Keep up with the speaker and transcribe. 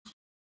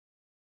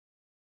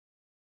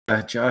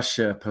Josh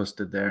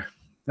posted there.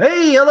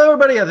 Hey, hello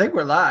everybody. I think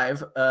we're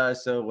live. I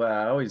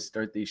always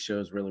start these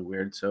shows really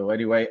weird. So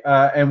anyway,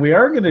 and we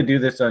are going to do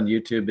this on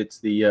YouTube. It's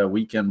the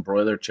weekend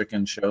broiler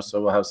chicken show,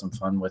 so we'll have some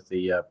fun with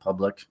the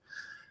public.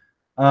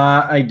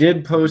 I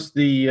did post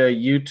the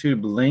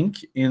YouTube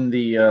link in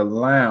the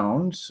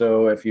lounge,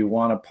 so if you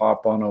want to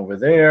pop on over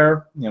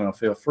there,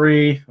 feel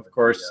free. Of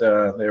course,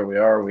 there we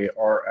are. We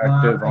are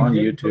active on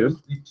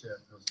YouTube.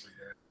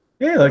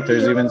 Yeah, look,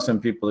 there's even some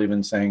people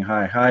even saying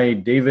hi. Hi,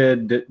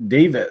 David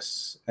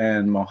Davis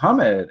and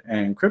Mohammed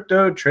and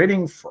Crypto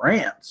Trading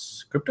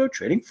France. Crypto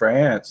Trading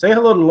France. Say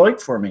hello to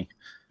Loic for me.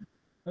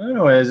 I don't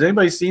know, has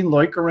anybody seen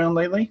Loic around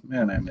lately?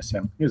 Man, I miss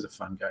him. He was a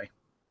fun guy.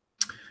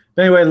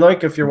 But anyway,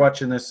 Loic, if you're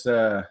watching this,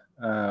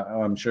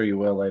 I'm sure you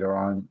will later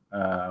on.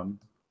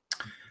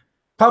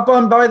 Pop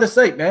on by the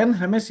site, man.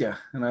 I miss you.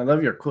 And I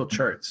love your cool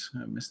charts.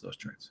 I miss those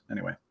charts.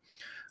 Anyway.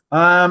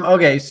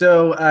 Okay,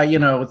 so,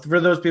 for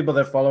those people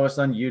that follow us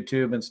on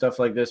YouTube and stuff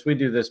like this, we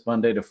do this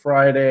Monday to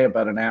Friday,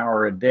 about an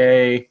hour a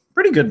day.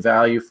 Pretty good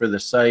value for the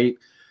site.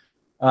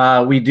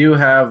 We do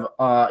have,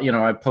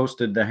 I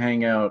posted the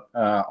Hangout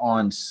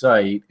on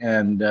site,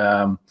 and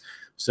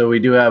so we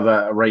do have,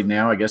 right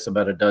now, I guess,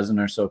 about a dozen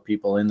or so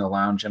people in the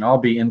lounge, and I'll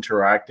be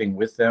interacting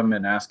with them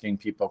and asking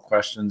people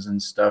questions and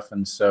stuff,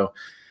 and so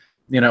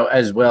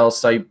as well,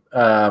 site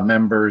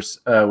members,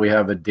 we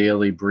have a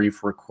daily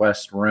brief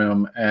request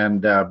room.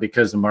 And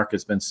because the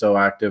market's been so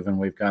active and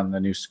we've gotten the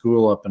new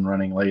school up and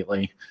running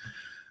lately,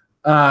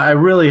 I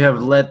really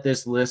have let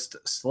this list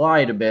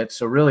slide a bit.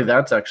 So really,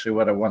 that's actually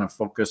what I want to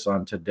focus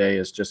on today,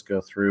 is just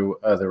go through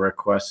the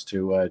requests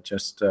to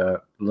just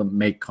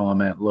make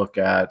comment, look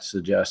at,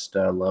 suggest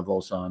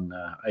levels on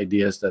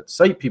ideas that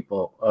site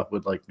people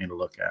would like me to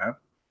look at.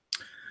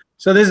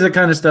 So this is the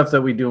kind of stuff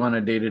that we do on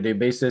a day-to-day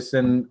basis.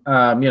 And,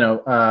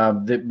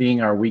 that being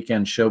our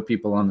weekend show,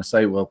 people on the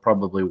site will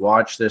probably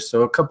watch this.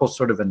 So a couple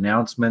sort of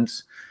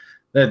announcements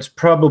that's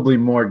probably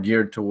more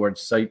geared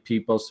towards site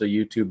people. So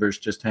YouTubers,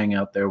 just hang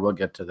out there. We'll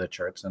get to the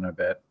charts in a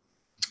bit.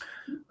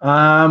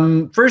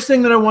 First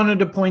thing that I wanted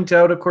to point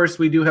out, of course,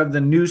 we do have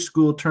the new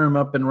school term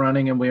up and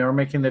running, and we are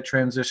making the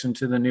transition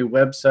to the new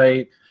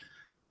website.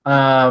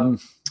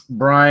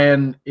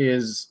 Brian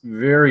is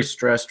very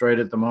stressed right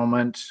at the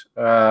moment.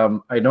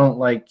 I don't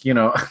like,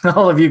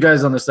 all of you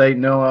guys on the site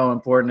know how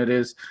important it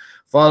is.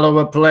 Follow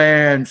a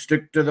plan,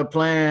 stick to the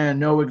plan,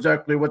 know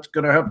exactly what's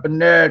going to happen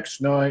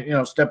next,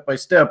 know, step by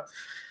step.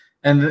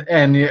 And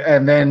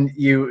then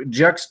you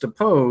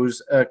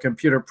juxtapose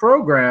computer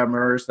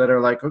programmers that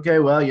are like, okay,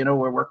 well,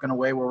 we're working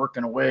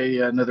away,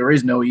 and there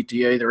is no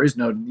ETA, there is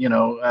no,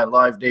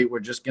 live date.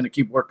 We're just going to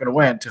keep working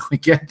away until we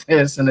get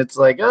this. And it's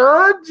like,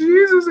 oh,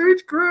 Jesus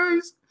H.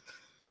 Christ.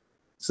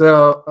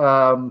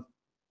 So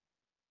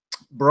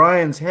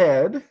Brian's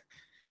head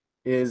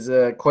is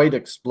quite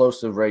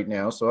explosive right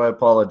now, so I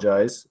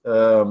apologize.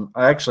 I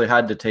actually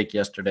had to take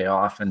yesterday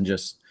off and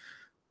just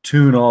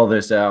tune all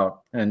this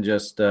out and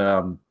just take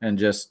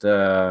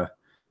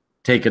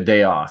a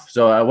day off.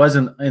 So I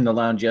wasn't in the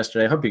lounge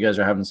yesterday. I hope you guys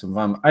are having some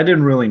fun. I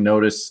didn't really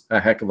notice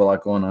a heck of a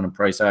lot going on in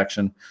price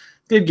action.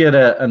 Did get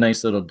a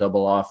nice little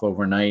double off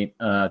overnight.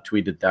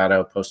 Tweeted that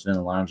out, posted in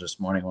the lounge this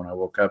morning when I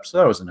woke up. So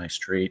that was a nice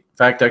treat. In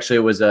fact, actually, it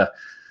was a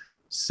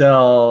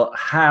sell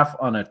half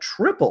on a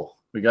triple.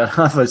 We got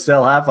off a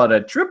sell half on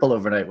a triple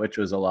overnight, which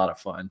was a lot of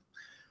fun.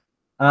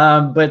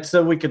 But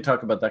so we could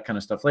talk about that kind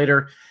of stuff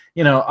later.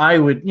 I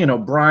would,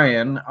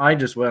 Brian, I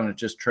just want to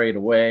just trade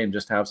away and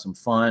just have some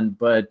fun.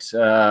 But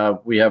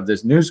we have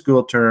this new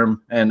school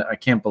term, and I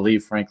can't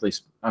believe, frankly,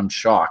 I'm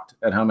shocked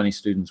at how many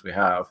students we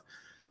have.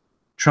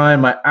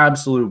 Trying my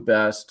absolute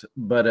best,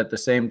 but at the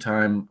same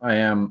time, I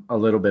am a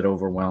little bit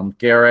overwhelmed.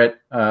 Garrett,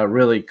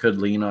 really could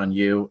lean on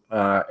you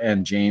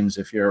and James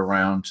if you're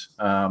around.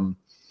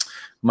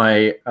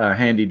 My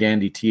handy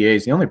dandy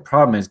TAs. The only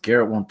problem is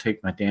Garrett won't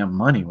take my damn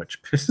money,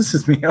 which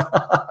pisses me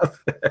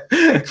off.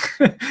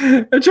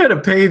 I try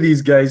to pay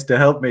these guys to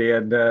help me,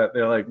 and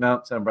they're like,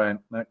 no, Sam Brian,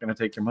 not going to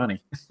take your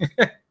money.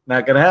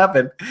 Not going to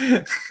happen.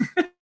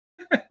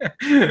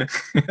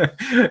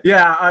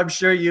 Yeah, I'm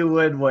sure you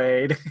would,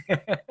 Wade.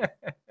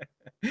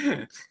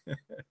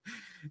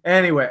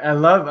 Anyway,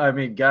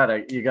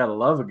 you gotta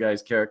love a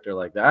guy's character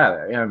like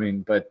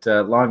that.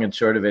 But long and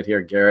short of it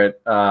here, Garrett,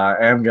 I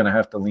am gonna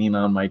have to lean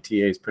on my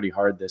TAs pretty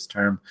hard this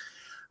term.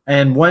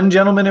 And one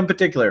gentleman in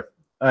particular,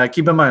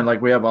 keep in mind,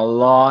 like, we have a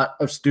lot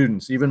of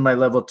students. Even my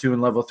level 2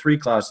 and level 3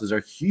 classes are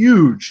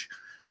huge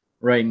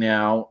right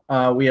now.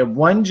 We have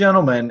one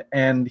gentleman,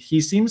 and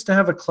he seems to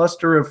have a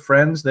cluster of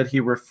friends that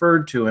he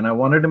referred to, and I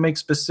wanted to make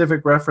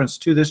specific reference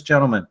to this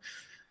gentleman.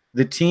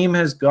 The team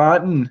has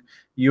gotten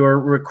your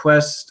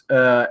requests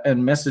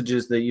and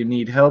messages that you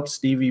need help,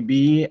 Stevie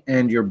B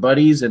and your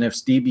buddies. And if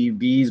Stevie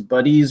B's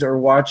buddies are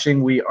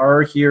watching, we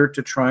are here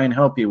to try and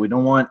help you. We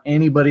don't want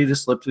anybody to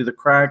slip through the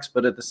cracks,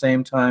 but at the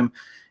same time,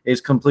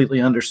 it's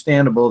completely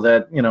understandable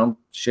that,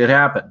 shit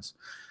happens.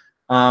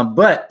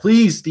 But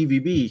please, Stevie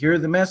B, hear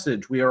the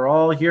message. We are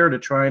all here to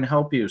try and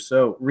help you.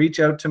 So reach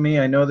out to me.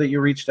 I know that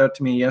you reached out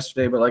to me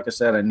yesterday, but like I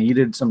said, I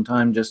needed some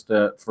time just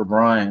for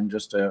Brian,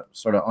 just to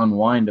sort of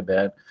unwind a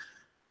bit.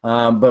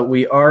 But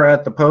we are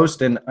at the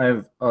post, and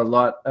I've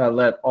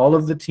let all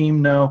of the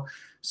team know.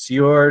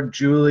 Sior,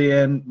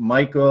 Julian,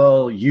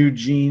 Michael,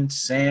 Eugene,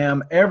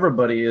 Sam,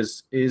 everybody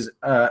is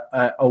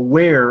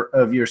aware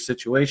of your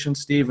situation,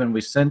 Steve, and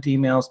we sent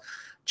emails.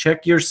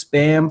 Check your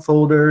spam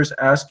folders.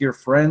 Ask your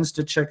friends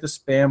to check the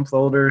spam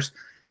folders.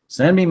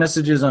 Send me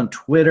messages on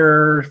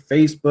Twitter,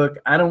 Facebook.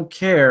 I don't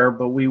care,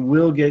 but we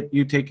will get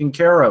you taken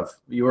care of.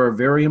 You are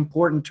very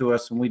important to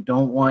us, and we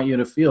don't want you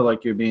to feel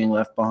like you're being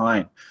left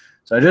behind.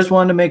 So I just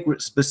wanted to make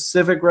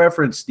specific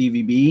reference,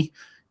 Stevie B.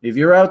 If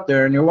you're out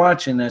there and you're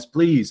watching this,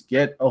 please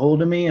get a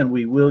hold of me, and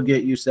we will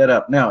get you set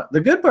up. Now,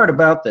 the good part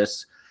about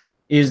this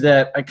is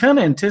that I kind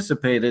of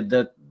anticipated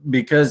that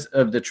because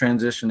of the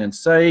transition in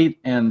site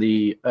and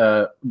the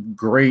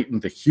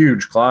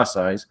huge class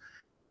size,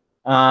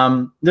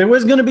 there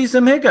was going to be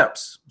some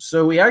hiccups.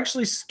 So we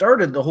actually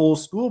started the whole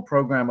school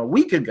program a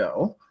week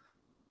ago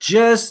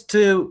just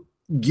to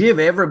give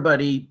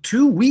everybody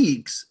 2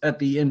 weeks at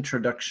the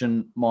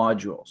introduction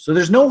module. So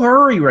there's no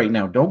hurry right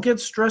now. Don't get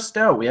stressed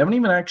out. We haven't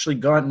even actually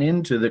gotten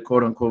into the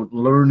quote-unquote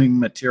learning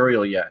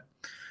material yet.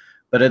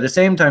 But at the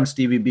same time,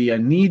 Stevie B, I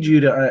need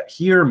you to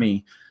hear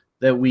me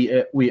that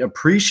we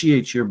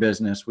appreciate your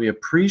business. We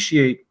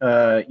appreciate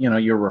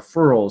your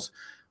referrals.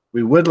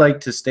 We would like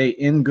to stay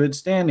in good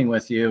standing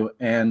with you,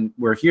 and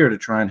we're here to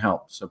try and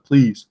help. So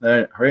please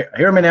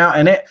hear me now.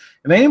 And if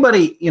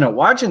anybody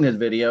watching this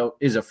video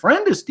is a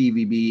friend of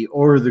Stevie B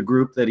or the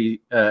group that he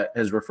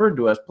has referred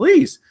to us,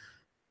 please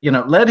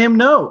let him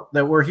know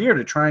that we're here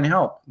to try and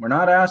help. We're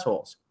not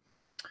assholes.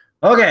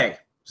 Okay,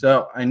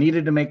 so I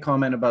needed to make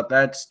comment about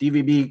that.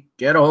 Stevie B,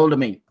 get a hold of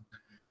me.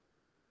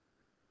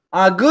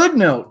 A good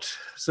note.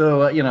 So,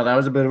 that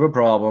was a bit of a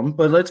problem,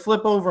 but let's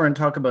flip over and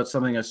talk about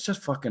something that's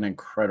just fucking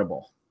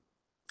incredible.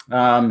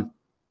 I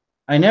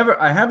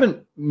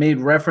haven't made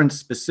reference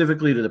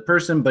specifically to the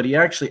person, but he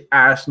actually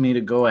asked me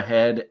to go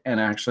ahead and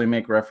actually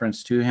make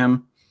reference to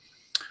him.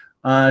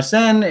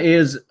 Sen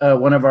is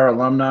one of our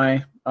alumni,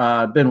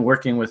 been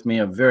working with me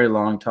a very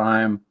long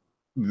time.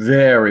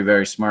 Very,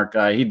 very smart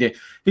guy.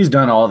 He's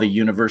done all the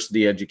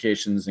university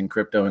educations in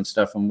crypto and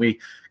stuff, and we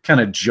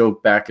kind of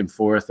joke back and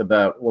forth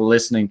about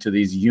listening to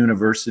these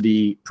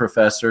university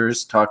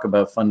professors talk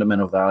about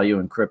fundamental value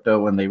in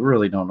crypto when they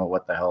really don't know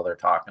what the hell they're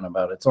talking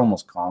about. It's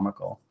almost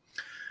comical.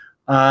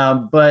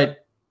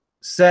 But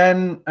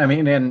Sen,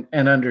 and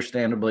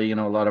understandably, a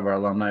lot of our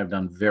alumni have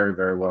done very,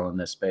 very well in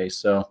this space.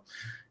 So,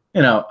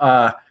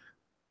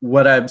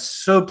 what I'm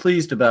so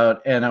pleased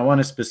about, and I want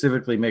to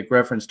specifically make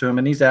reference to him,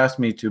 and he's asked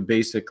me to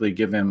basically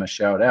give him a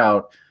shout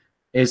out,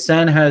 is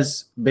Sen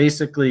has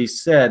basically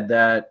said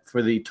that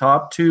for the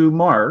top 2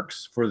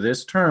 marks for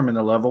this term in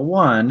the level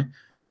 1,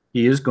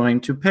 he is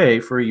going to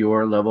pay for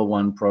your level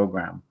 1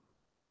 program.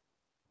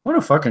 What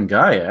a fucking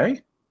guy, eh?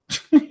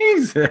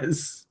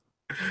 Jesus.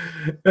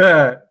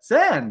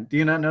 Sen, do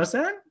you not know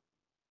Sen?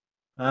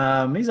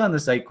 He's on the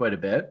site quite a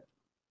bit.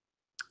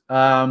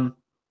 And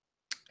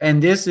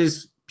this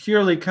is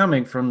purely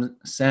coming from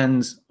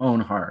Sen's own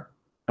heart.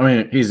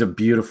 He's a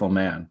beautiful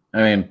man.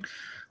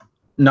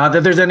 Not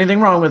that there's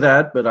anything wrong with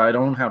that, but I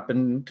don't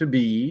happen to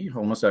be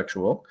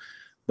homosexual.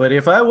 But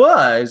if I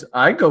was,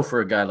 I'd go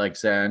for a guy like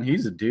Sen.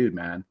 He's a dude,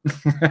 man.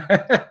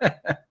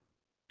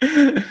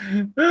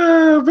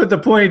 But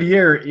the point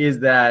here is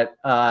that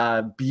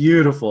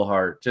beautiful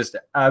heart, just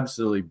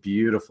absolutely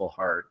beautiful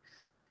heart.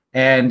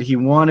 And he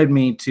wanted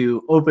me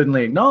to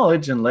openly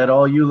acknowledge and let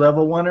all you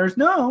level 1ers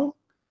know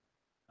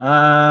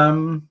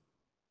well,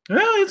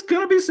 it's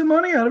going to be some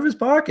money out of his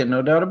pocket,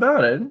 no doubt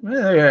about it.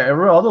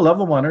 All the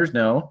level 1ers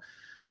know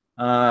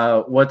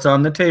what's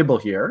on the table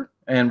here.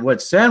 And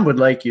what Sen would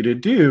like you to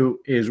do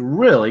is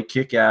really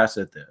kick ass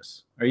at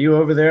this. Are you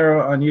over there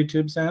on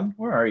YouTube, Sen?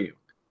 Where are you?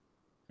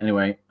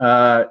 Anyway,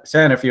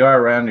 Sen, if you are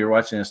around, you're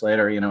watching this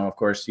later, of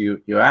course, you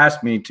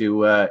asked me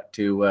to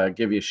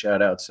give you a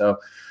shout out. So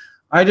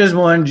I just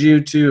wanted you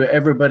to,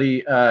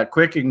 everybody,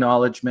 quick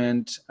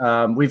acknowledgement.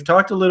 We've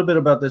talked a little bit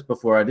about this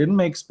before. I didn't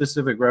make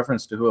specific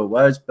reference to who it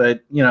was,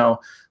 but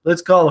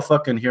let's call a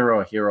fucking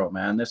hero a hero,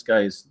 man. This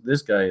guy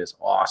is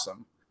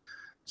awesome.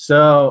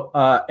 So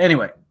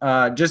anyway,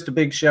 just a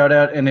big shout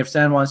out. And if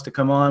Sen wants to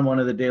come on one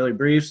of the daily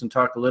briefs and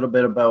talk a little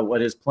bit about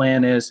what his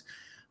plan is,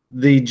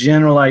 the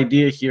general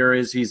idea here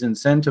is he's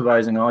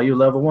incentivizing all you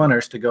level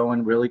 1ers to go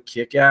and really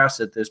kick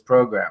ass at this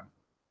program.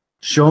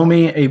 Show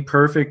me a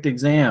perfect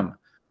exam.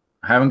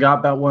 I haven't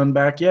got that one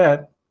back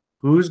yet.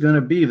 Who's going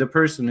to be the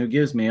person who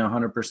gives me a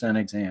 100%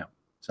 exam?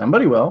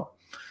 Somebody will.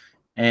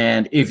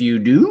 And if you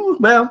do,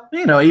 well,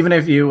 even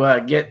if you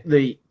get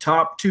the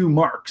top 2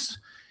 marks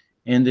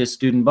in this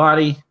student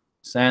body,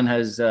 Sen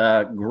has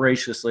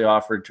graciously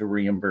offered to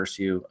reimburse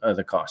you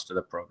the cost of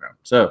the program.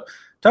 So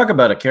talk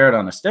about a carrot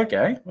on a stick,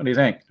 eh? What do you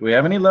think? Do we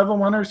have any level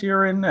 1ers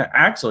here in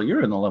Axel,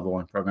 you're in the level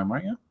 1 program,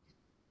 aren't you?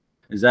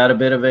 Is that a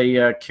bit of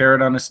a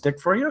carrot on a stick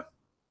for you?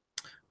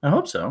 I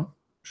hope so.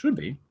 Should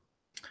be.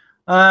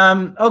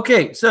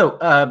 Okay,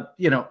 so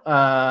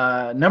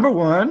number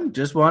one,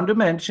 just wanted to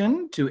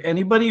mention to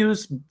anybody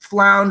who's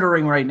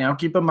floundering right now,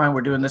 keep in mind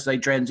we're doing this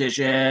like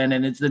transition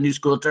and it's the new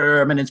school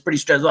term and it's pretty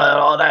stressful,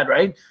 all that,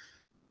 right?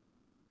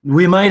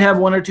 We might have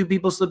one or two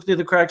people slip through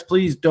the cracks.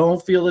 Please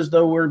don't feel as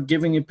though we're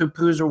giving you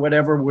poo-poos or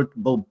whatever.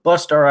 We'll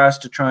bust our ass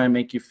to try and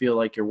make you feel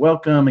like you're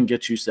welcome and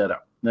get you set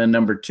up. Then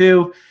number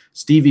two,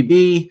 Stevie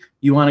B,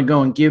 you want to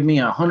go and give me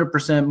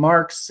 100%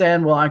 marks,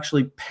 and we'll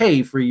actually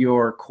pay for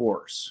your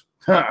course.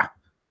 Ha,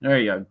 there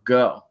you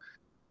go.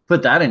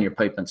 Put that in your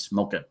pipe and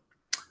smoke it.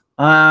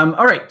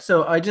 All right,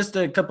 so I just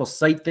a couple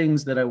site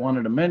things that I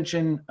wanted to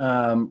mention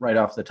right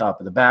off the top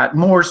of the bat.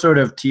 More sort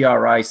of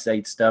TRI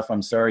site stuff.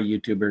 I'm sorry,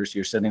 YouTubers,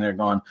 you're sitting there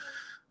going,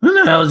 who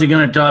the hell is he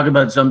going to talk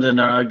about something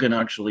that I can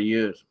actually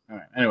use? All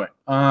right, anyway,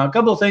 a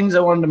couple of things I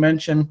wanted to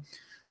mention.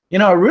 You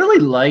know, I really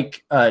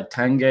like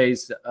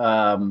Tenge's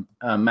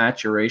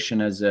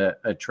maturation as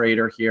a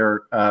trader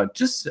here.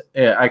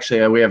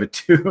 Actually, we have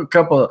a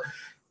couple,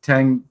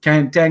 Tenge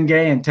and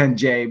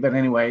Tenje, but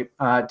anyway,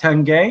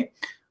 Tenge.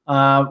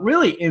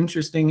 Really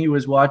interesting. He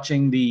was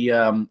watching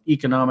the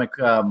economic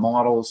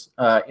models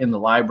in the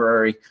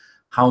library,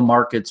 how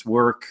markets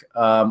work,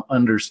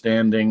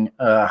 understanding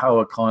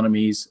how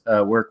economies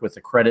work with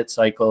the credit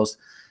cycles.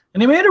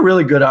 And he made a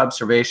really good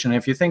observation.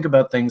 If you think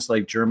about things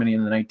like Germany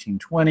in the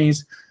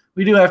 1920s,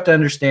 we do have to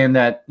understand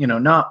that, you know,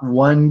 not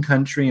one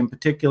country in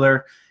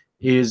particular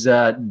is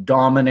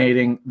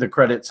dominating the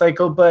credit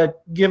cycle,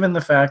 but given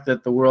the fact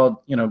that the world,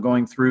 you know,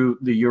 going through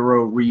the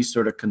Euro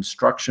sort of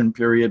construction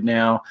period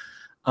now,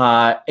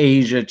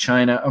 Asia,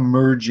 China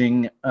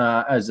emerging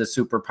as a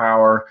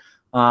superpower.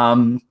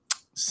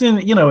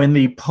 You know, in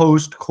the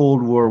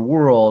post-Cold War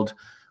world,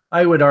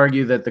 I would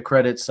argue that the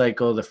credit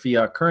cycle, the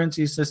fiat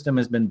currency system,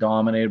 has been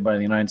dominated by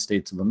the United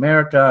States of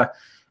America.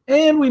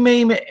 And we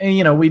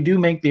do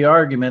make the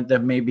argument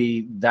that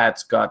maybe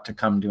that's got to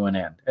come to an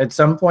end. At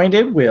some point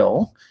it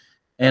will.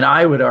 And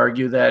I would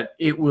argue that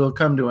it will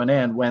come to an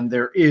end when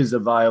there is a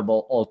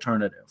viable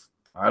alternative.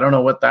 I don't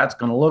know what that's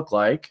going to look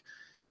like.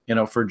 You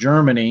know, for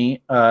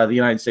Germany, the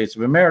United States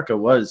of America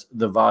was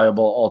the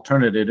viable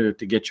alternative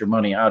to get your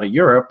money out of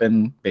Europe,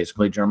 and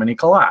basically Germany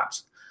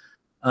collapsed.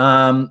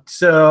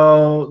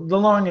 So the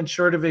long and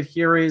short of it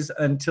here is,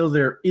 until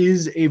there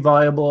is a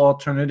viable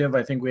alternative,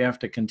 I think we have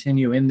to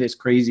continue in this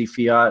crazy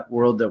fiat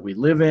world that we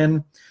live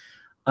in.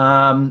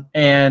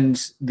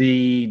 And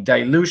the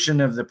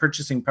dilution of the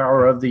purchasing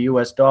power of the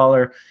US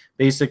dollar,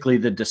 basically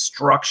the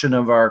destruction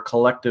of our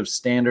collective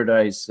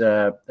standardized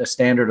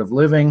standard of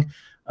living,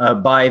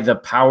 by the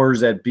powers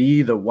that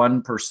be, the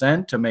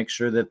 1%, to make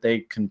sure that they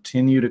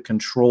continue to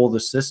control the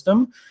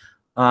system.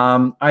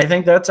 I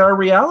think that's our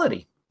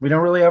reality. We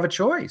don't really have a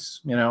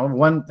choice. You know,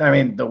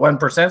 the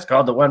 1% is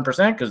called the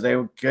 1% because they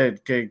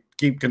could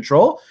keep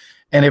control.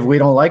 And if we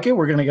don't like it,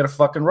 we're going to get a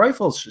fucking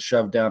rifle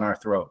shoved down our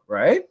throat,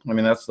 right? I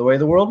mean, that's the way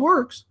the world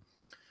works.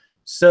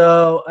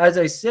 So, as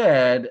I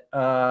said,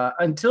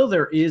 until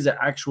there is an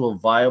actual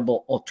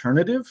viable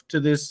alternative to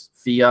this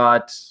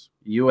fiat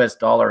US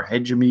dollar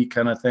hegemony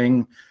kind of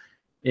thing,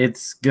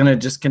 it's going to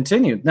just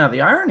continue. Now, the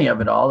irony of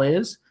it all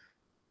is,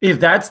 if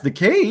that's the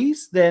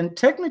case, then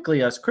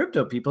technically us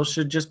crypto people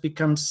should just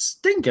become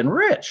stinking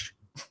rich.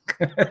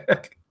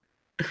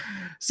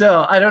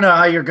 So I don't know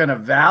how you're going to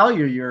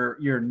value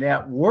your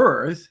net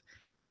worth,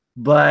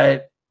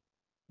 but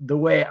the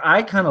way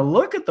I kind of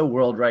look at the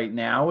world right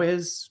now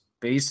is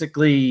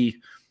basically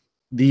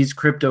these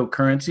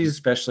cryptocurrencies,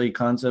 especially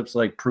concepts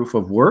like proof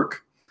of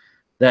work,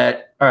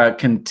 that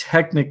can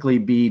technically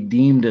be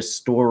deemed a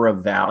store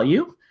of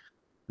value.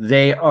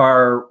 They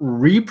are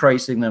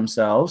repricing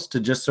themselves to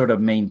just sort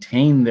of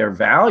maintain their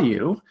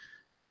value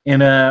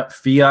in a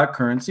fiat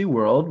currency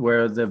world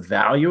where the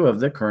value of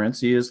the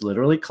currency is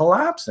literally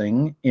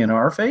collapsing in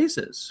our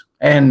faces.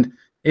 And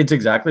it's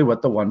exactly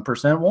what the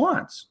 1%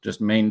 wants,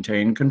 just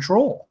maintain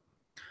control.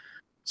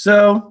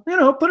 So, you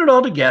know, put it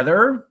all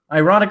together.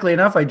 Ironically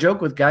enough, I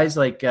joke with guys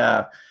like,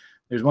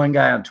 there's one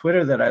guy on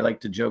Twitter that I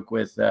like to joke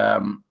with.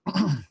 Can't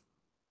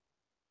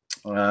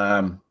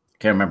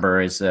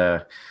remember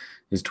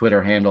his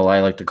Twitter handle.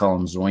 I like to call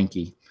him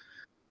Zoinky.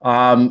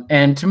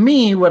 And to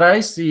me, what I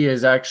see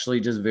is actually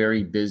just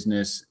very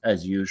business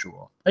as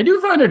usual. I do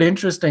find it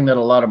interesting that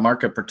a lot of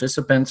market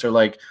participants are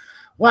like,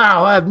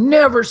 wow, I've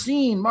never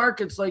seen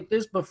markets like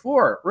this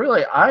before.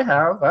 Really, I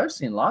have. I've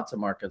seen lots of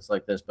markets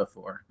like this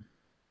before.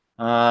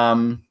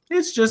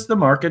 It's just the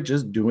market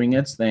just doing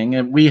its thing.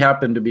 And we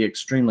happen to be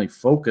extremely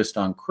focused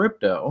on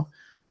crypto.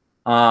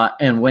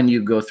 And when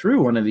you go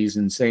through one of these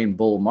insane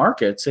bull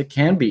markets, it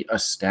can be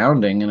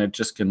astounding and it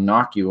just can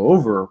knock you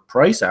over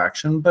price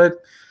action.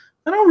 But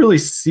I don't really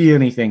see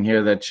anything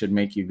here that should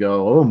make you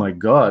go, oh my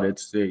God,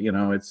 it's, you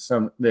know,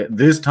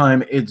 this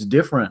time it's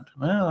different.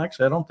 Well,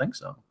 actually, I don't think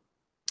so.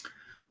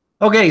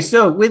 Okay,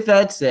 so with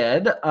that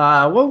said,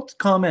 I won't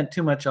comment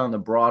too much on the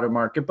broader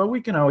market, but we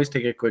can always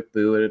take a quick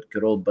boo at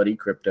good old buddy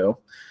crypto.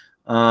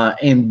 I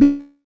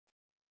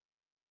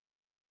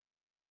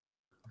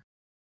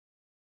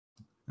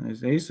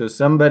see. So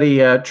somebody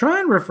try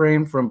and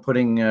refrain from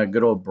putting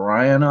good old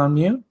Brian on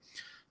mute.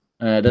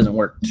 It doesn't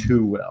work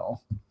too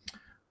well.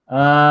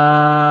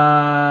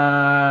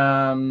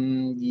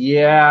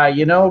 Yeah,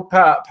 you know,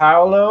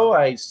 Paolo,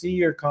 I see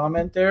your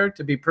comment there.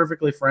 To be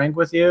perfectly frank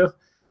with you,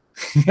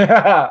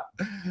 yeah,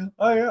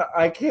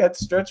 I can't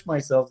stretch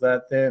myself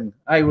that thin.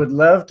 I would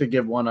love to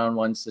give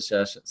one-on-one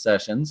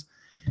sessions.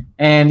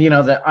 And, you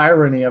know, the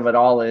irony of it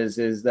all is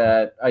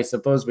that I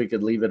suppose we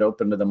could leave it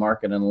open to the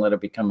market and let it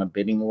become a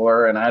bidding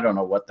war. And I don't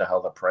know what the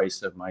hell the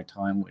price of my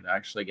time would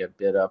actually get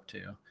bid up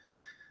to.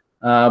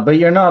 But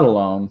you're not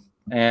alone.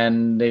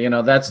 And, you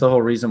know, that's the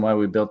whole reason why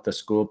we built the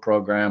school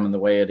program and the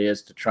way it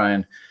is, to try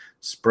and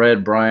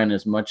spread Brian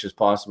as much as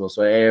possible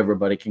so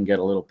everybody can get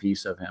a little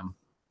piece of him.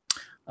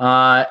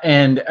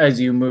 And as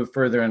you move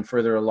further and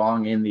further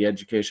along in the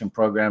education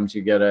programs,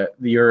 you're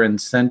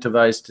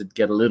incentivized to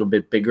get a little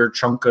bit bigger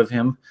chunk of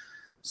him.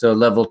 So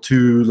level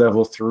 2,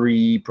 level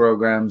 3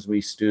 programs, we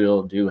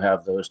still do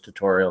have those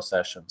tutorial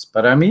sessions,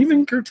 but I'm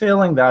even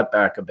curtailing that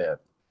back a bit.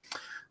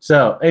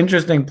 So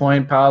interesting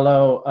point.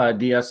 Paolo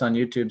DS on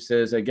YouTube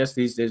says, I guess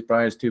these days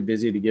Brian's too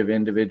busy to give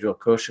individual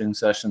coaching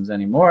sessions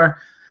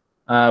anymore.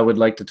 Would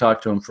like to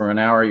talk to him for an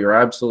hour. You're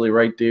absolutely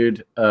right,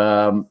 dude.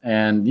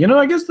 And, you know,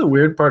 I guess the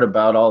weird part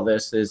about all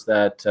this is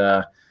that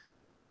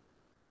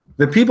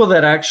the people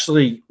that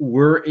actually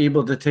were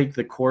able to take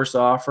the course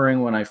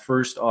offering when I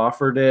first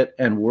offered it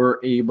and were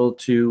able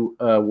to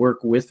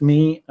work with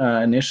me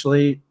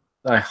initially,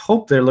 I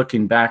hope they're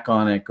looking back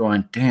on it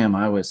going, damn,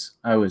 I was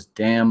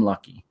damn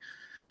lucky.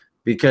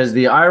 Because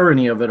the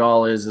irony of it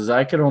all is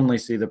I could only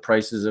see the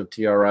prices of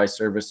TRI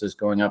services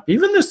going up.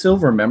 Even the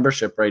silver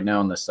membership right now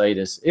on the site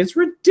it's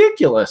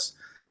ridiculous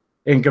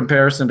in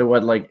comparison to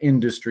what like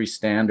industry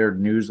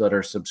standard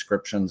newsletter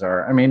subscriptions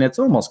are. I mean, it's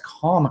almost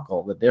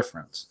comical, the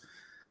difference.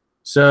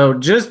 So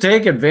just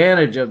take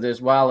advantage of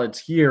this while it's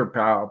here,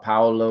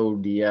 Paolo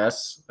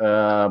DS.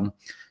 And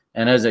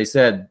as I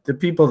said, the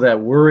people that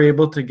were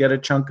able to get a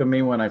chunk of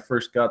me when I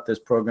first got this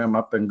program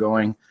up and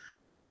going,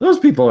 those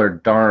people are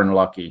darn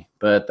lucky,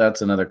 but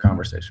that's another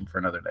conversation for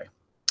another day.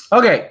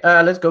 Okay,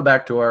 let's go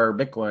back to our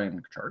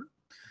Bitcoin chart.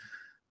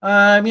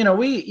 You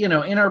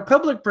know, in our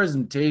public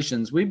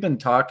presentations, we've been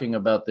talking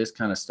about this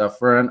kind of stuff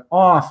for an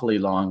awfully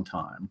long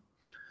time.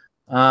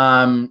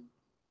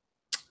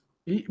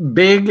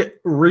 Big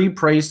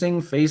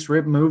repricing, face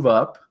rip move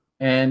up.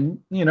 And,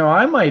 you know,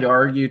 I might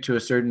argue to a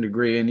certain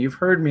degree, and you've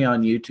heard me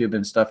on YouTube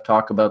and stuff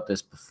talk about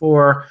this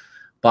before,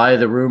 buy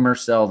the rumor,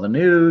 sell the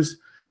news.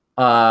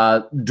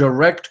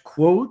 Direct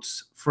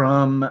quotes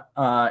from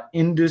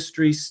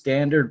industry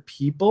standard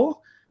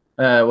people.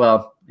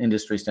 Well,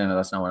 industry standard,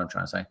 that's not what I'm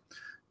trying to say.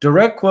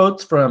 Direct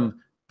quotes from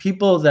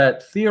people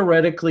that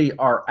theoretically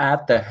are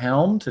at the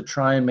helm to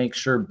try and make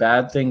sure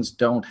bad things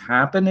don't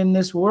happen in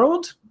this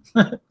world.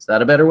 Is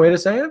that a better way to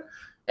say it?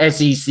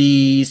 SEC,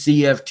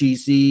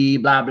 CFTC,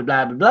 blah, blah,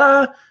 blah, blah,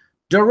 blah.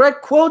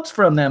 Direct quotes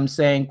from them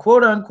saying,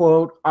 quote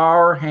unquote,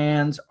 our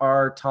hands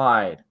are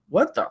tied.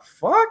 What the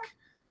fuck?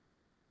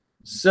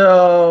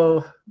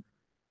 So,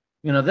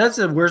 you know, that's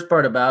the worst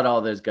part about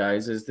all this,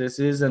 guys, is this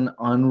is an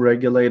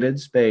unregulated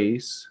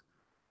space.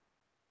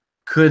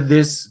 Could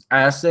this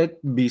asset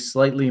be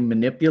slightly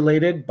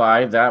manipulated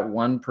by that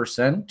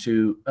 1%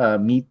 to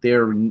meet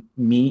their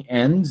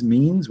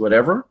means,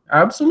 whatever?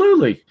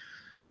 Absolutely.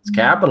 It's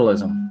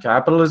capitalism.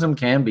 Capitalism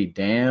can be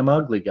damn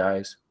ugly,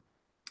 guys.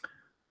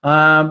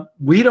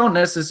 We don't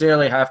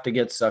necessarily have to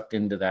get sucked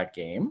into that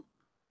game.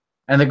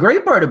 And the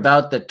great part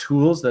about the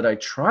tools that I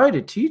try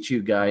to teach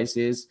you guys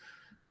is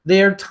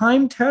they're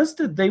time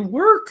tested. They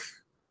work.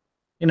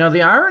 You know,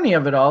 the irony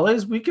of it all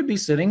is we could be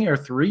sitting here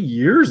 3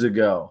 years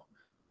ago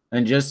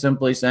and just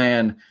simply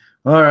saying,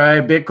 all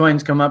right,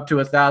 Bitcoin's come up to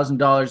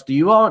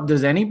 $1,000.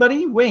 Does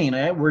anybody,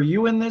 Wayne, were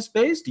you in this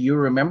space? Do you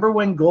remember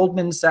when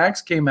Goldman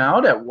Sachs came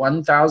out at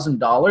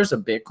 $1,000 a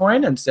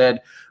Bitcoin and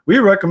said, we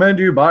recommend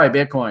you buy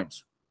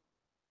Bitcoins?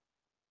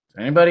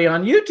 Anybody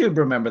on YouTube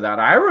remember that?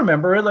 I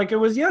remember it like it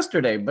was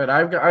yesterday, but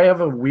I have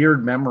a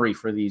weird memory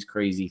for these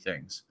crazy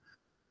things.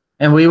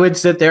 And we would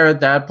sit there at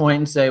that point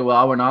and say,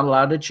 well, we're not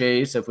allowed to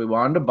chase. If we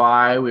wanted to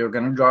buy, we were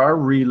going to draw a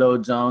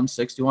reload zone,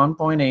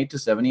 61.8 to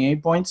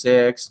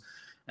 78.6.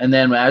 And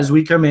then as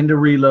we come into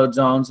reload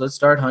zones, let's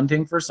start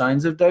hunting for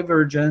signs of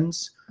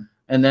divergence.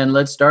 And then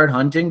let's start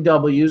hunting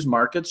W's,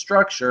 market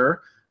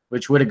structure,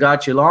 which would have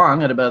got you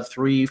long at about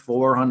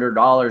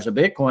 $300-400 a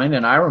Bitcoin.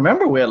 And I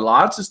remember we had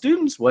lots of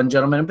students, one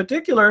gentleman in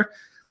particular,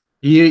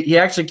 he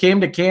actually came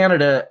to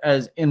Canada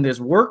as in this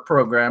work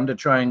program to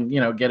try and, you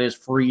know, get his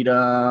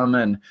freedom.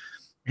 And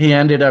he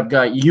ended up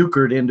got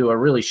euchred into a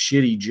really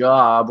shitty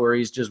job where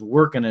he's just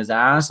working his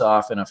ass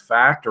off in a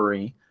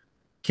factory.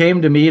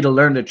 Came to me to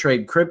learn to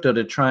trade crypto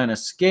to try and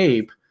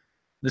escape.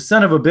 The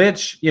son of a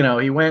bitch, you know,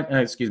 he went,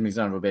 excuse me,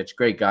 son of a bitch,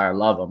 great guy, I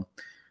love him.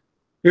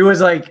 He was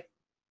like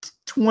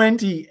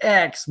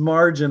 20x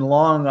margin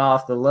long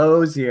off the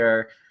lows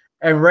here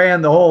and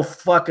ran the whole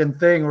fucking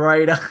thing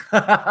right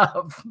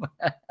up.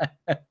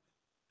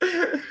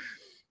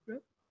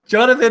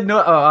 Jonathan,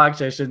 no, oh,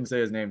 actually, I shouldn't say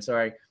his name,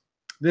 sorry.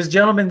 This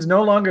gentleman's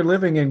no longer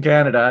living in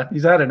Canada.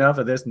 He's had enough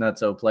of this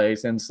nutso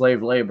place and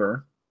slave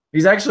labor.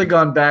 He's actually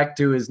gone back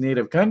to his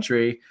native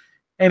country,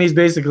 and he's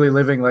basically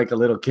living like a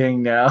little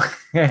king now.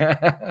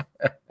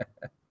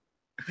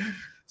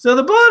 So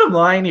the bottom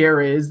line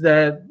here is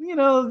that, you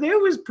know,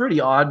 it was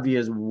pretty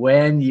obvious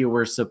when you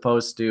were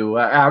supposed to.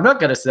 I'm not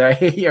gonna say,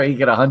 are you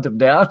gonna hunt him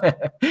down?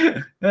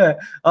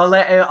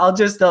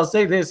 I'll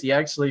say this: he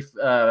actually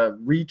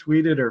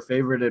retweeted or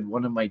favorited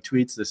one of my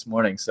tweets this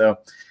morning, so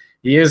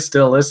he is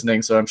still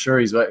listening. So I'm sure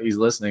he's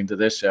listening to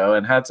this show.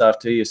 And hats off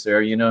to you, sir.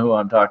 You know who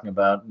I'm talking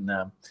about.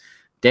 And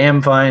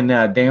damn fine,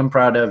 damn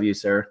proud of you,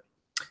 sir.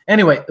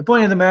 Anyway, the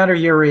point of the matter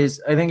here is,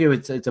 I think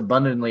it's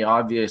abundantly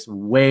obvious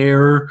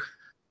where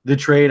the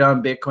trade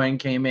on Bitcoin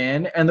came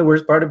in. And the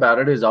worst part about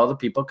it is all the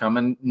people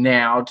coming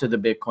now to the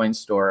Bitcoin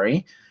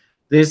story.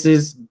 This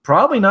is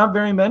probably not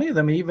very many of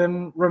them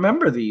even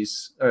remember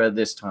these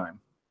this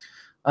time.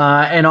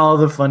 And all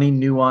the funny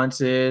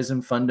nuances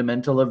and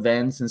fundamental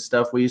events and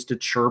stuff we used to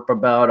chirp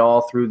about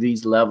all through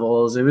these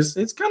levels.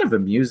 It's kind of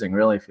amusing,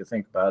 really, if you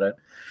think about it.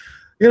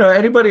 You know,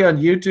 anybody on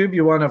YouTube,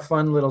 you want a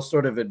fun little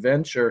sort of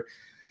adventure.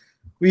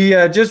 We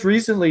just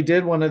recently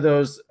did one of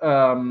those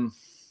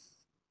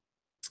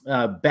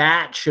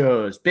bat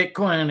shows,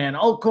 Bitcoin and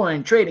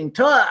altcoin trading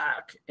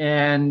talk,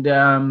 and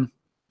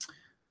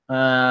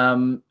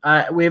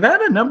we've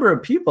had a number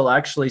of people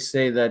actually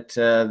say that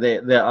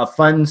a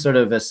fun sort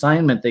of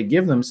assignment they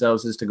give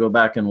themselves is to go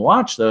back and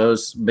watch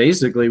those.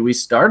 Basically, we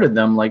started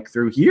them like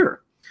through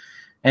here,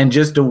 and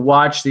just to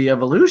watch the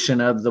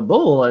evolution of the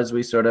bull as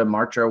we sort of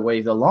march our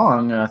way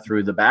along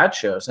through the bat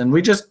shows. And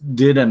we just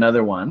did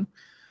another one.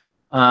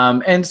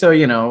 And so,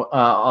 you know,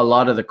 a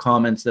lot of the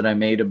comments that I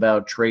made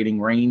about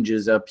trading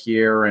ranges up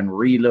here and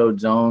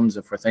reload zones,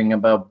 if we're thinking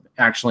about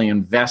actually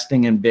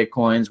investing in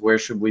Bitcoins, where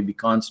should we be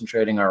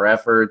concentrating our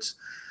efforts?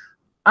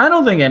 I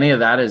don't think any of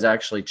that has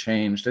actually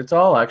changed. It's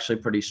all actually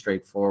pretty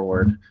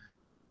straightforward.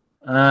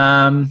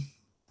 I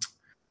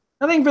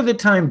think for the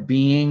time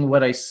being,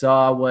 what I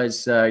saw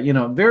was, you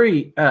know,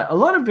 a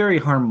lot of very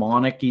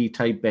harmonic-y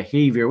type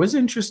behavior. It was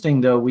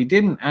interesting, though. We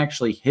didn't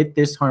actually hit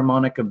this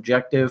harmonic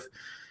objective.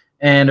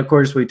 And of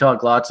course, we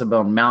talk lots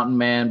about Mountain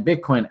Man.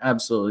 Bitcoin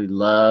absolutely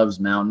loves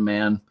Mountain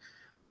Man.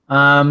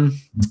 I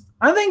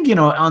think, you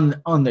know,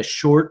 on the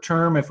short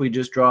term, if we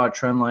just draw a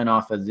trend line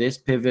off of this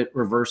pivot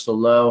reversal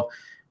low,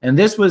 and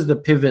this was the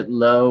pivot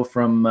low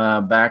from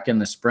back in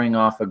the spring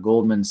off of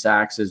Goldman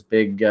Sachs's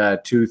big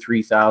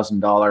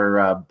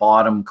 $2,000-$3,000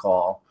 bottom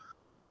call.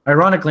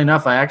 Ironically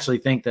enough, I actually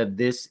think that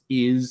this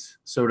is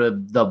sort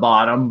of the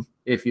bottom,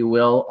 if you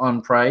will,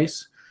 on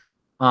price.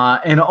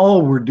 And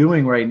all we're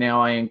doing right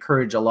now, I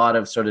encourage a lot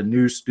of sort of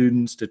new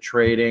students to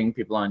trading,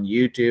 people on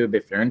YouTube,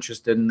 if you're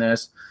interested in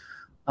this.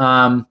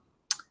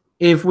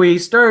 If we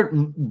start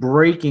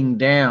breaking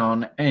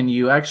down and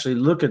you actually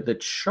look at the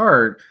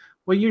chart,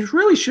 what you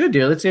really should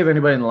do, let's see if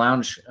anybody in the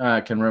lounge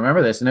can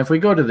remember this. And if we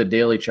go to the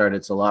daily chart,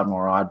 it's a lot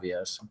more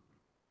obvious.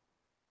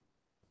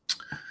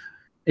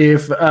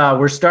 If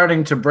we're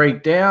starting to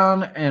break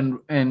down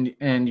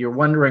and you're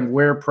wondering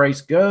where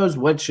price goes,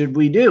 what should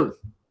we do?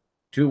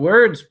 2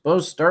 words,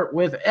 both start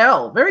with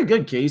L. Very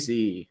good,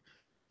 Casey.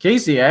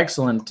 Casey,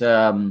 excellent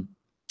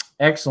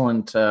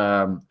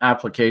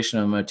application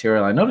of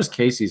material. I notice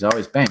Casey's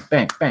always bang,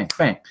 bang, bang,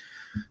 bang.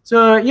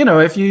 So, you know,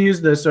 if you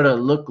use the sort of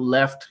look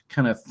left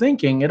kind of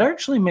thinking, it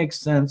actually makes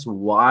sense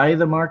why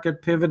the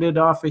market pivoted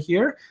off of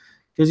here.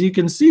 Because you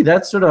can see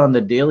that's sort of on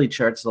the daily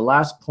charts, the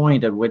last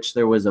point at which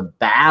there was a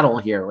battle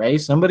here, right?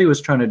 Somebody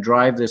was trying to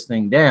drive this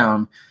thing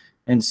down.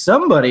 And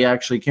somebody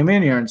actually came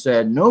in here and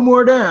said, no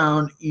more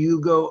down,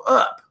 you go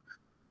up,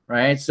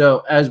 right?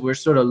 So as we're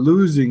sort of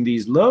losing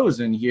these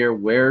lows in here,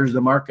 where's the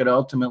market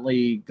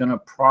ultimately going to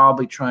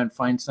probably try and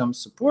find some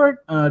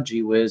support?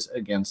 Gee whiz,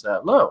 against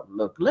that low,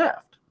 look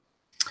left.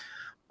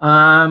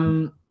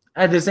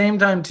 At the same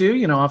time, too,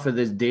 you know, off of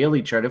this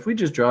daily chart, if we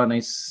just draw a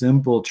nice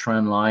simple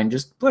trend line,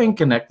 just plain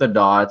connect the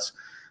dots,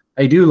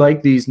 I do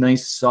like these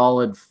nice,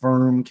 solid,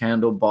 firm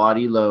candle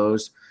body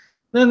lows.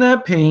 Then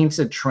that paints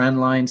a trend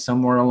line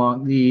somewhere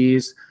along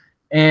these.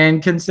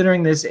 And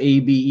considering this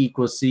AB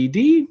equals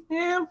CD,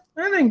 yeah,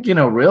 I think, you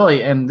know,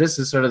 really, and this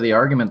is sort of the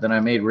argument that I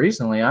made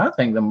recently, I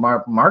think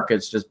the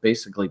market's just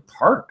basically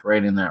parked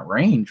right in that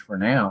range for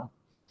now.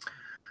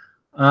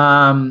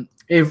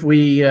 If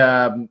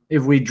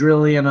we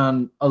drill in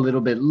on a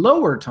little bit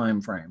lower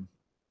time frame,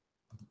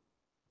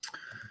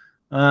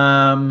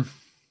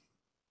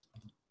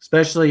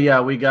 especially,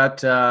 we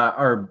got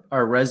our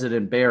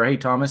resident bear. Hey,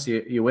 Thomas,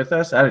 you with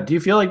us? Do you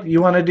feel like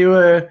you want to do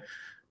a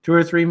 2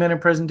 or 3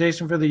 minute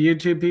presentation for the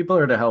YouTube people,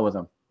 or to hell with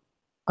them?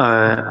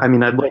 I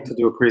mean, I'd like to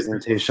do a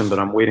presentation, but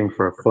I'm waiting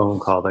for a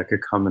phone call that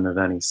could come in at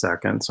any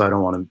second. So I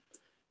don't want to,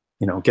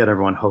 you know, get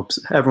everyone's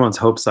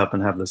hopes up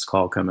and have this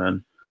call come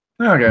in.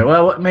 Okay,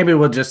 well, maybe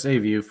we'll just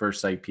save you for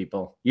site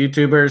people.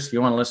 YouTubers,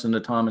 you want to listen to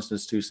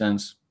Thomas's 2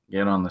 cents?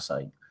 Get on the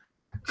site.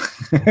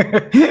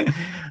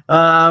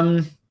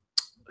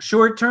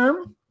 Short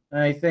term,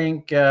 I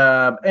think,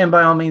 and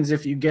by all means,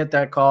 if you get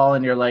that call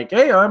and you're like,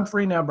 hey, I'm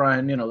free now,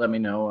 Brian, you know, let me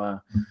know.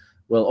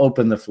 We'll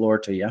open the floor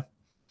to you.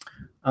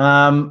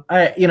 On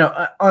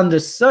the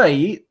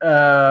site,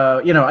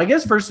 I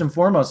guess first and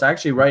foremost,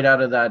 actually, right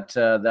out of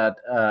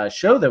that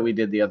show that we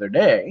did the other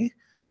day,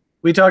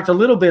 we talked a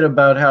little bit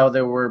about how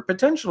there were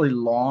potentially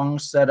long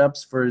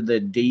setups for the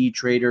day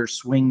traders,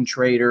 swing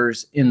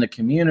traders in the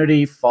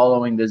community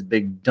following this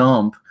big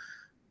dump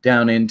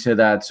down into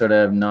that sort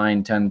of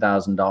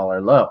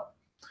 $9,000-$10,000 low.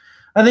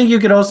 I think you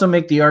could also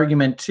make the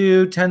argument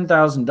too,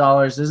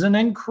 $10,000 is an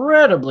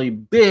incredibly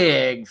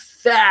big,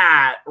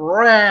 fat,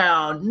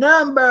 round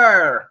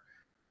number.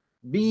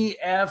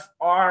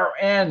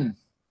 BFRN.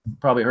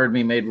 Probably heard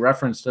me made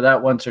reference to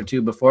that once or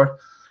two before.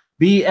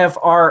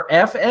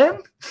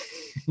 BFRFN?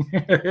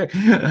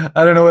 I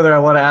don't know whether I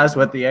want to ask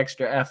what the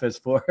extra F is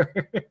for.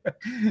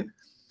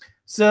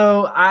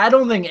 So I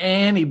don't think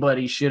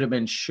anybody should have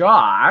been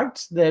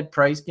shocked that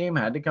price game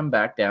had to come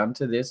back down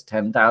to this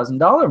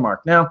 $10,000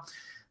 mark. Now,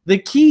 the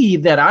key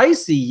that I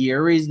see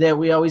here is that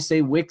we always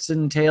say wicks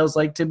and tails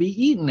like to be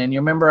eaten. And you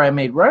remember I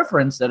made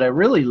reference that I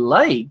really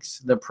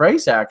liked the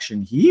price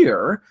action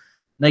here.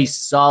 Nice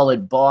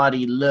solid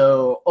body,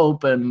 low,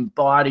 open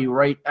body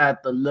right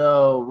at the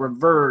low,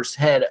 reverse,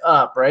 head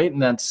up, right?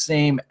 And that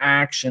same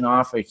action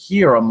off of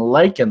here. I'm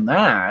liking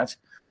that.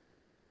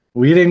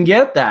 We didn't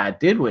get that,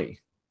 did we?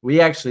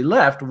 We actually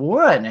left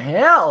one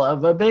hell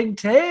of a big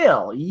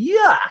tail.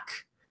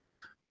 Yuck.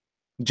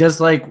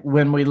 Just like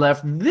when we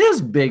left this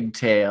big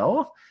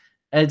tail,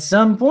 at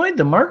some point,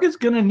 the market's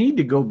going to need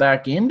to go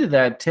back into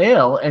that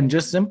tail and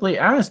just simply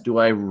ask, do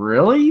I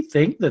really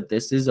think that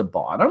this is a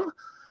bottom?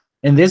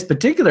 In this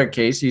particular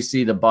case, you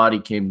see the body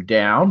came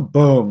down.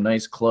 Boom,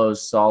 nice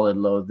close, solid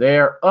low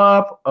there.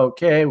 Up,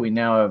 okay, we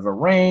now have a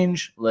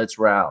range. Let's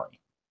rally.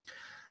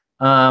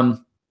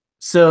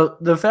 So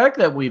the fact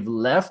that we've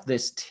left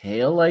this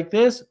tail like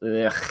this,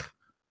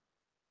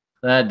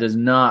 that does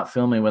not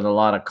fill me with a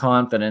lot of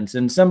confidence.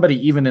 And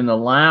somebody even in the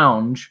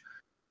lounge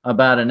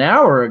about an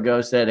hour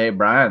ago said, hey,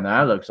 Brian,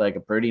 that looks like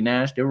a pretty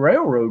nasty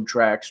railroad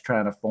tracks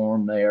trying to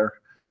form there.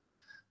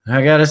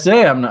 I got to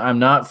say, I'm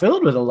not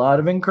filled with a lot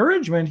of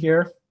encouragement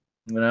here.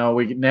 Now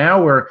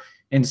we're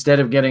instead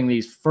of getting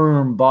these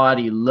firm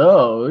body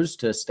lows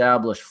to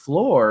establish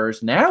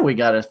floors, now we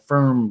got a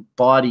firm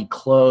body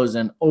close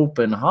and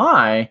open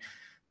high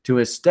to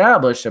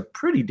establish a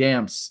pretty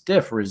damn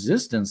stiff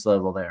resistance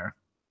level there.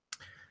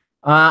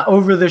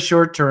 Over the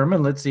short term,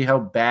 and let's see how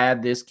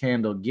bad this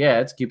candle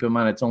gets. Keep in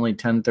mind, it's only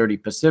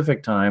 10:30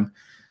 Pacific time.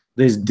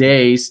 This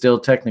day still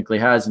technically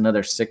has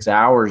another 6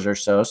 hours or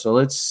so. So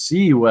let's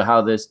see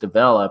how this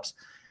develops.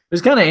 It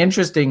was kind of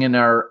interesting in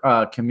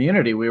our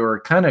community. We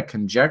were kind of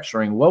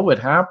conjecturing what would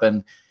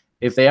happen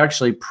if they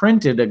actually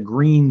printed a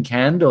green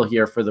candle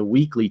here for the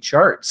weekly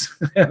charts.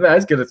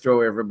 That's going to throw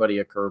everybody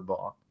a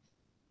curveball.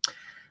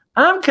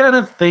 I'm kind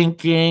of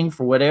thinking,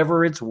 for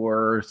whatever it's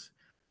worth,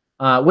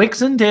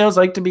 wicks and tails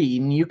like to be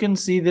eaten. You can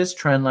see this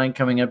trend line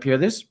coming up here.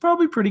 This is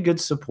probably pretty good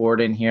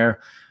support in here.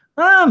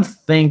 I'm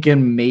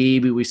thinking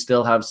maybe we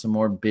still have some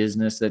more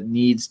business that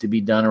needs to be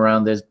done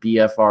around this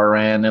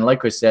BFRN. And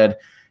like we said,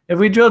 if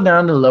we drill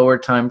down to lower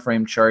time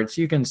frame charts,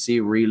 you can see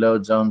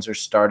reload zones are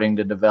starting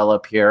to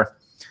develop here.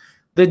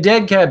 The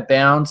dead cat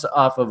bounce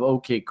off of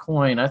OK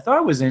Coin I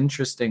thought was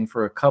interesting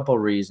for a couple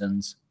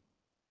reasons.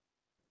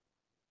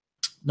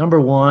 Number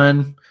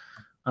one,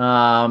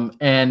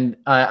 and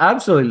I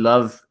absolutely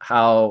love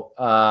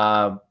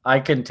how I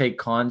can take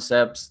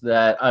concepts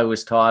that I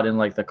was taught in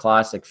like the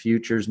classic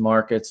futures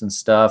markets and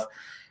stuff,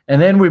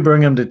 and then we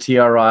bring them to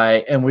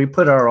TRI and we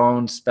put our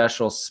own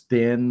special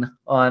spin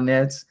on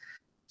it.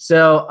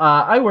 So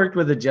I worked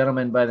with a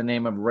gentleman by the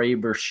name of Ray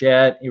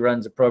Burchett. He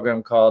runs a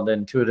program called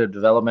Intuitive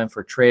Development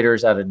for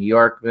Traders out of New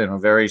York.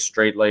 Very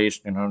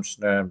straight-laced,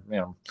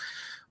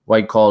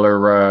 white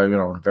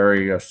collar,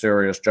 very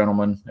serious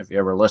gentleman. If you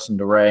ever listen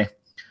to Ray.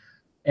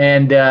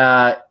 And,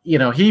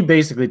 he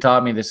basically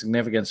taught me the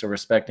significance of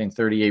respecting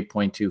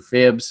 38.2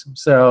 fibs.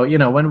 So,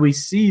 when we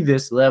see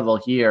this level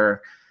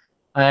here,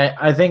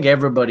 I think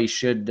everybody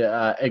should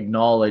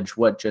acknowledge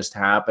what just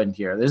happened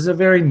here. This is a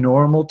very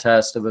normal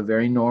test of a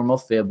very normal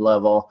fib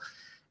level.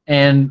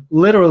 And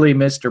literally,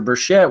 Mr.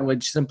 Burchett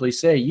would simply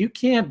say, you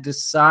can't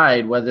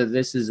decide whether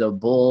this is a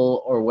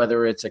bull or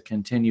whether it's a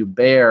continued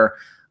bear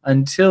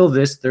until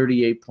this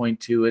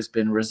 38.2 has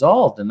been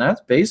resolved. And that's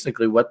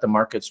basically what the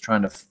market's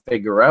trying to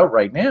figure out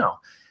right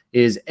now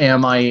is,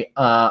 am I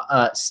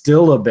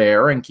still a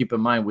bear? And keep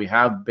in mind, we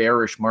have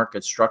bearish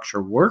market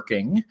structure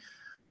working.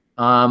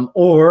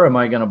 Or am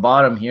I going to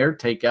bottom here,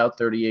 take out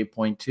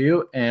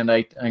 38.2, and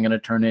I'm going to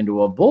turn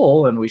into a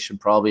bull, and we should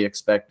probably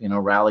expect,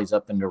 rallies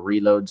up into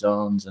reload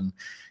zones and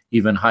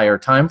even higher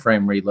time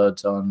frame reload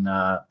zone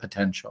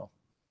potential.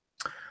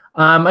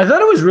 I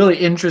thought it was really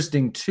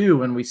interesting, too,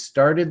 when we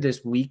started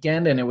this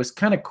weekend, and it was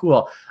kind of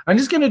cool. I'm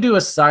just going to do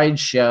a side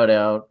shout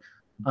out.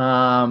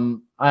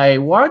 I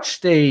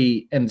watched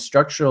a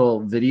instructional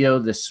video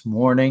this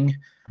morning,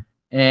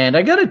 and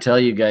I got to tell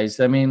you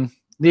guys, I mean,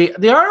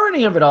 the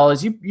irony of it all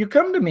is you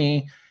come to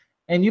me,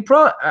 and you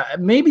probably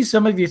maybe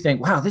some of you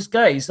think, wow, this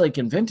guy, he's like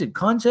invented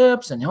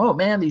concepts, and oh,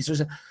 man, these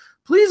are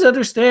 – please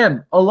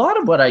understand, a lot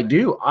of what I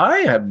do, I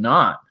have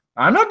not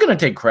I'm not going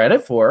to take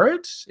credit for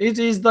it. It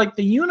is like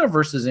the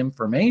universe's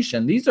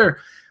information. These are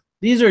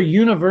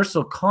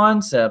universal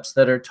concepts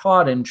that are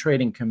taught in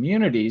trading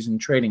communities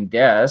and trading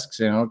desks,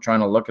 trying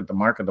to look at the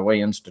market the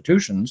way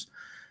institutions.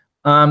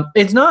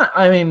 It's not,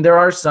 I mean, there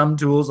are some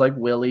tools like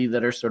Willie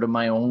that are sort of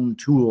my own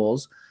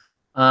tools.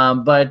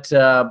 But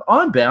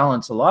on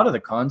balance, a lot of the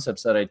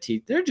concepts that I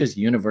teach, they're just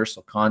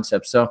universal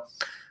concepts. So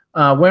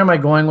where am I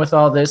going with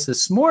all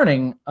this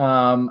morning?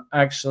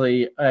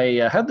 Actually,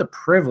 I had the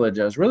privilege,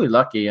 I was really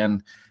lucky,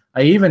 and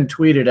I even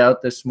tweeted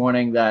out this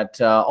morning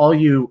that all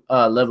you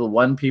level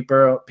 1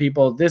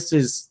 people, this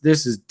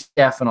is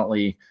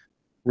definitely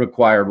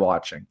required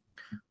watching.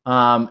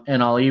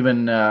 And I'll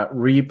even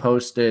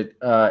repost it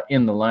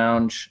in the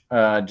lounge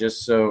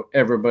just so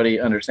everybody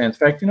understands. In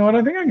fact, you know what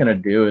I think I'm going to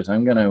do is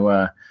I'm going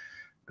to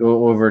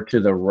go over to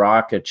the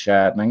Rocket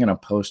chat, and I'm going to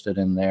post it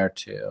in there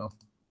too.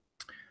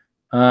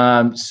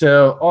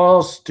 So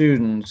all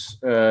students,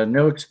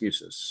 no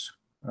excuses.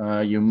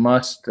 You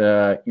must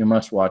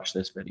watch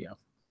this video.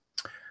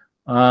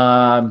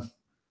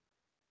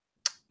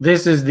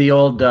 This is the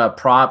old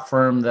prop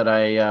firm that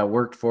I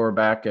worked for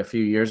back a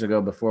few years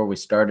ago before we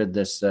started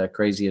this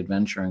crazy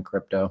adventure in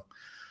crypto.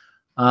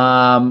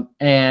 I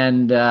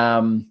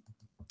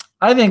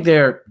think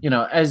they're,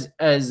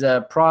 as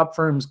prop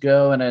firms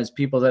go, and as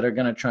people that are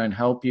going to try and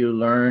help you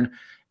learn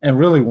and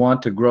really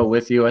want to grow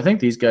with you, I think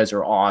these guys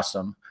are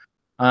awesome.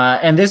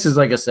 And this is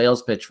like a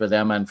sales pitch for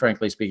them. And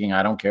frankly speaking,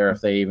 I don't care if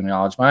they even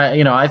acknowledge my,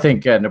 I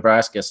think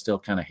Nebraska still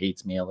kind of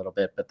hates me a little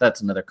bit, but that's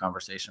another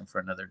conversation for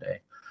another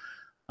day.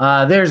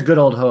 There's good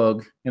old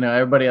Hogue.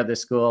 Everybody at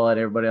this school and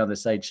everybody on the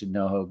site should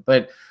know Hogue.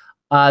 But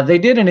they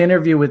did an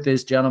interview with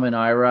this gentleman,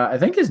 Ira. I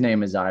think his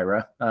name is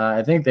Ira.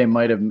 I think they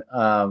might have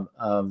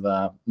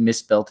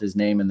misspelt his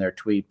name in their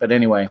tweet. But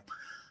anyway,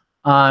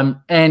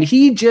 and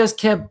he just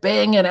kept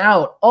banging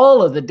out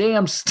all of the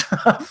damn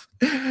stuff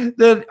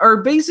that are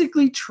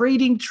basically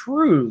trading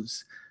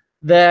truths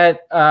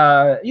that,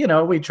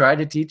 we try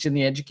to teach in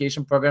the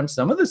education program.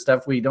 Some of the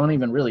stuff we don't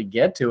even really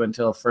get to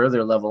until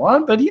further level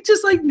on, but he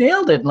just like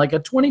nailed it in like a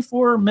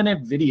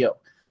 24-minute video.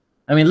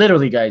 I mean,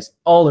 literally, guys,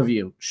 all of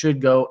you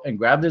should go and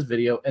grab this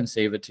video and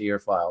save it to your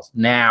files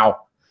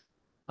now.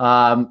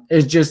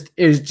 It's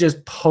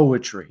just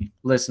poetry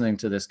listening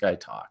to this guy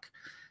talk.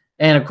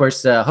 And of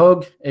course,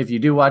 Hogue, if you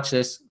do watch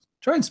this,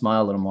 try and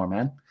smile a little more,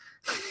 man.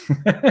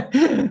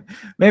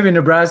 Maybe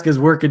Nebraska's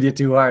working you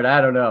too hard.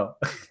 I don't know.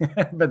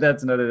 But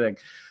that's another thing.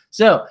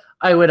 So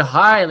I would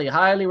highly,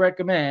 highly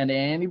recommend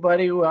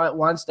anybody who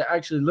wants to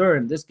actually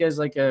learn. This guy's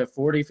like a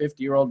 40,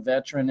 50-year-old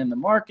veteran in the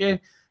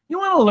market. You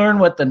want to learn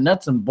what the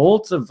nuts and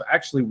bolts of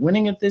actually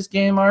winning at this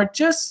game are,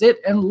 just sit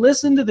and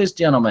listen to this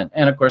gentleman.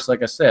 And of course,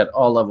 like I said,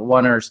 all level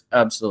 1ers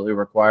absolutely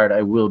required.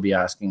 I will be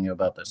asking you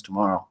about this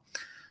tomorrow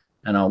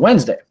and on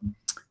Wednesday.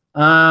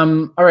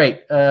 All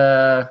right.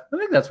 I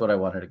think that's what I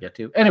wanted to get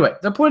to. Anyway,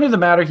 the point of the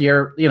matter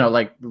here,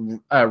 like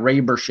Ray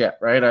Burchett,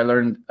 right?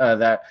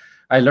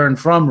 I learned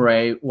from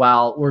Ray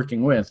while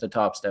working with the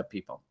Top Step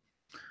people.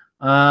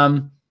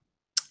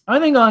 I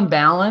think on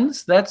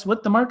balance, that's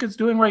what the market's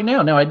doing right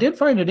now. Now, I did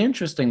find it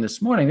interesting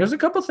this morning. There's a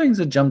couple things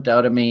that jumped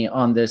out at me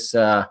on this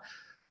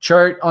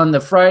chart on the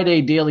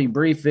Friday daily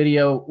brief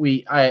video.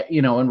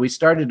 When we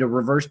started to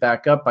reverse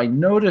back up, I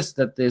noticed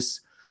that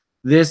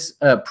this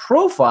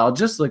profile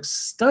just looks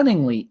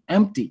stunningly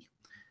empty.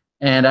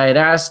 And I had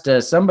asked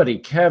somebody,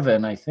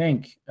 Kevin, I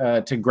think,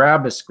 to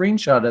grab a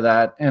screenshot of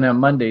that in a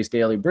Monday's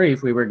daily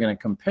brief. We were going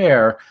to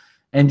compare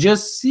and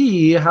just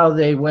see how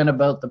they went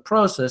about the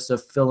process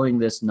of filling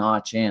this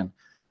notch in.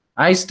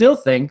 I still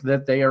think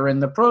that they are in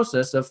the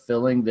process of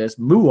filling this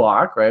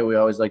muwak, right? We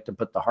always like to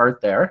put the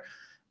heart there.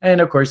 And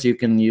of course, you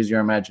can use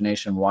your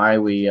imagination why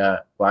we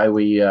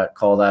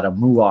call that a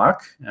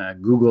muwak.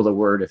 Google the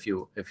word if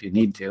you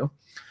need to.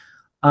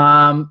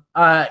 When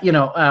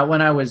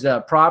I was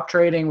prop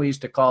trading, we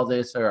used to call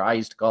this, or I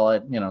used to call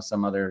it,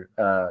 some other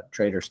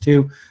traders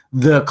too,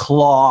 the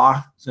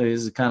claw. So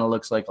this kind of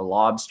looks like a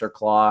lobster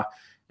claw.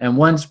 And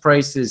once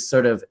price is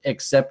sort of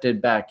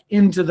accepted back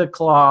into the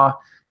claw,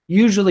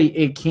 usually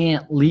it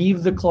can't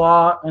leave the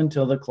claw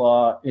until the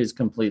claw is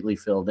completely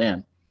filled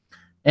in.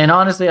 And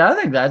honestly, I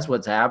think that's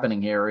what's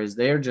happening here is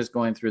they're just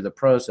going through the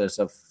process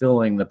of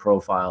filling the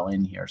profile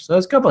in here. So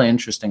it's a couple of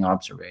interesting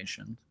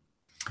observations.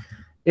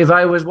 If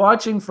I was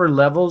watching for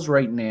levels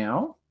right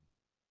now,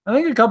 I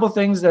think a couple of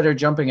things that are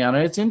jumping out.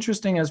 And it's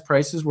interesting as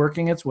price is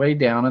working its way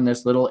down in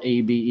this little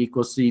AB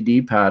equals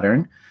CD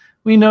pattern.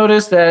 We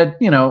noticed that,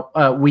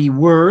 we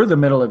were the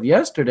middle of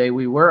yesterday,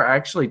 we were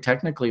actually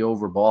technically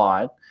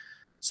overbought.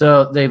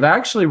 So they've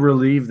actually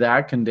relieved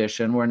that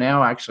condition. We're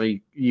now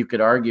actually, you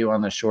could argue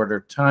on the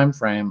shorter time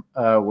frame,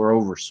 we're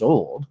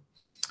oversold.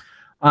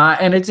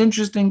 And it's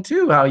interesting,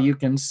 too, how you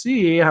can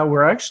see how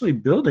we're actually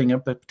building a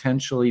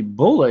potentially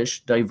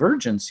bullish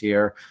divergence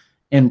here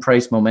in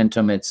price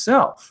momentum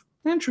itself.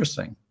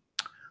 Interesting.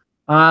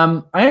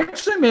 I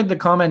actually made the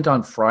comment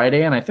on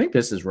Friday, and I think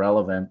this is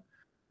relevant.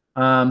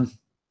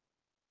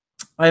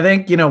 I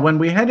think, when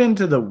we head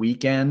into the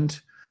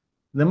weekend,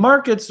 the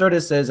market sort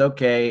of says,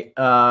 okay,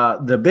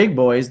 the big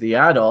boys, the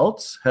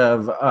adults,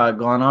 have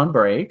gone on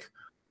break,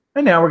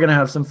 and now we're going to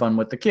have some fun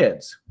with the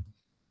kids.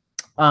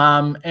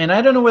 And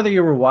I don't know whether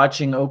you were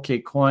watching OK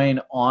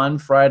Coin on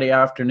Friday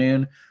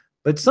afternoon,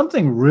 but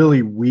something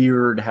really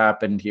weird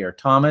happened here.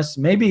 Thomas,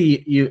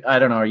 maybe you, I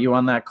don't know, are you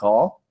on that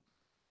call?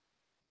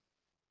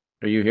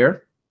 Are you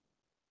here?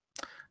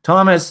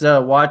 Thomas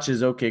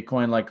watches OK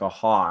Coin like a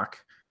hawk.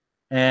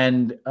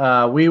 And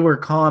we were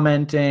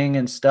commenting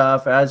and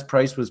stuff as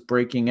price was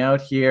breaking out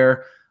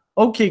here.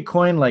 OK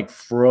Coin like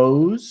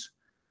froze.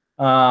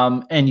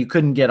 And you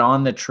couldn't get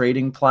on the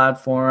trading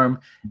platform.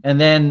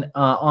 And then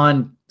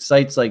on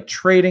sites like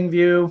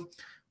TradingView,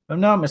 if I'm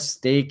not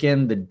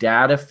mistaken, the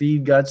data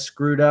feed got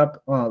screwed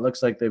up. Oh, it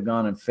looks like they've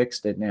gone and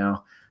fixed it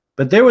now.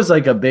 But there was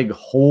like a big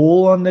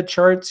hole on the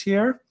charts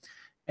here.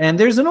 And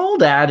there's an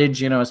old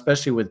adage, you know,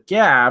 especially with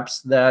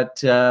gaps, that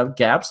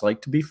gaps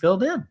like to be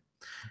filled in.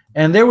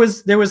 And there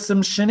was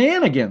some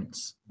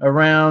shenanigans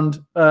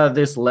around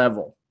this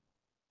level.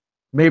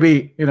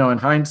 Maybe, you know, in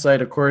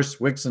hindsight, of course,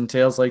 wicks and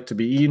tails like to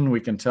be eaten.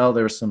 We can tell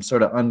there's some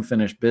sort of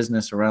unfinished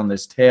business around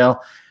this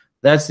tail.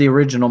 That's the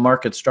original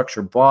market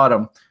structure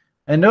bottom.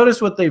 And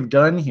notice what they've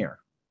done here.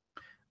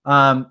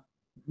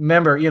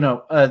 Remember, you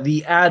know,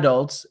 the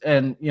adults,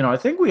 and, you know, I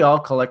think we all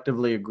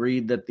collectively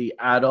agreed that the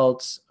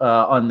adults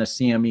on the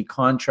CME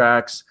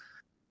contracts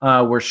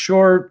were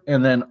short.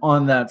 And then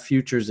on that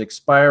futures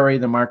expiry,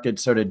 the market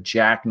sort of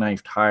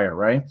jackknifed higher,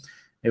 right?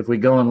 If we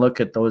go and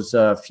look at those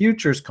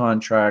futures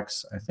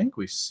contracts, I think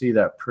we see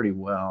that pretty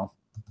well.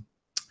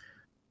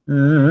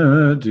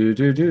 One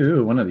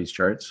of these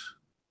charts.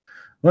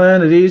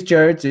 One of these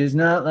charts is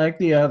not like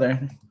the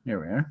other. Here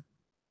we are.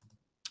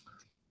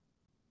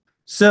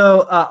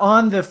 So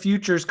on the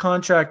futures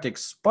contract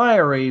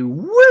expiry,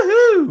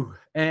 woohoo!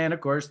 And of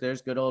course,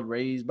 there's good old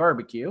Ray's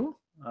Barbecue,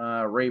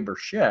 Ray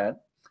Burchett.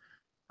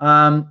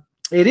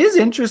 It is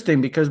interesting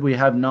because we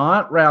have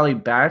not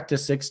rallied back to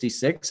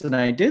 66, and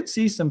I did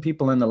see some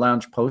people in the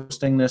lounge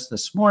posting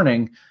this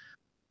morning.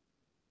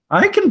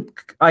 I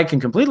can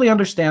completely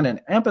understand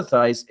and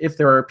empathize if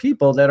there are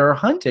people that are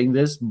hunting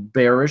this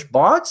bearish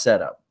bot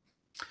setup.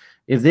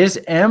 If this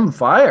M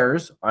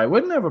fires, I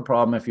wouldn't have a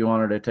problem if you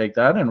wanted to take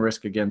that and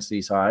risk against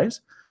these highs.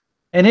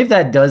 And if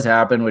that does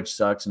happen, which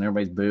sucks, and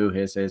everybody's boo,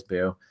 hiss,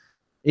 boo,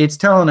 it's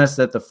telling us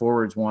that the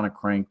forwards want to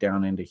crank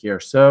down into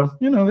here. So,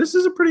 you know, this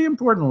is a pretty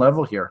important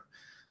level here.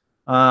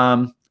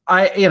 You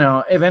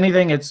know, if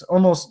anything, it's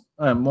almost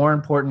more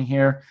important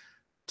here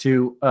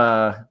to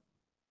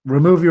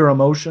remove your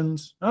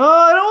emotions. Oh,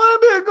 I don't want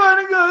to be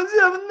going to go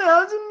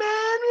 7,000,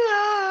 man.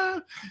 Yeah.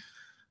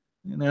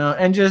 You know,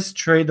 and just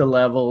trade the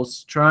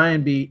levels. Try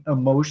and be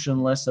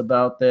emotionless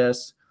about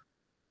this.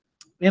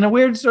 In a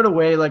weird sort of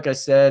way, like I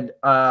said,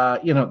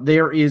 you know,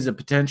 there is a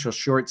potential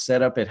short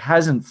setup. It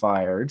hasn't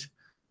fired.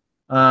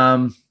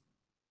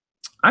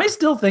 I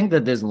still think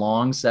that this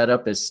long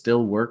setup is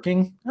still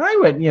working. I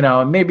would, you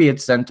know, maybe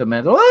it's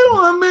sentimental. I don't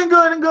want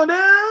Bitcoin to go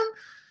down.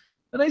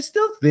 But I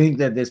still think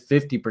that this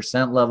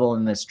 50% level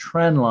and this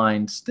trend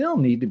line still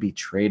need to be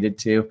traded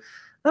to.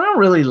 I don't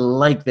really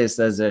like this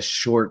as a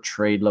short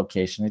trade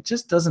location. It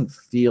just doesn't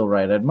feel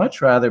right. I'd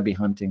much rather be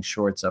hunting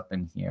shorts up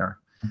in here.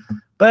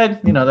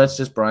 But, you know, that's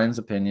just Brian's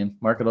opinion.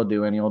 Market will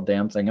do any old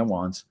damn thing it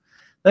wants.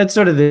 That's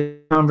sort of the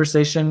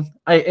conversation.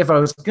 If I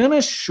was going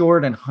to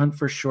short and hunt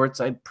for shorts,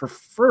 I'd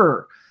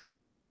prefer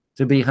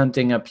to be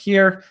hunting up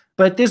here.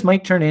 But this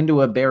might turn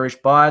into a bearish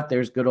bot.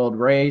 There's good old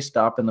Ray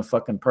stopping the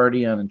fucking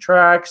party on the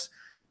tracks.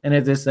 And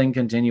if this thing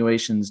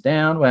continuation's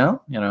down,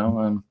 well, you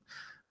know,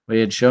 we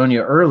had shown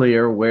you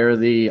earlier where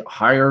the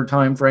higher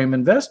time frame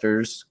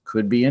investors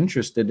could be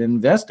interested in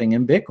investing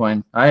in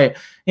Bitcoin.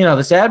 You know,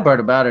 the sad part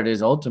about it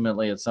is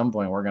ultimately at some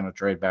point we're going to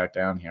trade back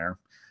down here.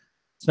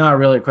 It's not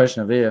really a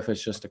question of if,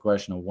 it's just a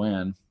question of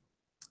when.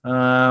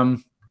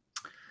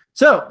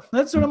 So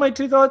that's sort of my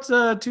 2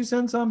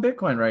 cents on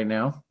Bitcoin right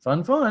now.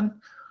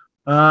 Fun.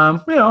 You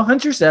know,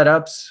 hunt your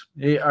setups.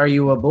 Are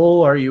you a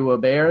bull? Are you a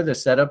bear? The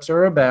setups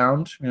are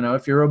abound. You know,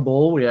 if you're a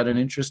bull, we had an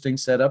interesting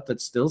setup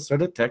that's still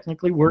sort of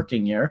technically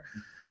working here.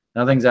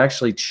 Nothing's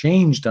actually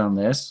changed on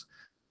this.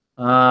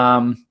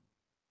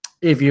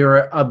 If you're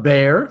a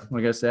bear,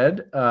 like I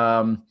said,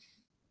 I'm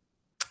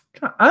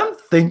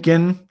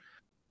thinking,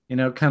 you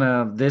know, kind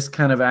of this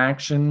kind of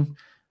action.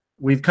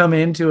 We've come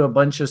into a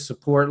bunch of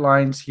support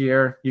lines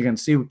here. You can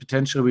see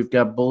potentially we've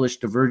got bullish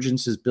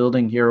divergences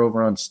building here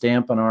over on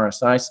Stamp on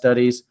RSI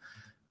studies.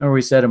 Remember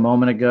we said a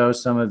moment ago,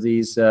 some of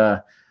these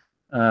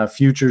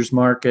futures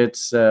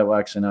markets, well,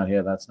 actually not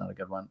here. That's not a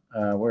good one.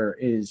 Where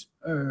is,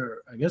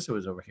 I guess it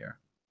was over here.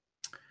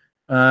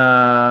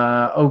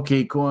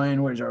 OK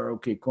Coin. Where's our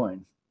OK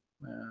Coin?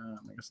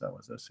 I guess that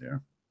was this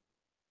here.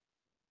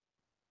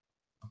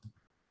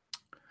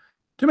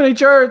 Too many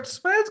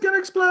charts. It's going to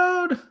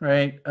explode,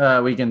 right?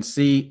 We can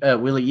see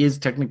Willie is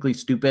technically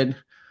stupid.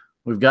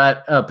 We've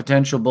got a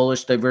potential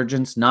bullish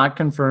divergence, not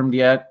confirmed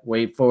yet.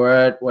 Wait for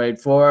it. Wait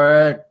for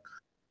it.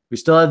 We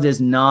still have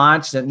this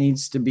notch that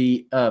needs to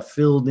be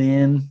filled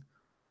in.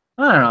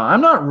 I don't know. I'm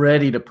not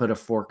ready to put a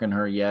fork in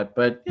her yet,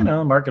 but you know,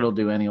 the market will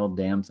do any old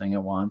damn thing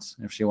it wants.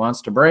 If she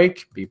wants to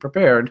break, be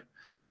prepared.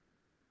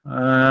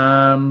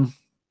 I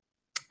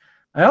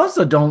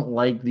also don't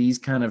like these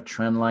kind of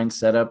trend line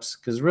setups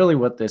because really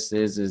what this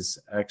is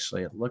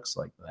actually it looks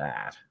like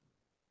that.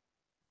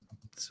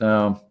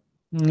 So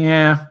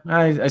yeah,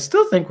 I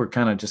still think we're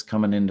kind of just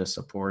coming into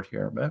support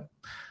here, but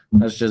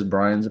that's just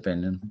Brian's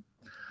opinion.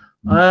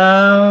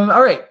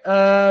 All right.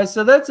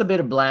 So that's a bit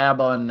of blab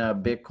on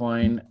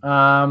Bitcoin.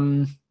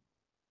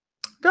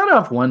 Got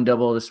off one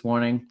double this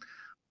morning.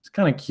 It's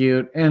kind of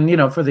cute. And, you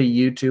know, for the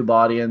YouTube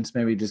audience,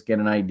 maybe just get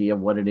an idea of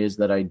what it is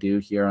that I do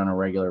here on a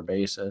regular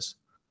basis.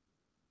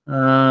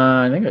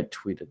 I think I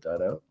tweeted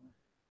that out.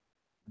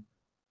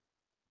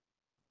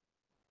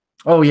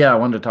 Oh, yeah, I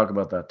wanted to talk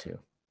about that too.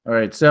 All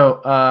right.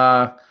 So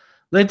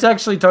let's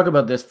actually talk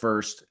about this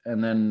first,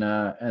 and then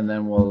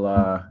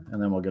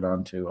we'll get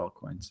on to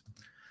altcoins.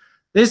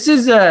 This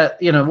is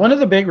you know, one of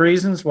the big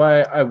reasons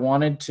why I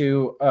wanted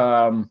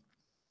to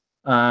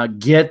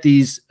get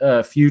these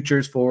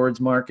futures forwards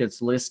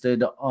markets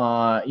listed.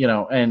 You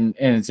know, and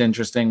it's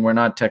interesting. We're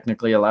not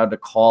technically allowed to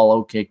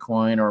call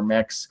OKCoin or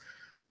MEX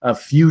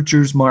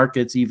futures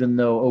markets, even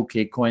though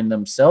OKCoin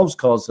themselves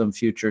calls them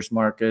futures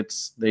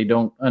markets. They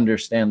don't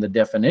understand the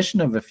definition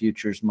of a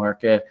futures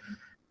market,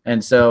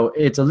 and so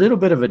it's a little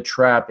bit of a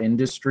trap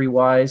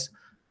industry-wise.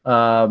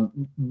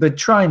 But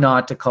try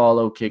not to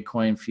call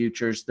OKCoin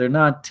futures. They're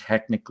not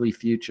technically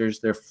futures.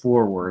 They're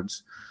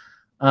forwards.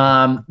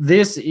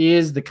 This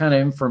is the kind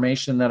of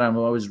information that I'm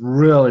always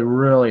really,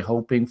 really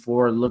hoping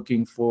for,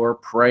 looking for,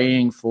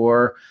 praying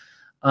for,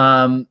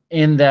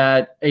 in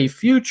that a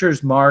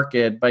futures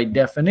market, by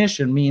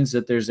definition, means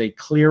that there's a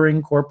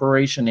clearing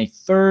corporation, a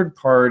third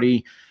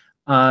party.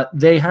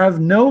 They have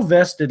no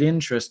vested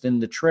interest in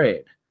the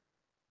trade.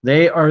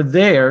 They are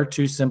there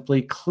to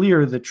simply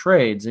clear the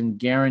trades and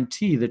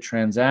guarantee the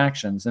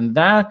transactions. And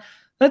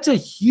that's a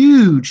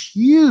huge,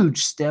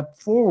 huge step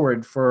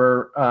forward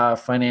for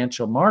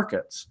financial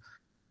markets.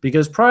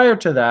 Because prior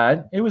to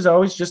that, it was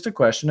always just a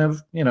question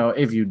of, you know,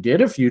 if you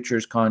did a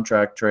futures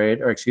contract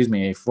trade, or excuse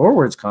me, a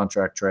forwards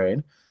contract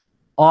trade,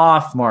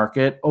 off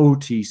market,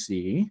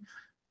 OTC,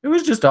 it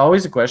was just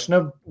always a question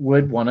of,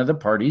 would one of the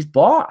parties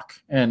balk?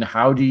 And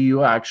how do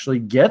you actually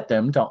get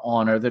them to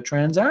honor the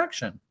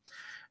transaction?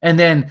 And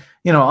then,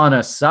 you know, on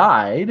a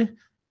side,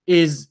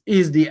 is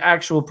the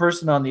actual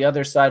person on the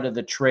other side of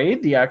the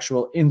trade the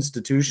actual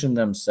institution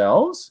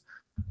themselves,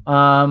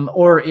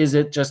 or is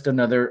it just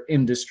another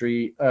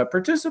industry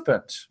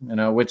participant? You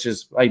know, which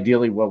is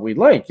ideally what we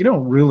like. You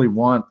don't really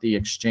want the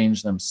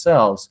exchange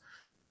themselves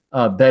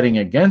betting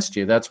against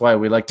you. That's why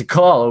we like to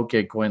call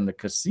OKCoin the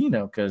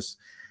casino, because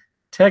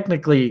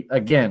technically,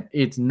 again,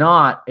 it's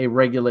not a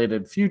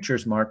regulated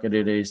futures market.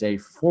 It is a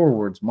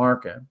forwards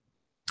market.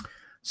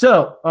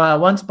 So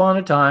once upon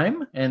a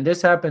time, and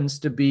this happens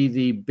to be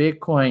the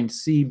Bitcoin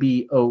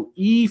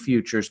CBOE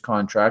futures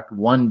contract,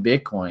 1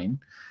 Bitcoin.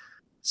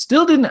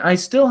 I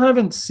still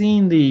haven't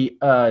seen the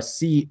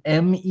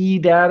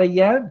CME data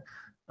yet,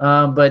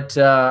 but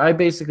I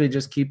basically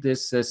just keep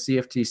this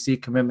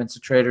CFTC commitments to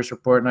traders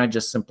report, and I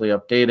just simply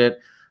update it,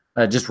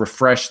 just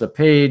refresh the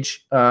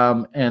page,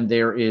 and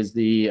there is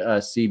the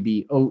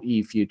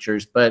CBOE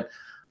futures. But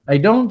I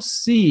don't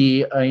see,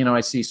 you know, I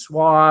see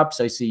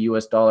swaps, I see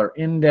US dollar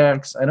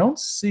index. I don't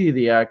see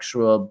the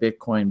actual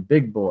Bitcoin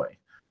big boy.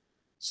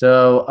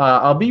 So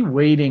I'll be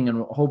waiting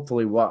and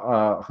hopefully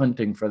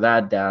hunting for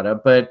that data.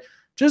 But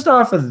just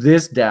off of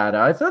this data,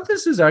 I thought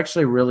this is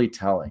actually really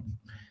telling.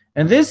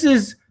 And this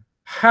is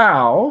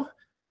how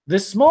the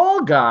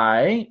small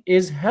guy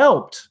is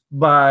helped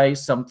by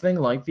something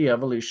like the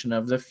evolution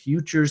of the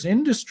futures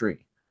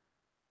industry.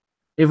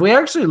 If we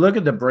actually look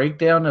at the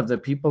breakdown of the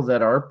people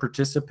that are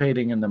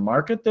participating in the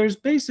market, there's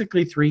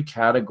basically 3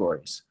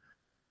 categories.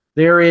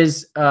 There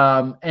is,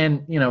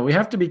 and you know, we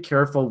have to be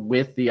careful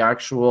with the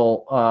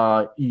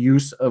actual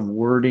use of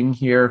wording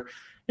here.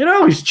 It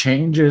always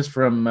changes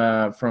from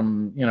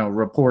you know,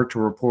 report to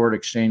report,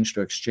 exchange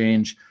to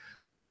exchange.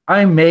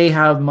 I may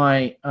have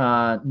my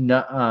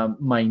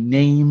my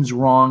names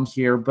wrong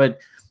here,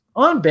 but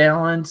on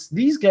balance,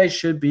 these guys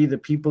should be the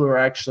people who are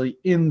actually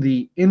in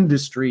the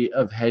industry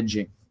of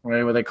hedging.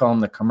 Right, what they call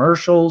them, the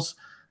commercials,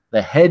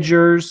 the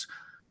hedgers.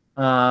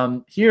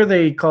 Here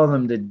they call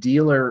them the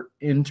dealer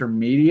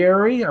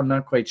intermediary. I'm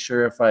not quite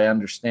sure if I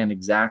understand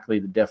exactly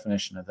the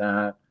definition of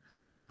that.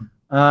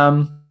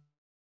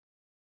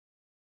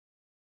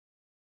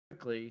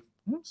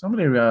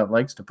 Somebody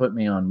likes to put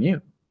me on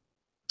mute.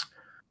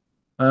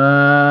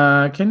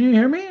 Can you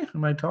hear me?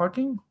 Am I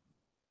talking?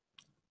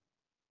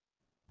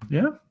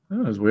 Yeah, it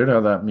was weird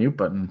how that mute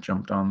button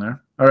jumped on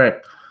there. All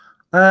right.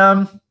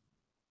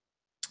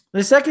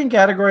 The second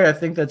category I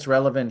think that's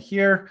relevant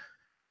here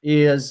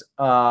is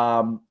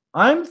I'm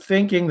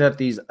thinking that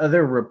these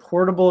other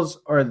reportables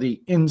are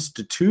the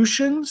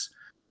institutions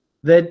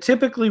that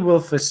typically will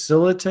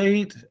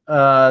facilitate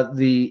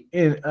the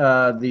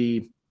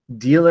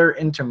dealer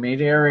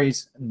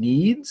intermediaries'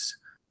 needs.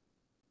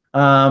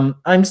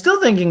 I'm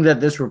still thinking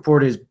that this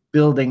report is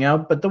building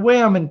out. But the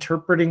way I'm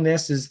interpreting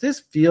this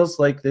feels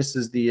like this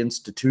is the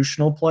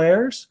institutional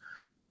players,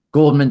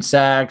 Goldman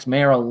Sachs,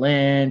 Merrill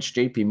Lynch,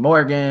 JP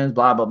Morgan,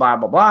 blah, blah, blah,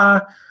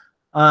 blah,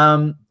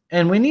 blah.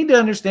 And we need to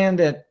understand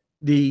that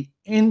the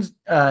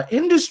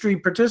industry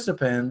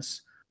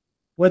participants,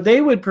 what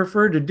they would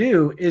prefer to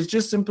do is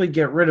just simply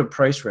get rid of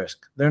price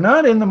risk. They're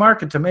not in the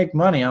market to make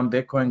money on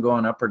Bitcoin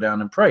going up or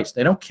down in price.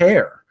 They don't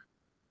care.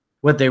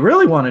 What they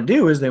really want to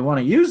do is they want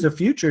to use the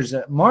futures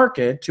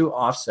market to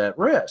offset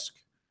risk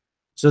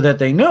so that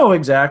they know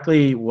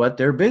exactly what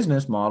their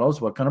business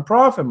models, what kind of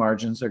profit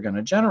margins they're going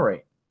to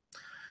generate.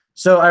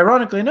 So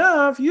ironically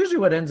enough, usually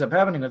what ends up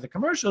happening with the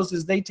commercials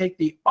is they take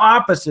the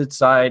opposite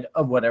side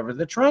of whatever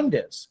the trend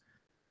is.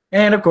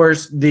 And of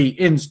course, the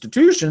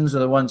institutions are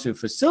the ones who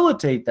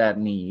facilitate that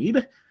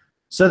need.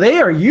 So they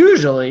are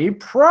usually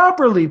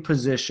properly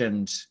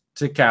positioned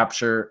to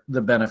capture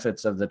the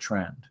benefits of the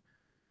trend.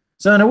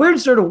 So in a weird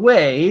sort of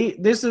way,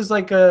 this is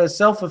like a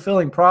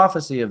self-fulfilling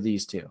prophecy of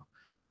these two.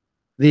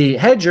 The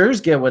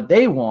hedgers get what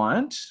they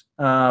want.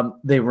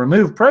 They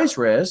remove price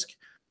risk.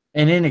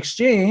 And in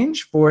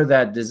exchange for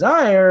that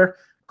desire,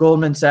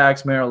 Goldman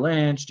Sachs, Merrill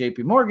Lynch,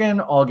 JP Morgan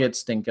all get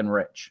stinking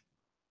rich.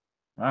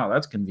 Wow,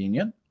 that's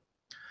convenient.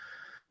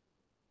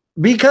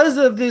 Because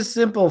of this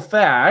simple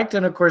fact,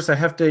 and of course I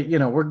have to,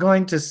 we're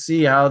going to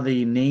see how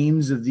the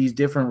names of these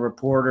different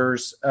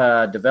reporters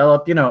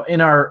develop. In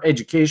our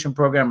education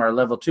program, our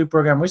level 2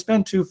 program, we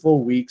spend 2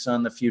 full weeks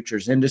on the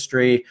futures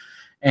industry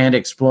and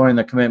exploring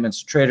the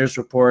commitments to traders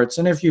reports.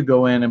 And if you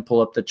go in and pull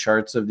up the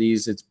charts of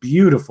these, it's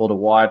beautiful to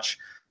watch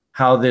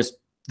how this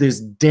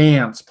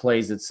dance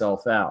plays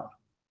itself out.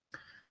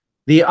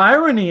 The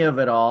irony of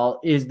it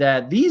all is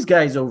that these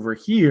guys over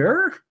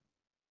here,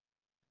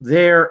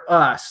 they're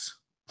us.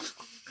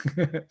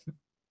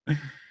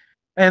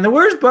 And the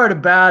worst part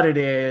about it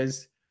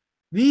is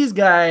these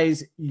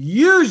guys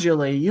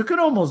usually, you can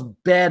almost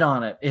bet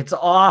on it. It's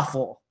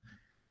awful.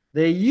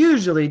 They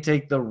usually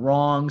take the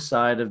wrong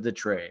side of the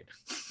trade.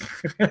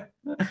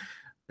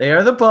 They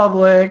are the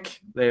public.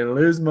 They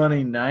lose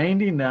money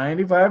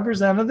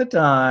 95% of the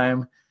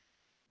time.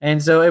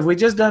 And so if we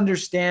just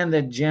understand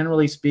that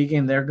generally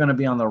speaking, they're going to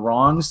be on the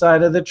wrong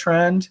side of the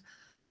trend,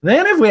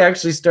 then if we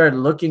actually start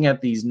looking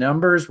at these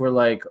numbers, we're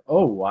like,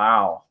 oh,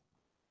 wow.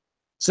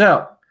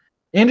 So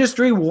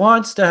industry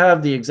wants to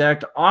have the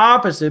exact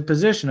opposite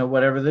position of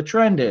whatever the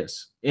trend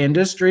is.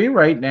 Industry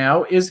right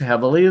now is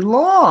heavily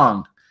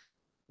long.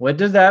 What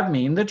does that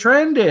mean the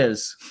trend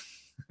is?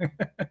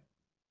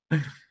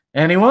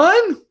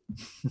 Anyone?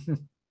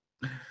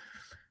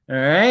 All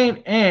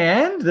right.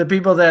 And the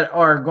people that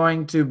are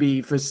going to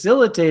be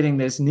facilitating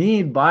this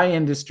need by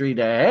industry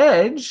to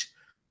hedge,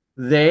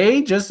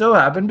 they just so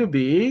happen to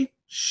be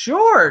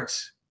short.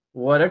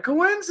 What a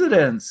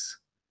coincidence.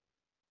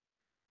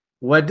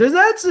 What does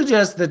that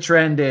suggest the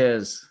trend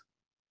is?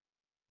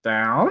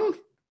 Down.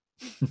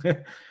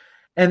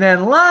 And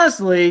then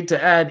lastly,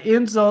 to add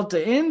insult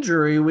to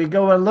injury, we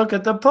go and look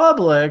at the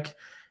public,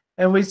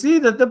 and we see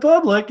that the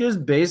public is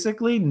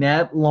basically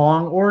net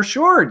long or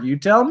short. You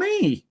tell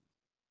me.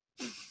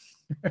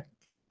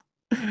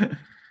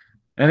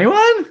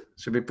 Anyone?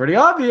 Should be pretty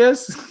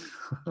obvious.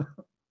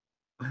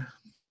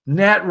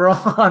 Net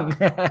wrong.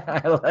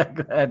 I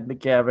like that,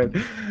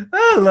 Kevin.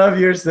 I love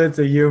your sense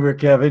of humor,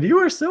 Kevin. You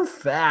are so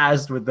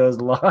fast with those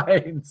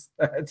lines.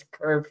 That's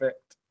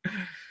perfect.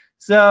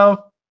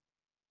 So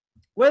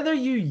whether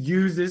you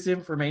use this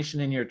information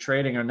in your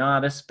trading or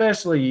not,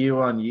 especially you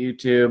on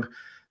YouTube,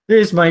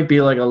 this might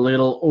be like a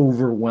little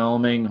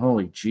overwhelming.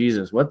 Holy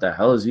Jesus, what the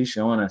hell is he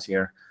showing us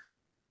here?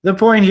 The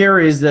point here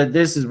is that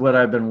this is what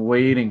I've been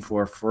waiting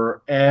for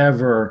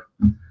forever.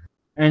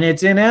 And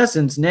it's in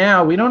essence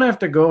now, we don't have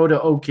to go to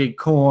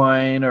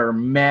OKCoin or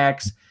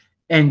MEX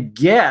and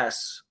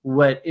guess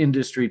what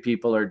industry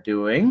people are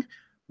doing.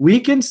 We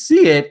can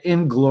see it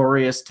in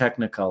glorious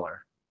Technicolor.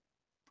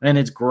 And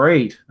it's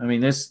great. I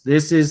mean, this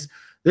is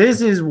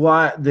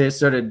what the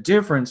sort of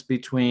difference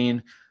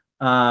between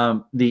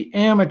the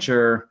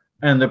amateur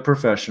and the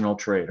professional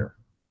trader.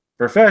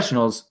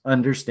 Professionals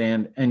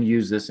understand and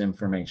use this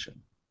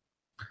information.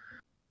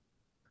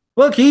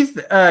 Well, Keith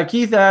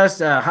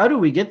asked, how do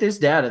we get this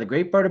data? The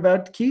great part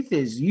about Keith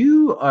is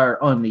you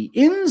are on the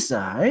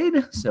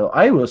inside, so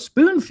I will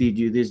spoon feed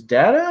you this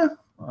data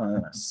on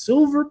a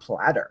silver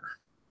platter.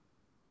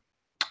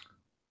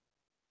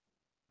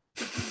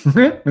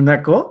 Isn't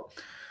that cool?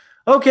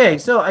 Okay,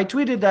 so I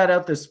tweeted that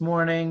out this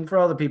morning for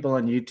all the people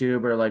on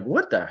YouTube are like,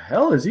 what the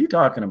hell is he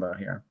talking about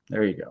here?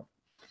 There you go.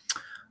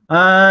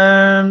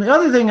 The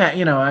other thing that,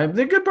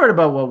 the good part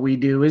about what we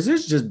do is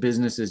it's just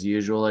business as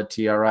usual at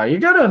TRI. You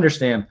got to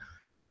understand,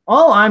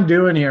 all I'm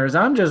doing here is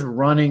I'm just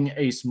running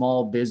a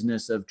small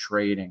business of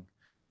trading.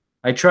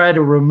 I try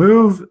to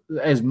remove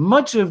as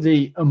much of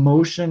the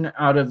emotion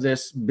out of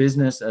this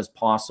business as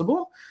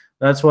possible.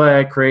 That's why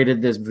I created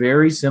this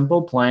very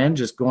simple plan,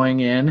 just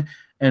going in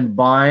and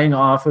buying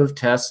off of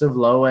tests of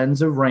low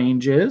ends of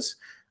ranges.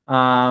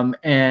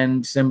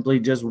 And simply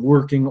just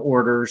working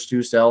orders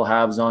to sell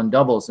halves on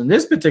doubles. In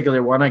this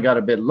particular one, I got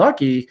a bit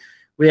lucky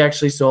we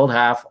actually sold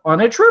half on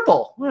a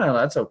triple. Well,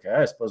 that's okay.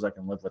 I suppose I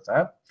can live with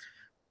that.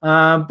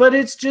 But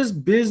it's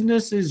just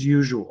business as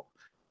usual.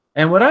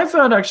 And what I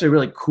found actually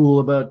really cool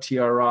about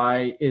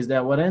TRI is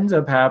that what ends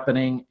up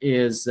happening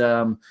is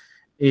even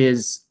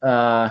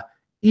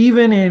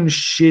in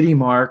shitty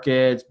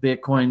markets,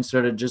 Bitcoin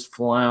sort of just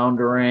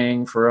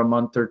floundering for a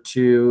month or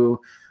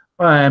two,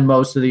 and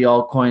most of the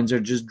altcoins are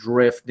just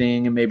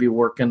drifting and maybe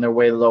working their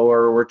way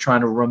lower. We're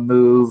trying to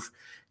remove,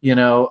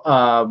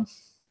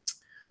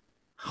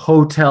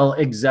 hotel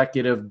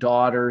executive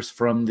daughters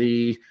from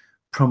the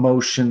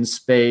promotion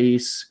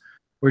space.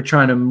 We're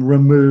trying to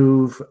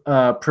remove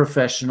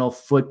professional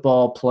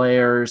football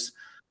players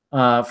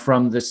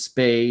from the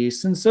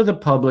space. And so the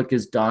public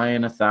is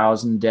dying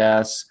 1,000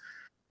 deaths.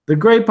 The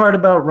great part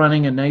about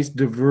running a nice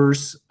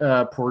diverse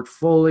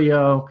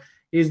portfolio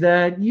is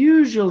that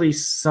usually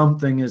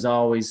something is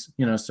always,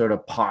 sort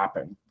of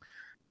popping.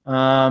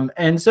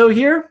 And so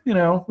here,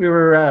 we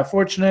were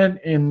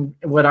fortunate in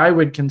what I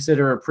would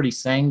consider a pretty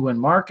sanguine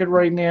market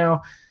right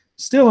now,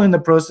 still in the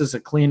process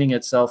of cleaning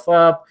itself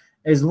up.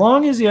 As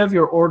long as you have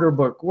your order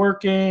book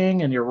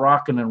working and you're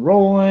rocking and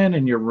rolling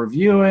and you're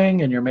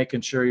reviewing and you're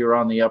making sure you're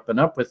on the up and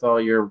up with all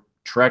your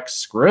Trek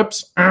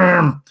scripts.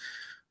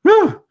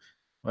 Whew,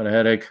 what a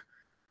headache.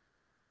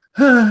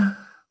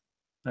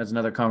 That's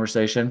another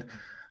conversation.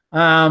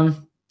 There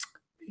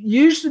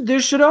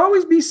should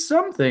always be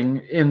something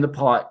in the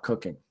pot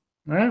cooking.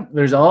 Right?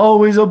 There's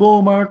always a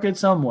bull market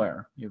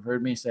somewhere. You've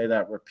heard me say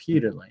that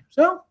repeatedly.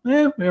 So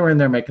we were in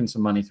there making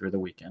some money through the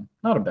weekend.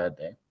 Not a bad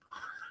day.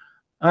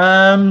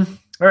 All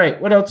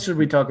right, what else should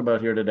we talk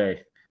about here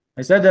today?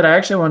 I said that I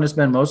actually want to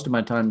spend most of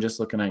my time just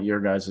looking at your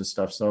guys'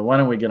 stuff, so why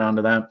don't we get on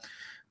to that?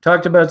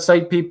 Talked about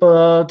site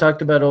people,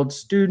 talked about old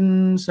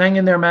students. Hang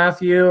in there,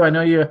 Matthew. I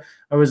know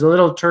I was a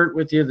little turt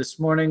with you this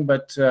morning,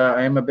 but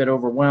I am a bit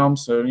overwhelmed,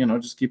 so,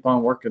 just keep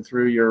on working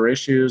through your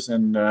issues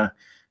and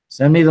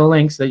send me the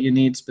links that you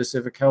need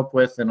specific help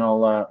with, and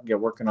I'll get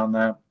working on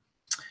that.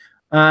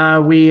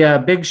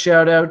 Big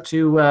shout out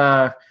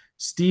to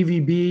Stevie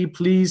B.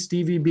 Please,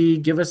 Stevie B,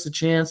 give us a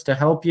chance to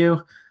help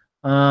you.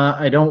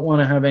 I don't want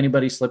to have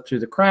anybody slip through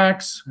the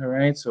cracks. All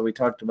right, so we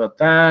talked about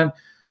that.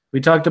 We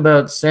talked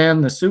about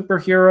Sam the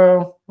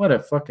superhero. What a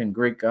fucking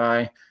great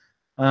guy.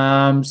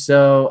 San,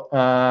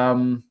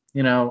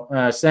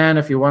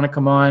 if you want to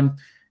come on,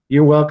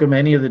 you're welcome.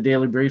 Any of the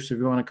daily briefs, if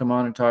you want to come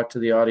on and talk to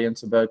the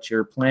audience about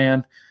your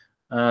plan,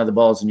 the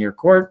ball's in your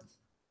court.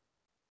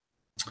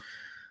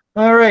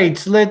 All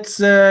right, let's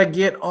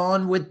get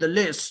on with the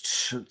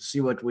list. Let's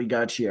see what we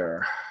got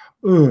here.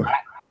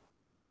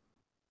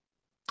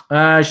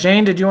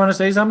 Shane, did you want to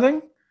say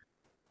something?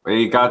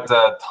 We got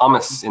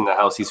Thomas in the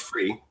house. He's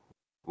free.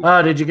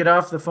 Oh, did you get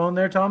off the phone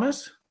there,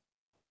 Thomas?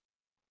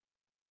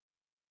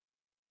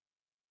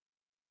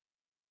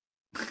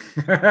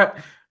 Are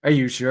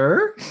you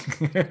sure?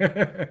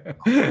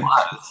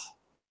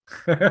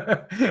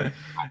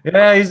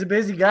 Yeah, he's a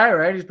busy guy,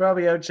 right? He's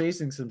probably out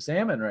chasing some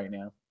salmon right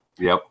now.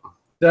 Yep.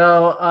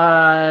 So,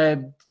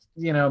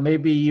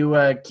 maybe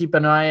you keep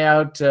an eye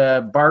out,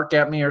 bark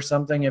at me or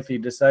something if he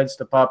decides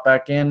to pop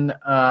back in.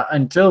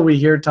 Until we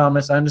hear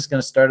Thomas, I'm just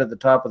going to start at the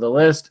top of the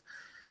list,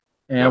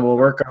 and we'll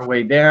work our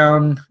way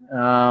down.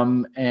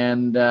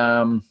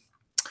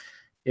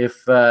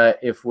 If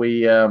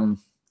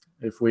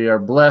we are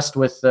blessed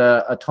with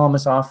a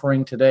Thomas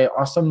offering today,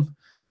 awesome.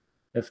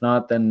 If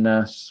not, then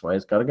that's why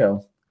it's got to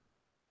go.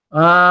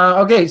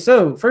 Okay,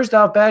 so first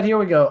off, bat, here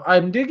we go.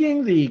 I'm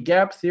digging the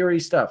gap theory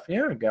stuff.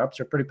 Yeah,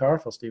 gaps are pretty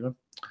powerful, Stephen.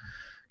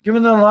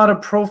 Given that a lot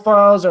of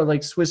profiles are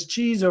like Swiss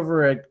cheese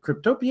over at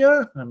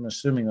Cryptopia, I'm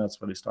assuming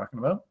that's what he's talking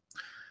about,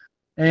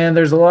 and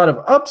there's a lot of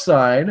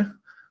upside,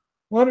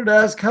 wanted to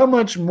ask how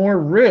much more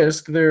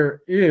risk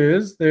there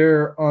is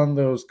there on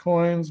those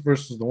coins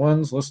versus the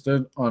ones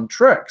listed on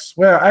Trex.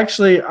 Well,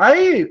 actually,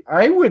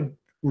 I would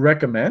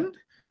recommend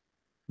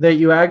that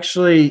you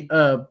actually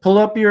pull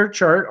up your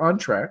chart on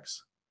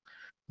Trex,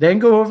 then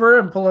go over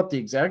and pull up the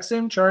exact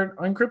same chart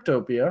on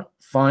Cryptopia,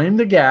 find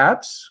the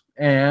gaps,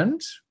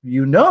 and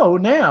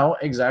now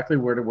exactly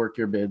where to work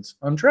your bids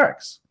on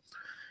Trex.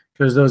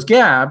 Because those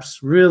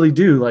gaps really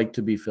do like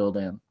to be filled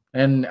in.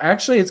 And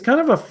actually, it's kind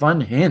of a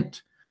fun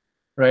hint,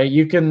 right?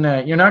 You can,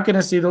 you're not going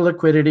to see the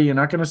liquidity. You're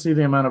not going to see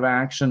the amount of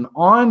action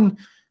on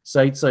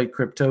sites like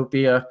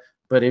Cryptopia.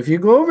 But if you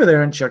go over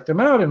there and check them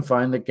out and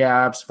find the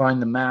gaps,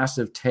 find the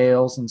massive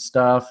tails and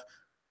stuff,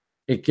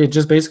 it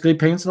just basically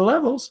paints the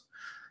levels.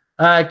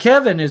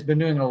 Kevin has been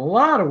doing a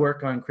lot of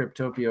work on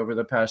Cryptopia over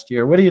the past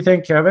year. What do you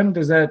think, Kevin?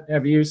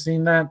 Have you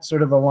seen that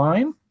sort of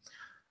align?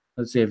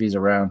 Let's see if he's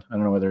around. I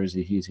don't know whether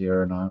he's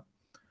here or not.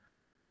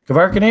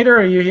 Kavarkinator,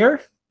 are you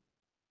here?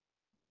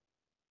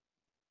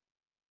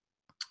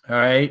 All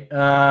right.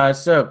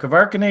 So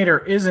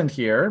Kavarkinator isn't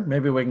here.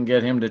 Maybe we can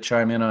get him to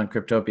chime in on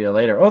Cryptopia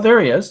later. Oh, there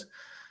he is.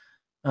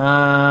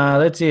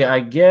 Let's see.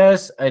 I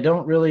guess I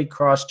don't really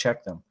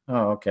cross-check them.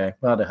 Oh, okay.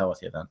 Well, to hell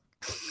with you then.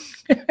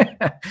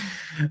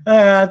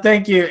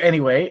 Thank you.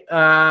 Anyway,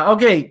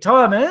 okay.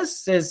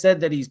 Thomas has said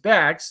that he's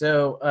back.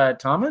 So,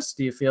 Thomas,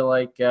 do you feel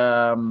like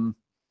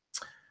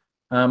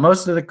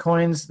Most of the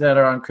coins that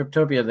are on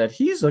Cryptopia that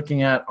he's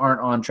looking at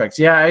aren't on Trex.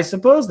 Yeah, I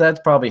suppose that's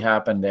probably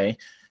happened, eh?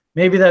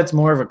 Maybe that's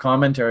more of a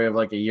commentary of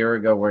like a year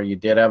ago where you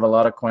did have a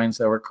lot of coins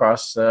that were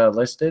cross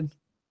listed.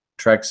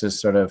 Trex has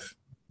sort of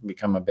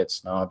become a bit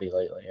snobby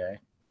lately, eh?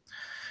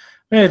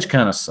 Which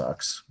kind of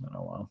sucks.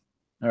 Oh well.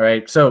 All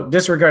right, so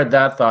disregard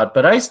that thought,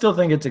 but I still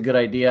think it's a good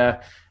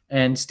idea.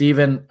 And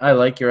Steven, I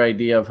like your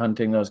idea of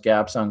hunting those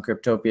gaps on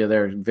Cryptopia.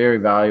 They're very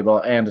valuable,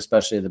 and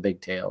especially the big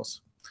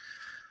tails.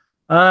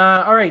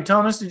 All right,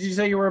 Thomas, did you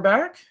say you were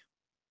back?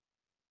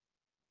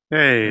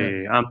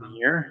 Hey, I'm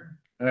here.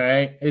 All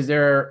right. Is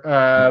there,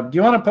 do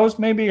you want to post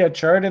maybe a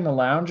chart in the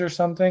lounge or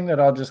something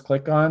that I'll just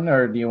click on?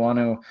 Or do you want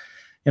to,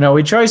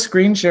 we tried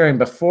screen sharing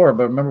before,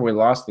 but remember we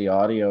lost the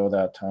audio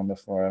that time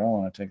before. I don't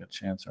want to take a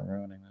chance of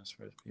ruining this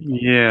for people.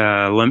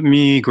 Yeah, let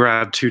me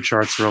grab 2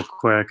 charts real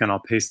quick and I'll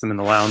paste them in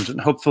the lounge.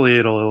 And hopefully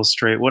it'll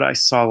illustrate what I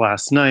saw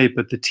last night,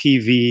 but the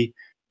TV,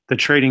 the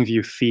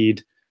TradingView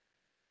feed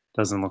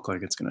doesn't look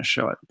like it's going to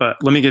show it.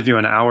 But let me give you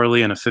an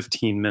hourly and a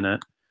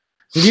 15-minute.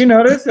 Did you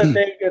notice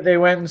that they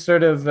went and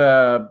sort of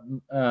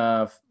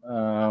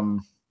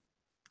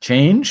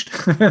changed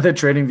the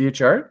TradingView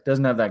chart?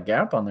 Doesn't have that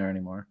gap on there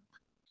anymore.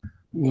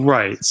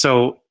 Right.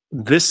 So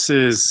this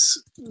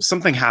is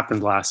something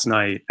happened last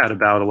night at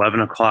about 11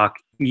 o'clock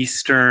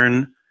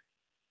Eastern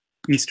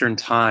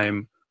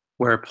time,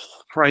 where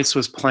price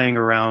was playing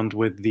around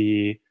with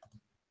the,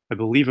 I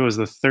believe it was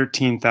the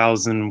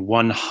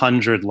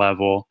 13,100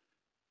 level.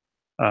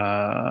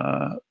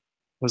 Was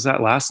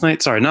that last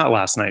night? Sorry, not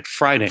last night,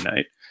 Friday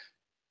night.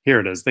 Here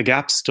it is. The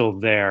gap's still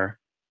there.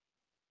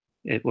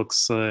 It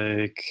looks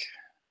like,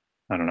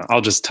 I don't know.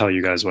 I'll just tell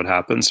you guys what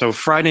happened. So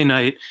Friday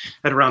night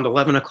at around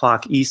 11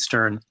 o'clock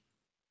Eastern,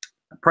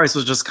 price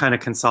was just kind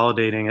of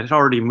consolidating. It had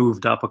already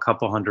moved up a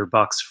couple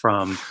 $100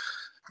 from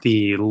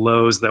the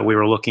lows that we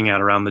were looking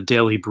at around the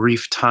daily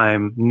brief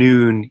time,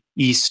 noon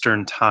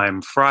Eastern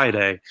time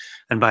Friday.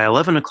 And by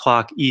 11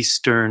 o'clock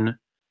Eastern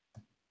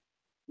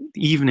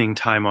evening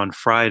time on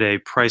Friday,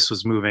 price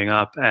was moving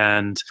up,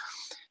 and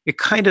it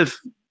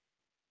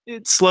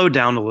slowed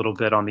down a little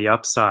bit on the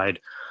upside.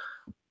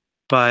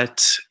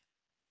 But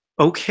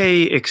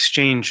OK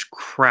Exchange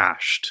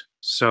crashed.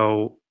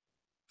 So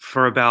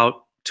for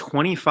about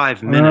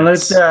 25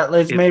 minutes,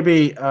 let's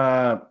maybe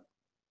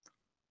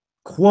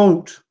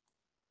quote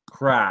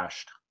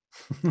crashed.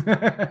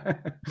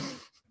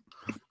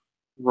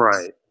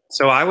 Right.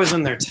 So I was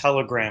in their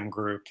Telegram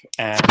group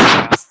and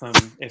asked them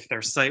if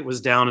their site was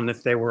down and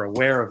if they were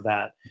aware of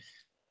that.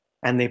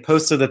 And they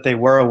posted that they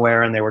were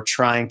aware and they were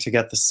trying to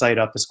get the site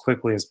up as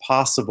quickly as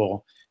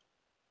possible.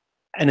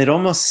 And it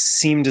almost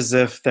seemed as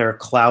if their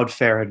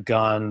Cloudflare had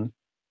gone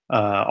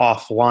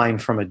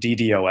offline from a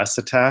DDoS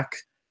attack.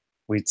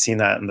 We'd seen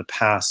that in the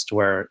past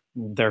where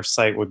their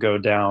site would go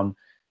down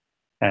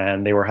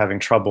and they were having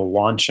trouble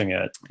launching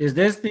it. Is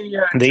this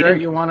the chart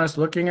you want us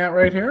looking at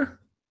right here?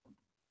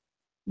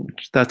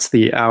 That's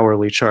the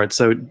hourly chart.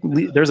 So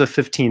there's a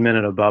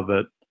 15-minute above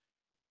it.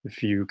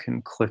 If you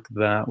can click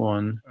that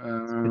one.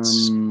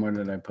 Where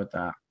did I put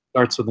that?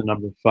 Starts with the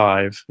number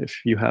 5,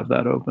 if you have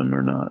that open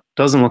or not.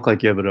 Doesn't look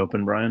like you have it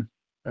open, Brian.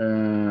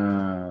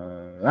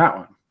 That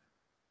one.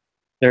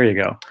 There you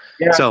go.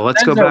 Yeah, so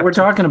let's go back. We're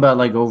talking about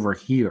like over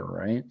here,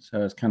 right?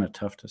 So it's kind of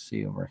tough to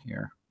see over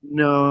here.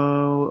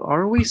 No,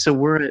 are we? So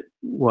we're at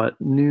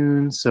what,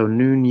 noon? So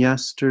noon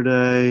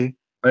yesterday.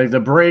 Like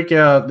the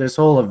breakout, this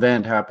whole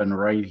event happened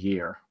right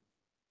here.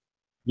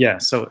 Yeah,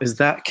 so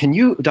can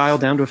you dial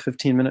down to a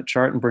 15-minute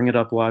chart and bring it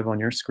up live on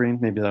your screen?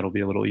 Maybe that'll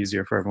be a little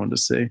easier for everyone to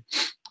see.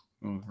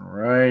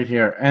 Right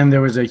here. And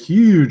there was a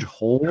huge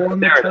hole in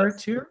the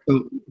charts here.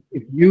 So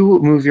if you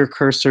move your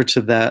cursor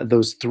to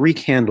those 3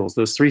 candles,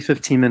 those 3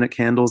 15-minute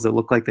candles that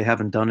look like they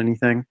haven't done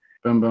anything.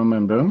 Boom, boom,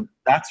 and boom.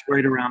 That's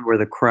right around where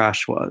the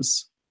crash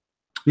was.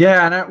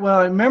 Yeah, and I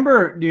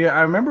remember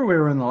we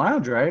were in the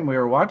lounge, right? And we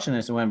were watching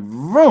this and went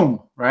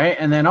vroom, right?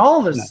 And then all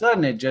of a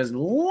sudden it just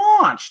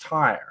launched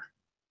higher.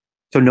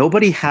 So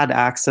nobody had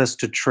access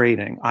to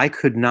trading. I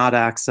could not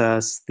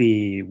access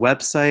the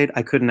website.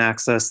 I couldn't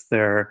access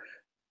their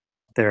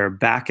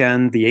back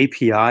end. The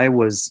API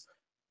was,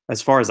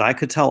 as far as I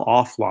could tell,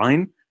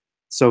 offline.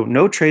 So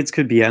no trades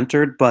could be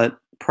entered, but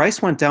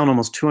price went down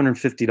almost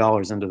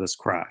 $250 into this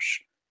crash.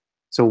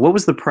 So what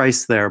was the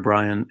price there,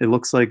 Brian? It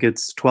looks like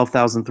it's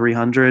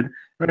 12,300.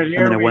 Right here,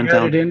 and then it went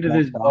down into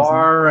this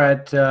bar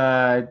at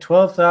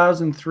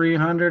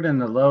 12,300,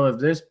 and the low of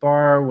this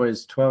bar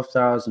was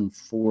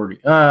 12,040.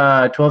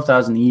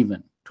 12,000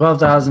 even.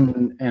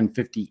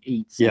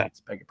 12,058 cents. Yeah.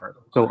 Beg your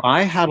pardon. So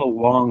I had a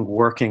long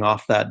working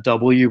off that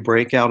W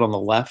breakout on the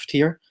left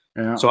here.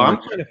 Yeah, so I'm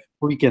kind of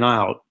freaking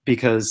out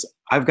because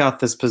I've got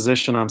this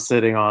position I'm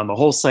sitting on. The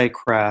whole site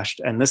crashed,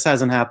 and this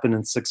hasn't happened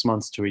in 6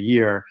 months to a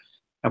year.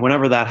 And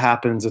whenever that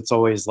happens, it's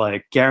always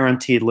like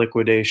guaranteed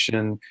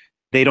liquidation.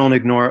 They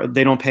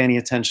don't pay any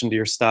attention to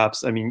your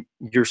stops. I mean,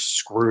 you're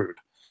screwed.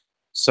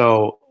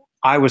 So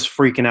I was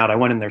freaking out. I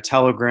went in their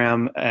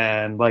Telegram,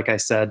 and like I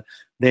said,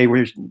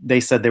 they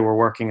said they were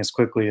working as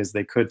quickly as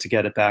they could to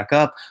get it back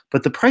up,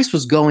 but the price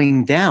was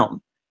going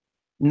down.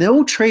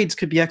 no trades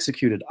could be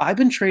executed. I've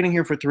been trading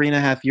here for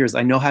 3.5 years.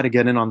 I know how to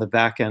get in on the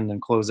back end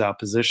and close out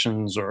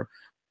positions or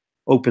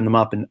open them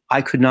up, and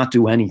I could not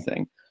do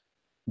anything.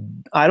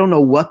 I don't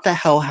know what the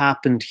hell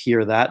happened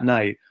here that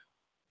night,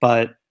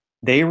 but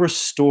they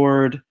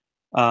restored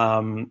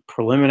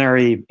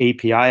preliminary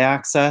API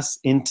access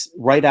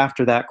right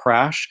after that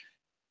crash,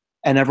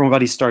 and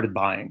everybody started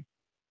buying.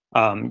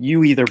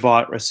 You either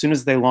bought as soon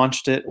as they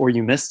launched it or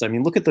you missed. I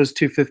mean, look at those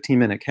two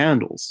 15-minute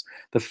candles.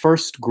 The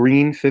first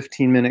green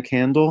 15-minute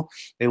candle,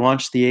 they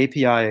launched the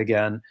API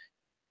again,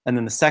 and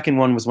then the second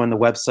one was when the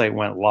website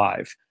went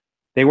live.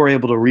 They were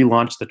able to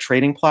relaunch the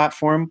trading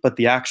platform, but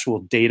the actual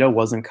data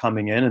wasn't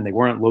coming in and they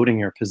weren't loading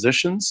your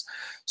positions.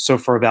 So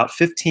for about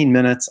 15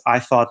 minutes, I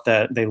thought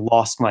that they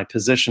lost my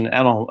position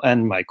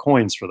and my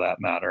coins for that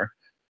matter.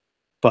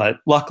 But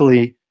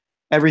luckily,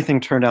 everything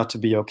turned out to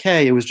be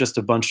okay. It was just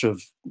a bunch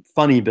of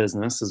funny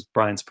business, as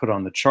Brian's put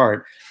on the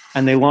chart.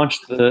 And they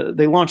launched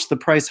the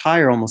price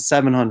higher, almost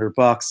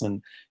 $700.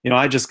 And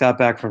I just got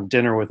back from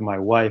dinner with my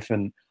wife,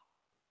 and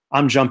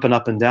I'm jumping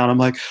up and down. I'm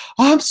like,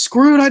 oh, I'm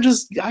screwed.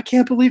 I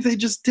can't believe they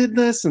just did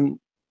this. And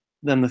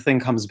then the thing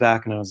comes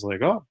back, and I was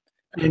like, oh.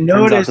 And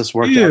notice,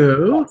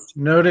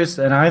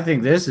 and I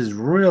think this is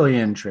really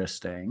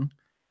interesting.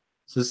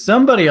 So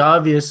somebody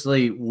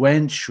obviously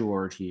went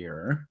short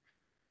here,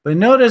 but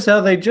notice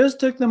how they just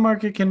took the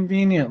market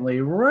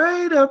conveniently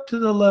right up to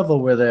the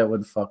level where that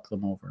would fuck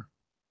them over.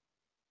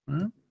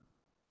 Huh?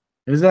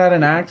 Is that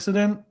an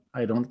accident?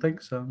 I don't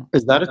think so.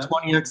 Is that a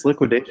 20x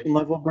liquidation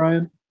level,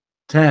 Brian?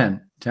 10x.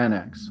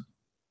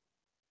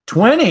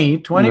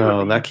 20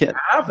 no, that can't.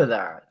 Half of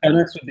that.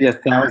 10x would be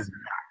 1,000.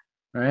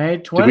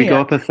 Right? 20. Did we go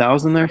up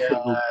 1,000 there?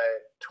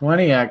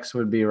 20x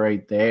would be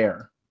right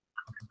there.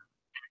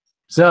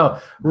 So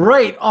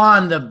right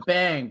on the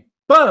bang,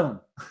 boom,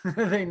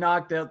 they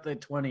knocked out the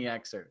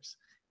 20xers.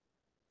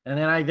 And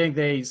then I think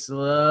they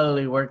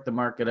slowly worked the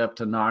market up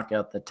to knock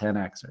out the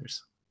 10xers.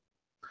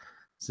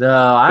 So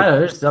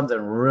there's something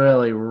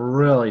really,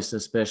 really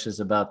suspicious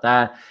about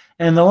that.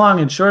 And the long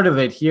and short of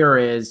it here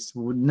is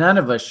none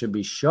of us should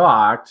be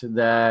shocked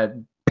that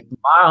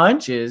my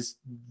hunch is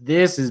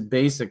this is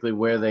basically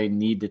where they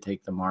need to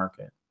take the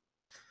market.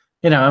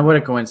 And what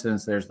a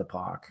coincidence, there's the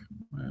POC.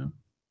 Yeah.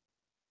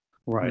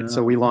 Right.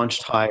 So we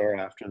launched higher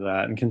after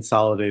that and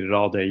consolidated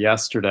all day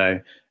yesterday.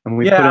 And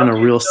we put in a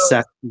real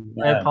set.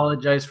 I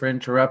apologize for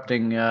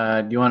interrupting.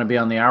 Do you want to be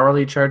on the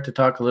hourly chart to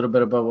talk a little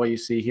bit about what you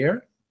see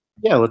here?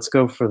 Yeah, let's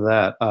go for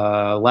that.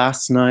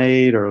 Last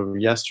night or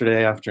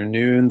yesterday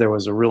afternoon, there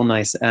was a real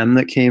nice M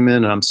that came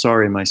in. And I'm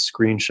sorry, my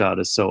screenshot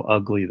is so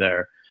ugly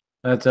there.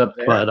 That's up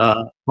there.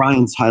 But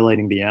Brian's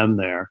highlighting the M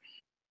there.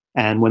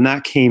 And when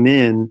that came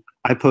in,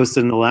 I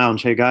posted in the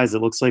lounge, hey guys,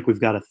 it looks like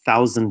we've got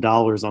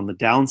 $1,000 on the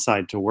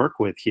downside to work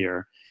with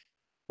here.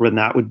 When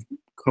that would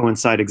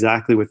coincide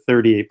exactly with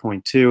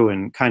 38.2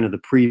 and kind of the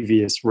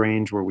previous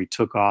range where we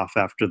took off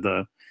after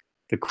the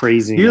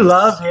craziness. You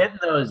love hitting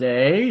those,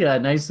 eh? A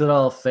nice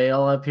little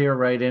fail up here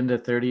right into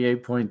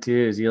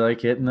 38.2s. You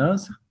like hitting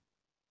those?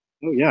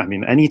 Oh yeah, I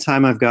mean,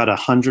 anytime I've got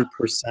 100%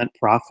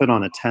 profit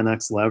on a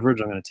 10x leverage,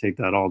 I'm going to take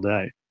that all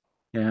day.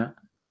 Yeah,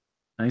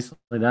 nicely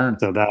done.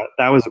 So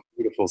that was a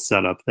beautiful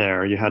setup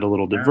there. You had a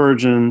little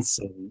divergence,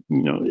 and,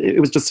 it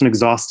was just an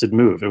exhausted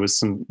move. It was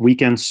some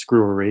weekend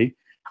screwery,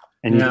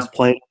 and you just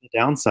played on the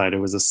downside. It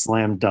was a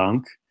slam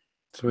dunk.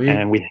 Sweet.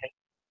 And we hit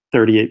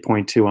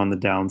 38.2 on the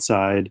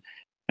downside.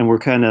 And we're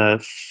kind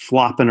of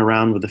flopping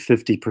around with the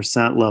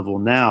 50% level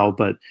now,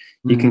 but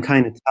you can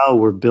kind of tell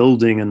we're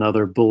building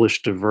another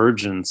bullish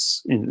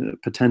divergence,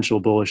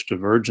 potential bullish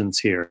divergence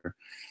here.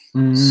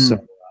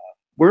 So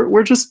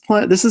we're just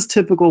playing. This is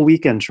typical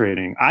weekend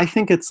trading. I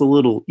think it's a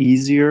little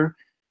easier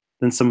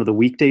than some of the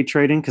weekday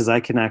trading because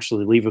I can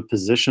actually leave a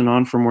position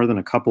on for more than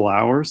a couple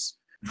hours.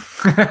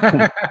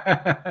 The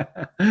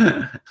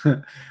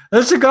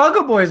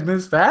Chicago boys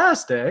moves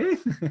fast, eh?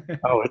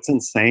 Oh, it's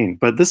insane.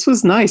 But this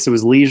was nice. It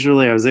was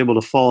leisurely. I was able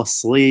to fall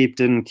asleep,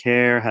 didn't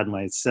care, had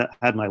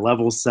my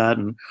levels set,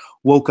 and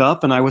woke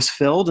up and I was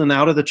filled and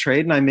out of the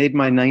trade, and I made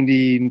my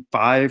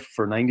 95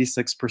 for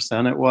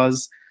 96% it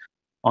was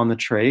on the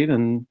trade,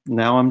 and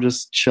now I'm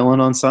just chilling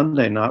on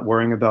Sunday, not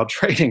worrying about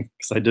trading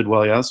because I did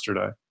well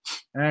yesterday.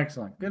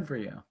 Excellent. Good for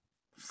you.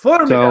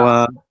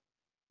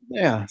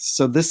 Yeah,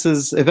 so this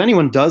is, if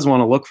anyone does want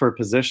to look for a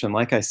position,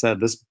 like I said,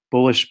 this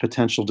bullish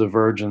potential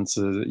divergence,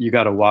 you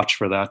got to watch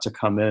for that to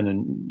come in,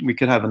 and we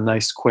could have a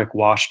nice quick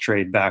wash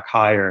trade back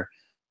higher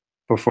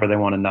before they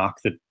want to knock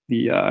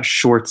the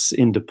shorts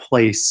into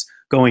place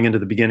going into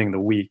the beginning of the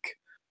week.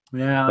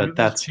 Yeah, but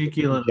that's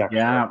cheeky little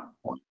gap.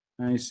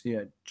 I see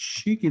a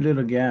cheeky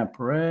little gap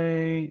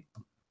right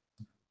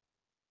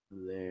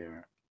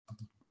there.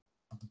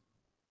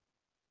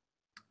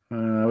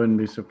 I wouldn't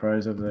be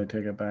surprised if they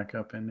take it back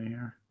up into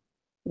here.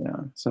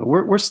 Yeah, so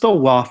we're still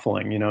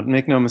waffling,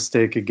 make no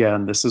mistake,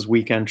 again, this is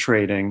weekend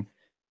trading.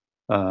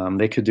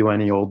 They could do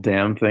any old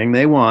damn thing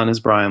they want, as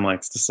Brian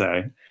likes to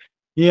say.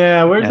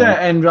 Yeah, where's And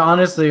that? And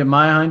honestly,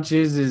 my hunch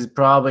is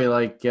probably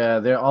like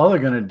they're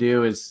gonna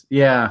do is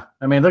I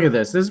mean, look at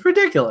this. This is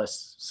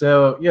ridiculous.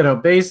 So,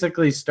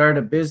 basically start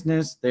a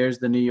business. There's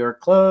the New York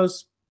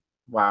close.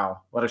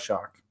 Wow, what a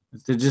shock.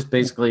 They're just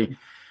basically,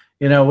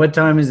 what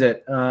time is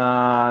it?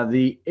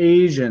 The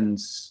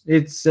Asians.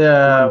 It's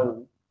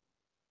is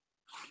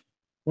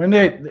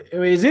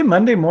it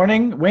Monday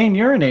morning? Wayne,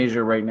 you're in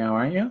Asia right now,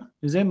 aren't you?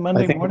 Is it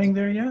Monday think morning it's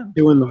there yet?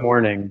 2 in the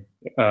morning,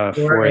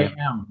 4 a.m.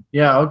 a.m.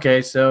 Yeah,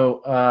 okay.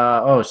 So,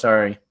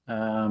 sorry.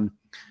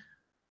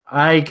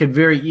 I could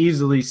very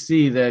easily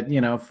see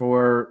that,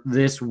 for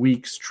this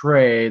week's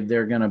trade,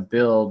 they're going to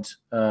build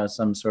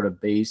some sort of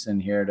base in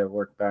here to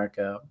work back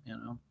up,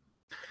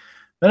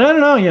 But I don't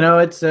know,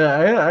 it's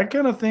I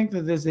kind of think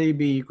that this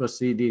AB equals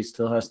CD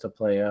still has to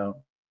play out.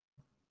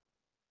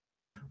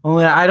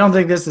 Only I don't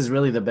think this is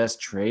really the best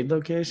trade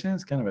location.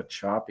 It's kind of a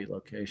choppy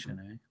location,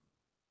 eh?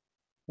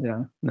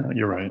 Yeah, no,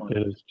 you're right.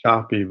 It is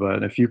choppy,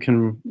 but if you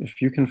can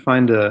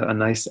find a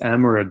nice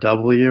M or a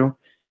W,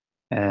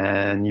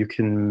 and you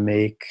can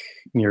make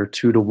your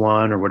 2 to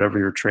 1 or whatever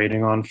you're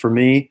trading on, for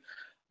me,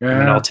 I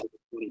mean, I'll take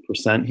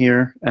 20%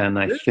 here, and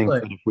I think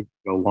that if we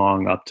go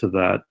long up to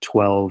that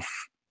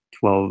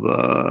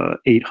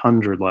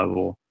 800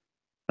 level,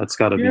 that's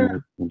got to be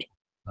more than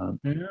 20%.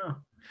 Yeah.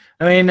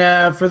 I mean,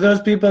 for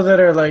those people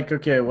that are like,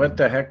 okay, what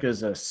the heck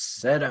does a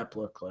setup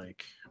look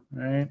like?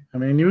 Right? I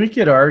mean, we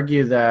could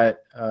argue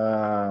that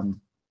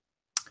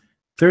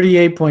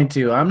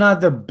 38.2. I'm not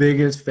the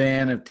biggest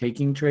fan of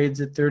taking trades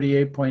at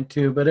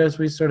 38.2, but as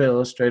we sort of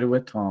illustrated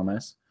with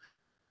Thomas,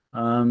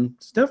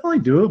 it's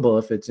definitely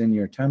doable if it's in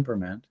your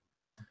temperament.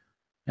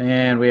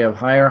 And we have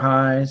higher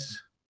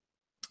highs.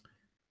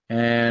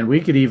 And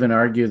we could even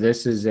argue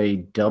this is a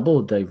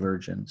double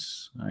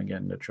divergence. I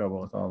get into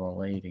trouble with all the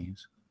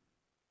ladies.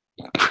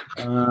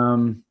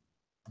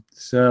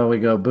 So we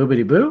go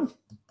boobity boo.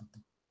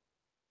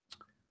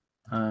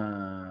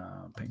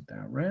 Paint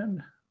that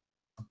red.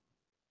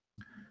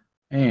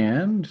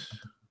 And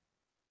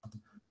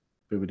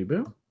boobity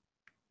boo.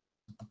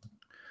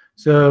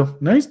 So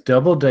nice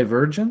double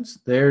divergence.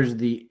 There's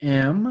the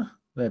M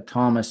that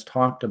Thomas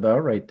talked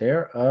about right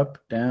there. Up,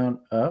 down,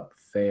 up,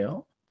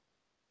 fail.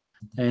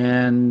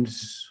 And,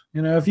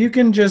 if you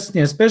can just,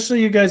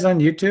 especially you guys on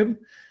YouTube,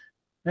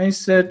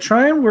 nice,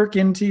 try and work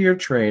into your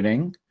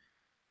trading.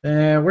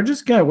 We're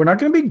not going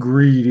to be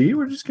greedy.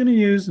 We're just going to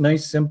use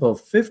nice, simple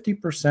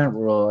 50%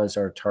 rule as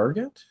our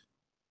target.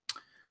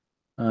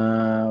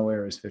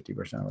 Where is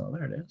 50% rule?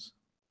 There it is.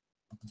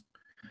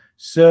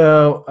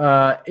 So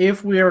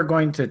if we are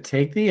going to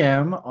take the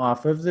M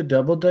off of the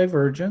double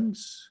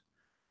divergence,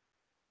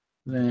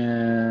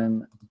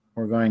 then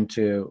we're going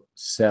to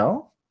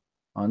sell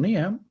on the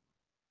M.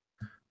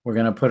 We're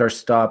going to put our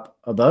stop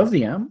above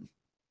the M,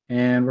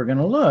 and we're going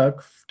to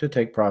look to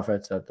take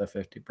profits at the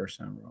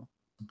 50% rule.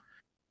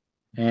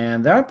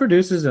 And that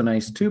produces a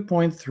nice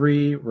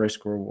 2.3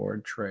 risk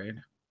reward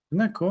trade. Isn't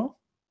that cool?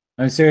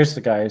 I'm serious,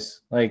 guys.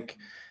 Like,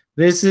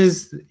 this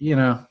is,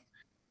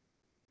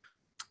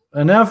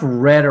 enough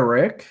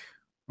rhetoric,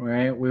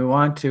 right? We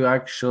want to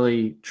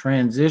actually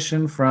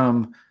transition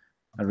from,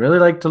 I'd really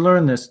like to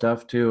learn this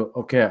stuff, to,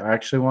 okay, I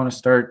actually want to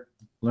start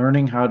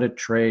learning how to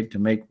trade to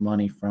make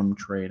money from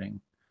trading.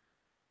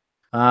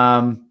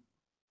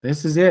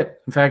 This is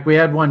it. In fact, we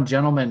had one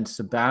gentleman,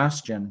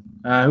 Sebastian,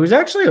 who's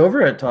actually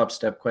over at Top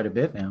Step quite a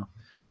bit now.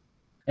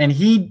 And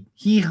he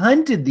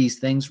hunted these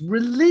things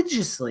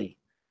religiously.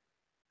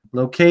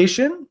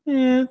 Location,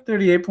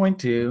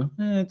 38.2.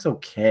 It's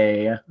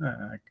okay.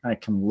 I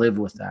can live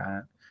with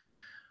that.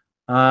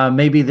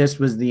 Maybe this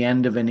was the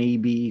end of an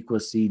AB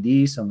equals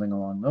CD, something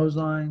along those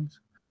lines.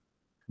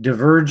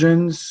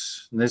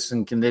 Divergence,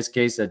 in this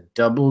case, a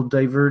double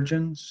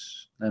divergence.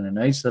 And a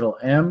nice little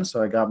M,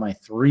 so I got my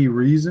 3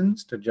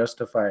 reasons to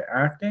justify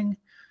acting.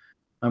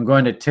 I'm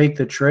going to take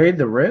the trade,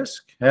 the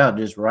risk. Yeah,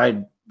 just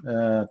ride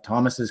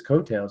Thomas's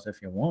coattails if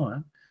you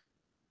want.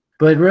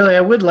 But really,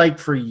 I would like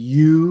for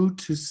you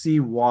to see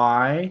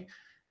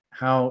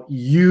how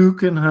you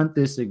can hunt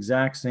this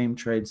exact same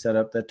trade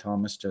setup that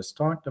Thomas just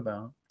talked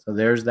about. So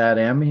there's that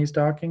M he's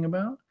talking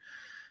about.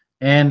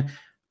 And,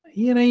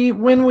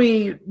 when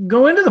we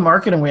go into the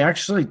market and we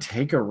actually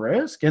take a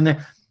risk, and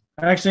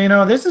actually,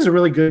 this is a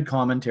really good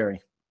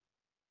commentary.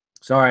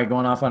 Sorry,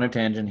 going off on a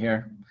tangent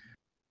here.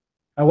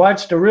 I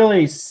watched a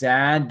really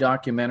sad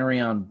documentary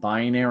on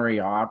binary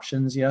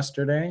options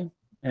yesterday.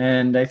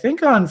 And I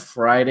think on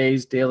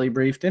Friday's Daily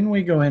Brief, didn't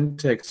we go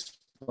into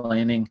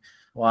explaining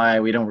why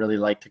we don't really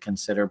like to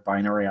consider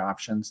binary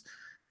options?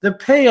 The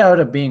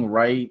payout of being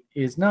right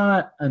is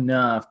not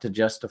enough to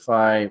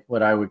justify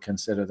what I would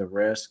consider the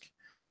risk.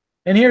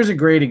 And here's a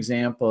great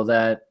example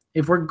that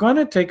if we're going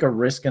to take a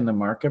risk in the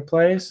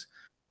marketplace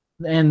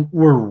and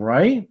we're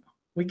right,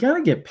 we got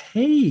to get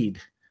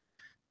paid.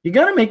 You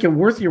got to make it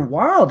worth your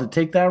while to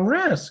take that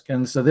risk.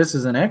 And so this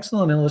is an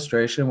excellent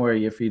illustration where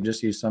if you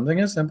just use something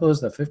as simple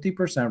as the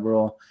 50%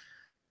 rule,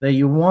 that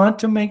you want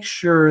to make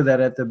sure that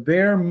at the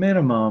bare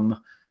minimum,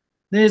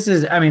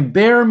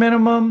 bare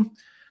minimum,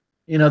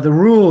 the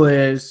rule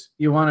is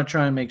you want to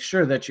try and make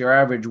sure that your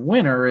average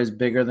winner is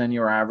bigger than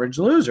your average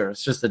loser.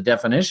 It's just the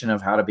definition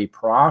of how to be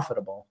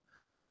profitable.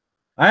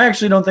 I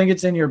actually don't think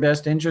it's in your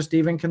best interest to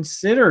even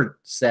consider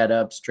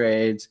setups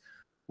trades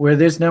where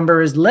this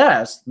number is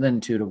less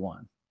than 2 to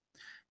 1.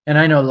 And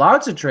I know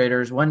lots of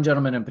traders, one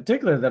gentleman in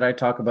particular that I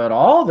talk about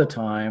all the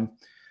time,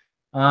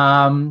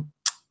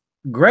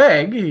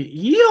 Greg,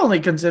 he only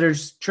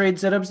considers trade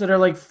setups that are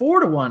like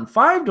 4 to 1,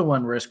 5 to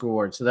 1 risk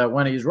reward, so that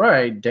when he's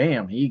right,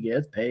 damn, he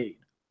gets paid.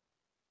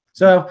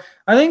 So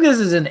I think this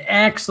is an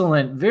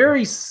excellent,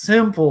 very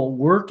simple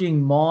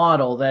working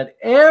model that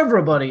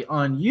everybody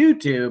on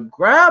YouTube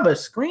grab a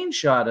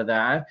screenshot of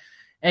that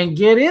and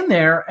get in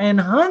there and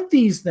hunt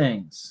these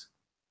things.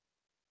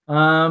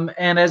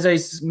 And as I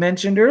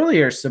mentioned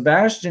earlier,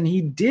 Sebastian, he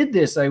did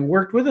this. I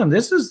worked with him.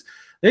 This is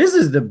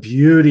the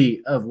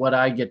beauty of what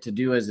I get to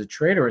do as a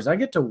trader, is I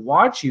get to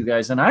watch you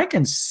guys and I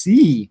can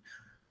see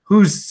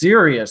who's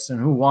serious and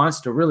who wants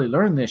to really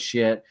learn this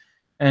shit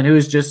and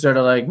who's just sort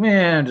of like,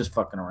 man, just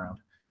fucking around.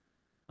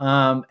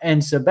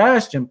 And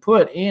Sebastian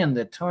put in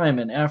the time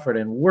and effort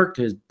and worked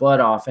his butt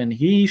off, and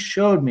he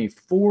showed me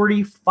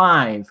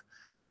 45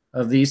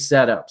 of these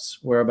setups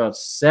where about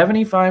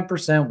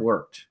 75%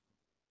 worked.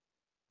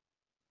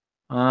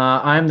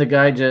 I'm the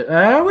guy.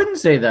 I wouldn't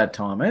say that,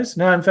 Thomas.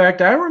 No, in fact,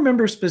 I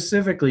remember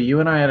specifically you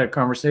and I had a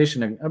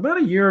conversation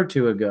about a year or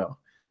two ago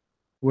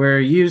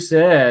where you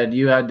said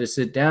you had to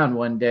sit down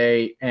one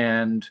day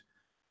and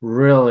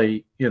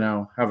really,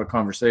 have a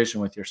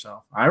conversation with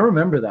yourself. I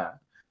remember that.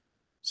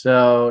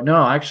 So,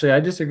 no, actually, I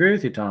disagree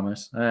with you,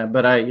 Thomas.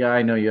 But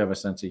I know you have a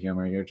sense of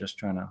humor. You're just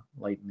trying to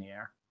lighten the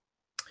air.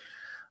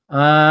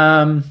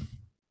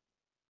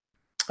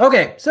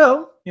 Okay,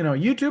 so,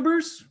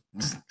 YouTubers,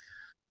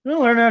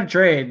 we'll learn how to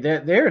trade.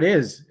 There it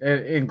is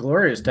in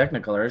glorious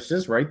Technicolor. It's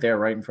just right there,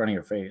 right in front of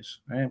your face,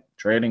 right?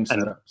 Trading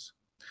setups.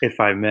 If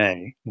I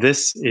may,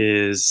 this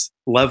is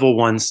level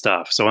 1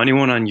 stuff. So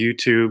anyone on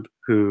YouTube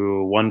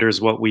who wonders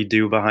what we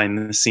do behind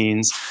the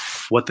scenes,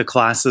 what the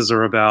classes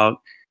are about,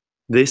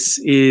 this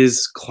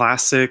is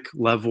classic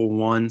level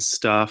 1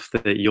 stuff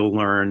that you'll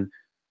learn.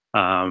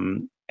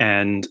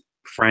 And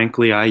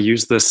frankly, I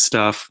use this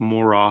stuff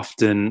more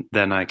often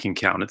than I can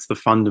count. It's the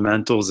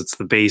fundamentals, it's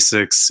the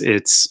basics,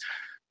 it's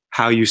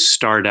how you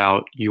start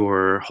out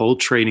your whole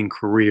trading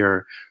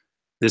career.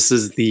 This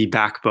is the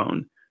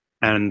backbone.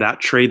 And that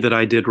trade that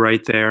I did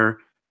right there,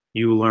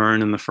 you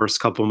learn in the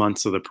first couple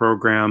months of the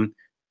program.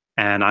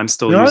 And I'm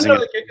still using it.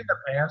 The kick in the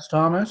pants,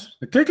 Thomas?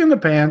 The kick in the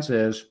pants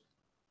is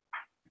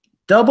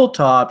double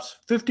tops,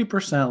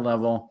 50%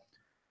 level.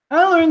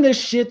 I learned this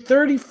shit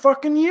 30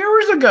 fucking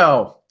years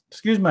ago.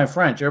 Excuse my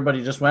French.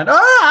 Everybody just went,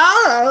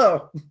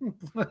 ah!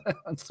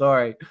 I'm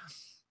sorry.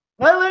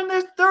 I learned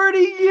this 30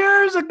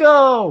 years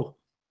ago.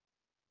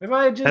 If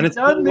I had just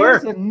done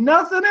this and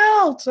nothing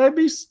else, I'd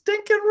be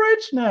stinking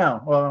rich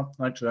now. Well,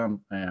 actually,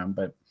 I am,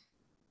 but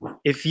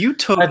if you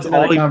took that's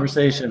another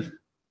conversation.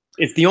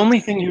 If the only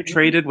thing you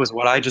traded was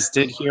what I just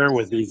did here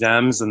with these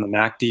M's and the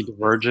MACD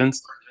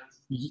divergence,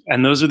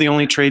 and those are the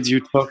only trades you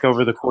took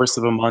over the course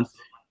of a month,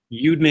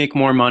 you'd make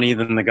more money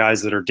than the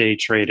guys that are day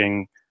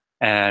trading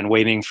and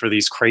waiting for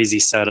these crazy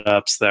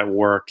setups that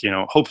work,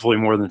 hopefully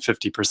more than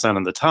 50%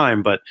 of the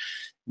time. But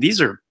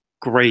these are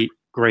great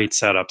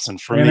setups.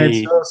 And for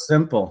me, it's so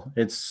simple.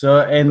 It's so,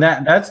 and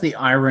that's the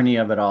irony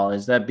of it all,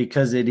 is that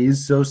because it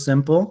is so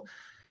simple,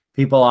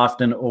 people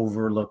often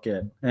overlook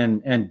it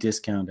and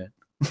discount it.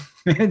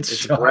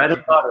 It's bread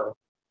and butter.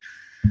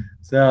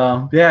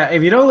 So yeah,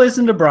 if you don't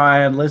listen to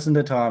Brian, listen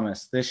to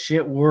Thomas. This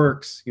shit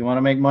works. You want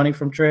to make money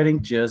from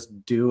trading?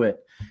 Just do it.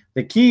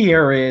 The key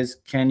here is,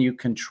 can you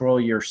control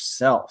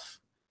yourself?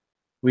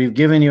 We've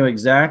given you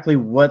exactly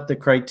what the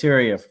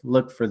criteria.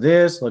 Look for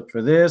this, look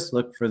for this,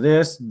 look for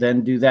this,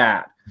 then do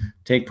that.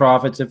 Take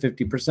profits at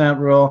 50%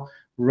 rule,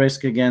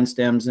 risk against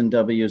M's and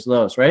W's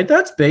lows, right?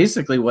 That's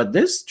basically what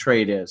this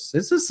trade is.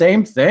 It's the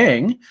same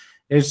thing.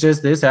 It's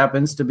just this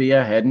happens to be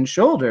a head and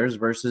shoulders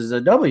versus a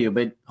W.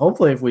 But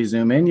hopefully if we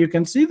zoom in, you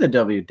can see the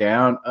W,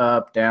 down,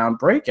 up, down,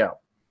 breakout.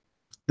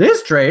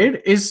 This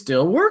trade is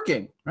still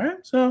working, right?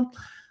 So,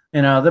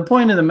 the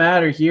point of the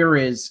matter here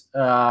is,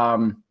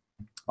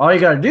 all you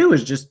got to do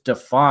is just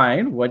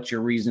define what your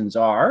reasons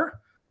are.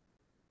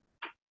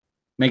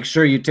 Make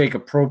sure you take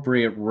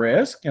appropriate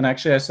risk. And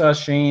actually, I saw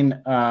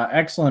Shane,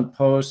 excellent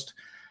post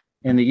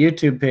in the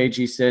YouTube page.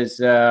 He says,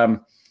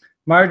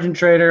 margin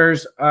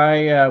traders,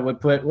 I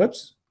would put,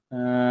 whoops,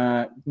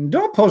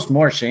 don't post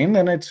more, Shane,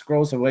 then it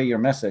scrolls away your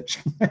message.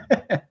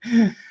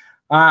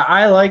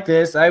 I like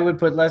this. I would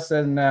put less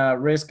than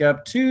risk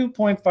up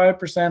 2.5%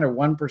 or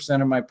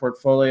 1% of my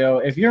portfolio.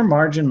 If you're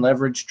margin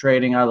leverage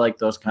trading, I like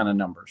those kind of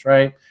numbers,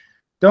 right?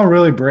 Don't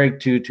really break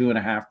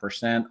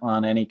 2.5%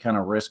 on any kind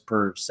of risk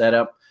per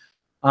setup.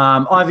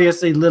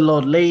 Obviously, little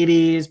old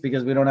ladies,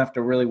 because we don't have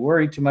to really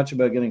worry too much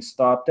about getting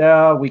stopped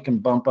out. We can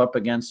bump up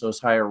against those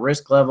higher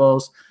risk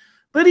levels.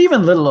 But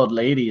even little old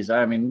ladies,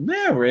 I mean,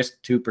 they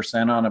risk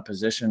 2% on a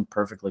position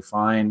perfectly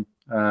fine.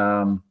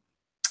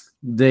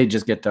 They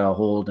just get to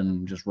hold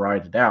and just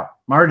ride it out.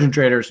 Margin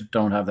traders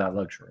don't have that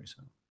luxury.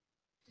 So,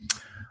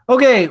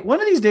 Okay, one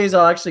of these days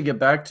I'll actually get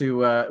back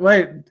to.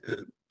 Wait,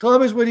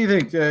 Thomas, what do you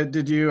think?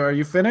 Are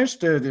you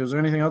finished? Is there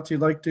anything else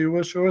you'd like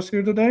to show us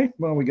here today?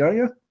 Well, we got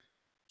you.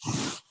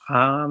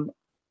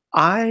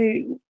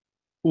 I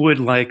would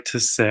like to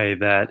say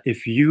that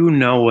if you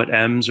know what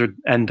M's or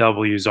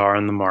NWs are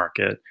in the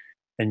market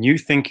and you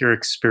think you're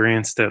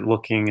experienced at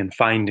looking and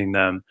finding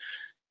them,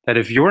 that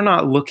if you're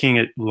not looking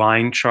at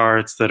line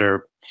charts that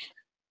are,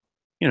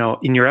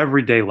 in your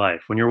everyday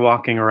life, when you're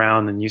walking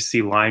around and you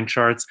see line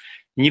charts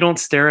and you don't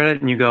stare at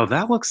it and you go,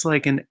 that looks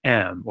like an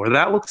M or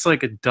that looks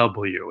like a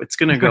W, it's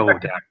going to go down,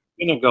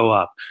 it's going to go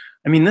up.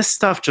 I mean, this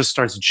stuff just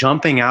starts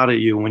jumping out at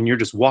you when you're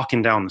just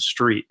walking down the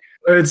street.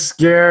 It's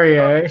scary,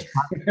 eh?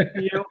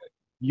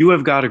 You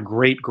have got a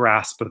great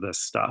grasp of this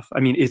stuff. I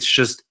mean,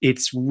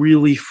 it's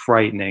really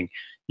frightening.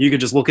 You could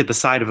just look at the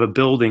side of a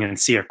building and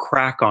see a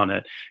crack on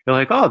it. You're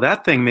like, oh,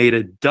 that thing made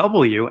a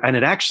W, and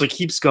it actually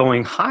keeps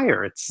going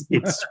higher. It's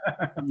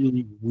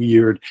really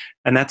weird.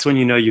 And that's when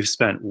you know you've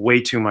spent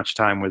way too much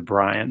time with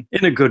Brian,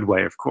 in a good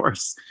way, of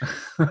course.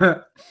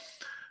 The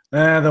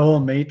whole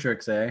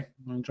matrix, eh?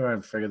 I'm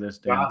trying to figure this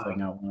damn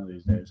thing out one of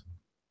these days.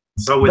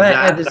 So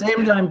at the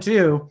same time,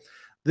 too,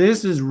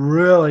 this is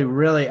really,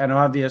 really, and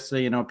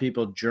obviously,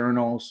 people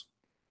journals.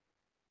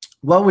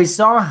 What we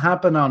saw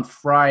happen on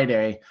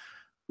Friday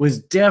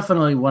was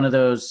definitely one of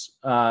those,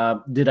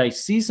 did I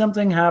see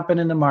something happen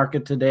in the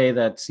market today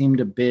that seemed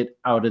a bit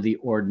out of the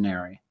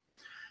ordinary?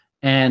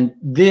 And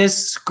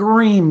this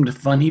screamed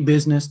funny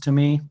business to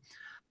me.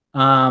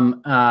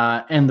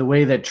 And the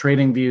way that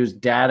TradingView's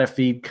data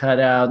feed cut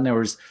out, and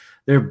there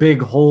are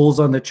big holes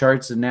on the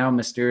charts, and now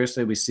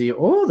mysteriously we see,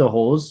 the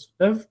holes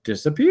have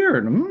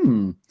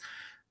disappeared.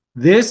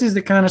 This is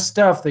the kind of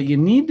stuff that you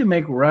need to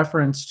make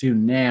reference to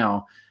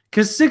now,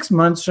 because 6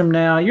 months from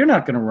now, you're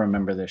not going to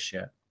remember this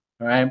shit.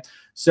 All right.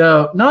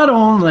 So not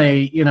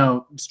only,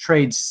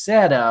 trade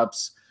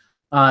setups,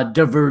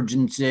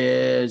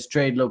 divergences,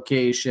 trade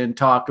location,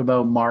 talk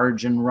about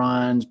margin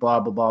runs, blah,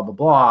 blah, blah, blah,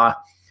 blah.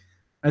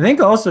 I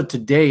think also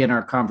today in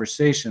our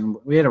conversation,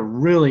 we had a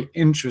really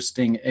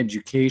interesting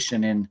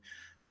education in,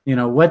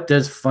 what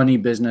does funny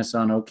business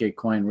on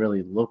OKCoin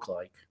really look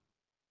like?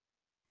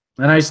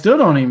 And I still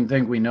don't even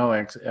think we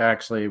know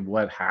actually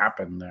what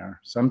happened there.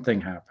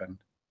 Something happened.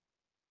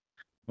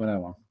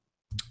 Whatever.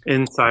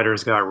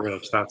 Insiders got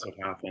rich. That's what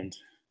happened.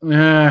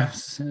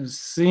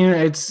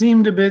 It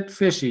seemed a bit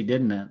fishy,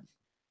 didn't it?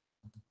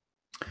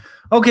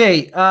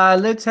 Okay,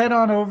 let's head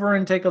on over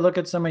and take a look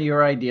at some of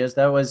your ideas.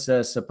 That was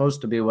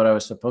supposed to be what I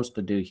was supposed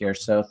to do here.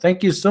 So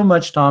thank you so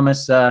much,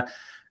 Thomas.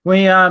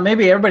 We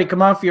maybe everybody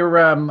come off your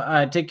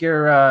take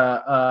your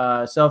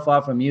self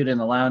off of mute in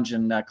the lounge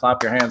and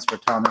clap your hands for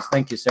Thomas.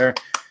 Thank you, sir.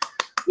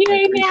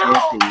 Yay,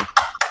 meow.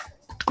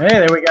 Hey,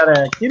 there we got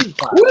a kitty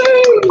clap.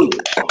 Woo!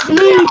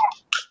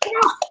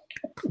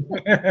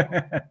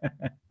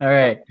 All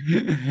right.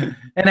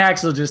 And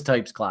Axel just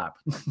types clap.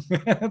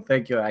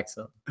 Thank you,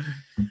 Axel.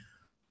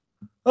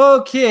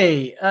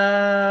 Okay,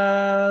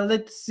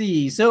 let's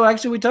see. So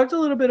actually, we talked a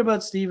little bit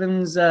about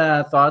Steven's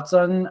thoughts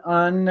on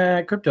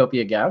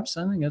Cryptopia gaps.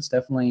 I think that's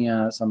definitely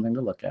something to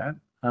look at.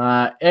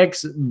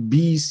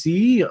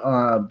 XBC,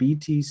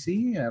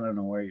 BTC. I don't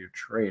know where you're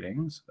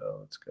trading, so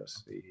let's go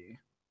see.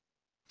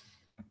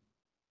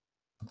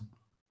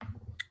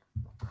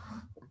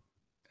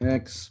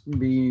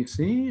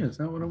 XBC, is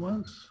that what it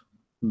was?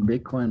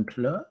 Bitcoin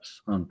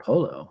Plus on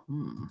Polo.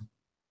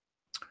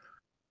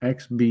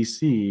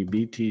 XBC,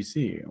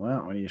 BTC.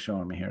 Well, what are you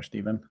showing me here,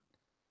 Stephen?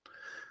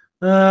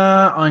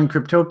 On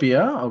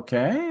Cryptopia,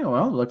 okay.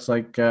 Well, looks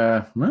like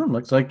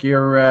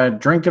you're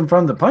drinking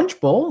from the punch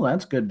bowl.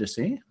 That's good to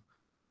see.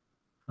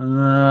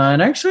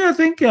 And actually, I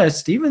think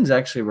Steven's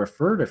actually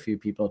referred a few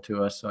people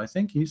to us, so I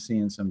think he's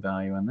seeing some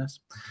value in this.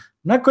 I'm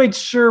not quite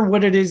sure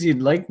what it is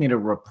you'd like me to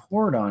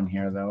report on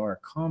here, though,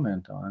 or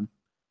comment on.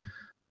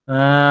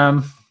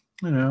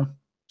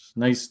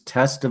 Nice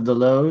test of the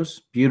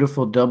lows.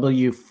 Beautiful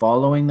W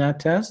following that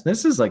test.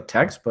 This is like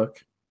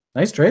textbook.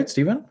 Nice trade,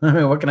 Steven. I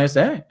mean, what can I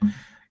say?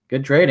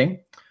 Good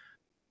trading.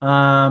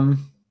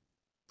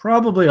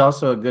 Probably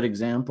also a good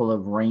example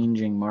of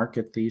ranging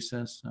market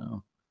thesis.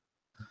 So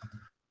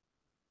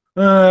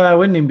I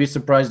wouldn't even be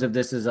surprised if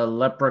this is a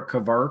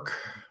Leprechaun,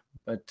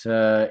 but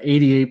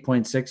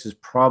 88.6 is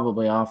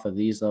probably off of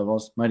these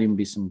levels. Might even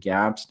be some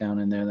gaps down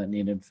in there that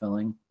needed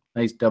filling.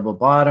 Nice double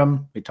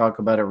bottom. We talk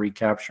about it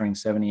recapturing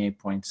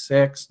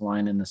 78.6,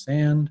 line in the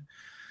sand.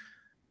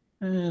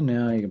 And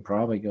now you can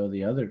probably go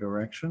the other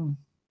direction.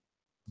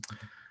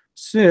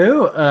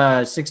 So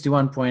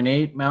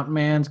 61.8 Mountain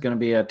Man's going to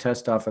be a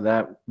test off of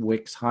that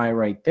wicks high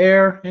right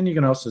there. And you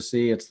can also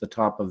see it's the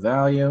top of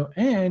value.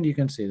 And you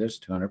can see there's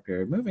 200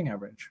 period moving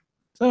average.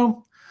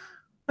 So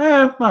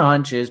my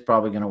hunch is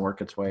probably going to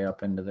work its way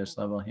up into this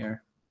level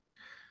here.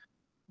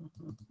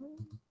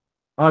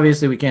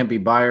 Obviously, we can't be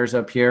buyers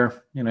up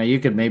here. You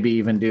could maybe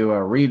even do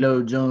a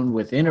reload zone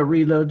within a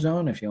reload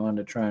zone if you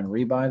wanted to try and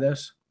rebuy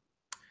this.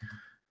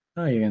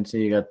 Oh, you can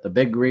see you got the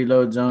big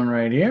reload zone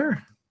right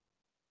here.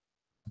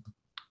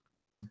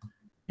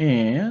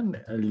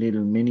 And a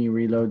little mini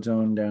reload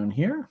zone down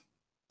here.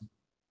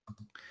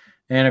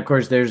 And of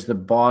course, there's the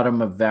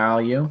bottom of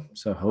value.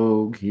 So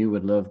Hogue, he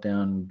would love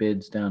down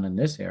bids down in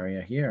this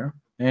area here.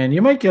 And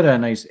you might get a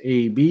nice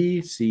A,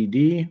 B, C,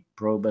 D,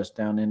 probe us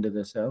down into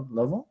this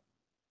level.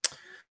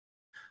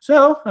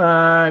 So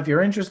if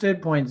you're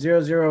interested,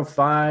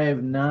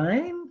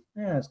 0.0059,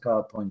 yeah, let's call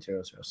it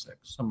 0.006,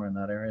 somewhere in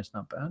that area. It's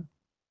not bad.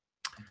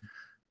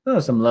 So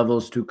some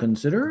levels to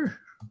consider.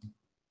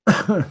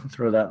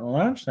 Throw that in the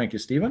launch. Thank you,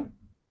 Stephen.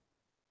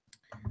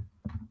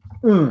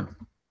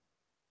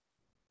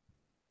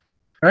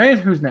 All right,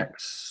 who's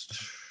next?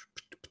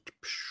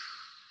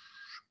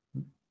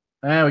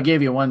 We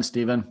gave you one,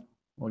 Stephen.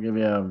 We'll give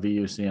you a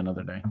VUC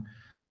another day.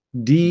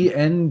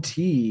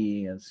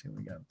 DNT. Let's see what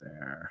we got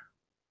there.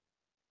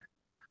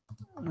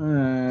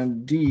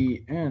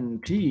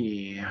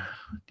 DNT.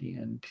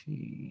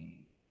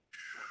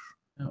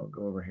 I'll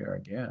go over here,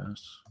 I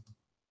guess.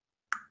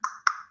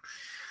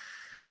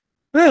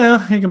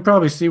 Well, you can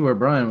probably see where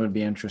Brian would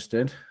be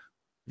interested.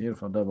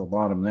 Beautiful double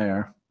bottom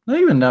there.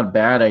 Not a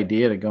bad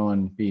idea to go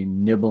and be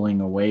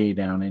nibbling away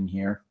down in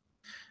here.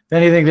 If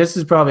anything, this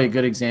is probably a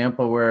good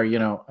example where,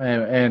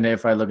 and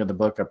if I look at the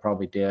book, I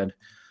probably did.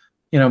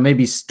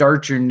 Maybe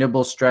start your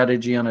nibble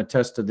strategy on a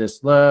test of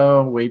this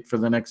low, wait for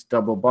the next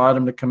double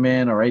bottom to come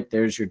in. All right,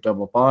 there's your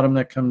double bottom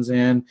that comes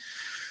in.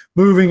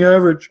 Moving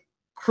average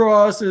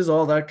crosses,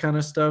 all that kind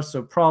of stuff.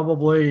 So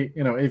probably,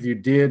 if you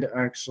did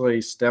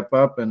actually step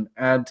up and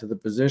add to the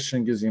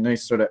position, gives you a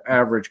nice sort of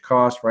average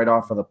cost right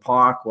off of the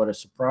POC. What a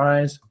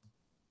surprise.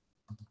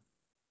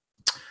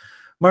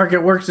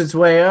 Market works its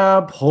way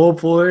up.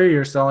 Hopefully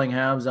you're selling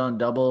halves on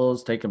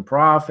doubles, taking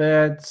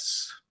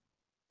profits.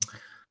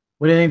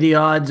 What do you think the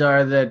odds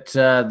are that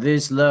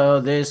this low,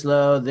 this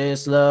low,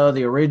 this low,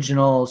 the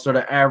original sort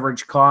of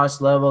average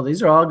cost level,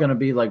 these are all going to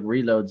be like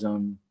reload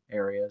zone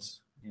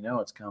areas.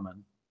 It's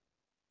coming.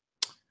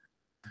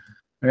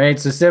 All right,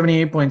 so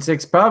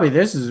 78.6. Probably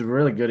this is a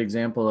really good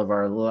example of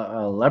our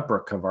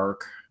Leprechaun.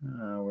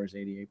 Where's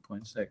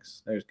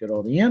 88.6? There's good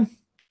old Ian.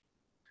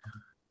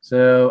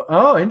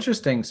 So,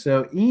 interesting.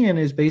 So Ian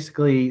is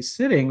basically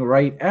sitting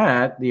right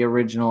at the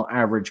original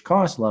average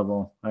cost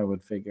level, I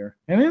would figure.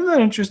 And isn't that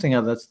interesting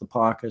how that's the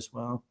POC as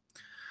well?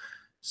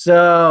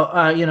 So,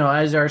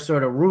 as our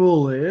sort of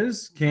rule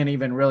is, can't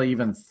even really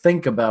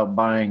think about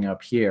buying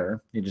up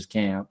here. You just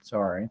can't,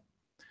 sorry.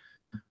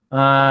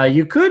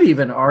 You could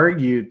even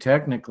argue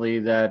technically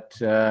that,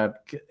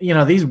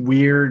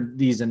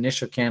 these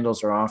initial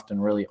candles are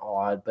often really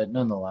odd, but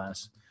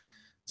nonetheless,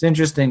 it's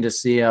interesting to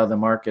see how the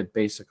market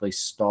basically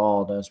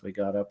stalled as we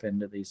got up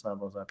into these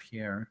levels up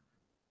here.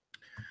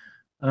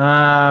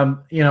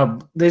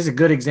 There's a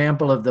good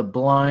example of the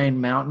blind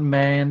mountain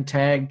man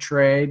tag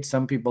trade.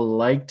 Some people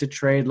like to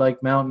trade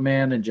like mountain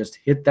man and just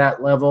hit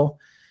that level.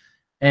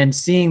 And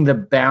seeing the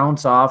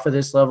bounce off of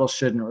this level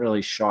shouldn't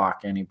really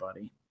shock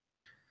anybody.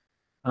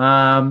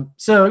 So,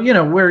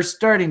 we're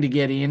starting to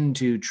get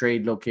into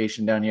trade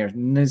location down here.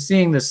 And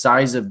seeing the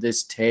size of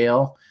this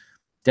tail,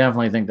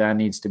 definitely think that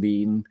needs to be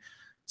eaten.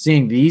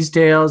 Seeing these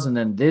tails and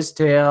then this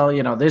tail,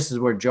 this is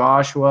where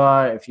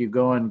Joshua, if you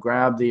go and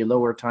grab the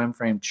lower time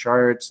frame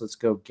charts, let's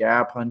go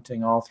gap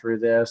hunting all through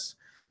this.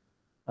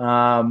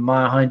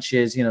 My hunch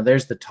is,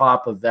 there's the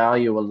top of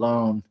value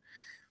alone,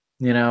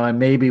 and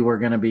maybe we're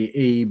going to be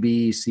A,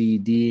 B, C,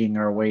 D'ing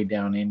our way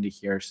down into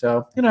here.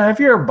 So,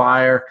 if you're a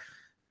buyer,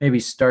 maybe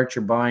start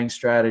your buying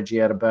strategy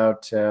at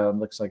about,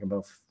 looks like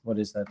about, what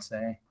does that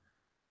say?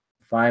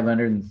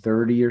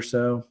 530 or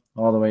so,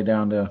 all the way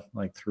down to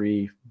like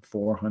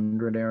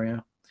 300-400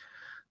 area.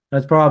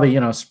 That's probably,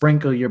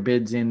 sprinkle your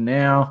bids in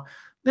now.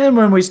 Then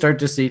when we start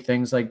to see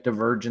things like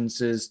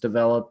divergences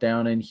develop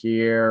down in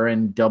here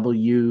and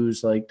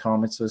W's, like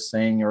Thomas was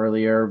saying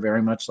earlier,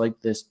 very much like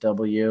this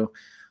W,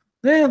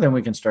 then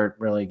we can start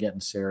really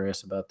getting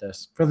serious about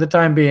this. For the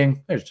time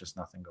being, there's just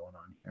nothing going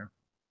on here.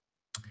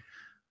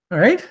 All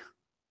right.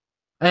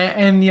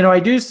 And I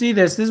do see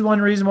this. This is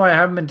one reason why I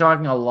haven't been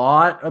talking a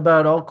lot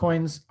about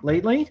altcoins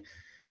lately,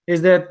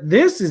 is that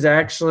this is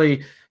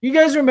actually, you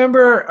guys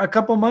remember a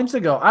couple months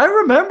ago, I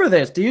remember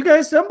this. Do you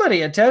guys,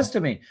 somebody attest to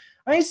me?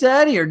 I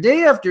sat here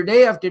day after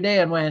day after day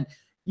and went,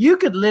 you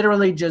could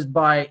literally just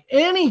buy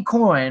any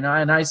coin.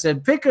 And I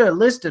said, pick a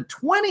list of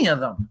 20 of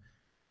them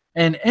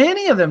and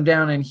any of them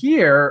down in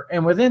here.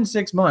 And within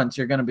 6 months,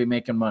 you're going to be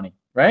making money,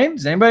 right?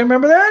 Does anybody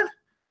remember that?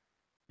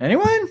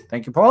 Anyone?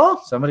 Thank you,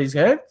 Paul. Somebody's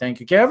head. Thank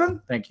you, Kevin.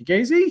 Thank you,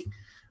 Casey.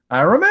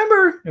 I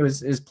remember. It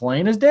was as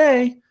plain as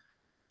day.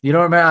 You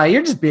don't remember?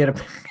 You're just being a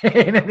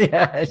pain in the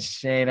ass,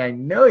 Shane. I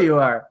know you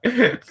are.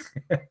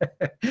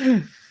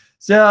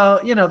 So,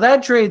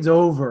 that trade's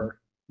over.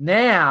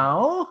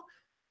 Now,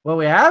 what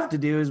we have to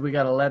do is we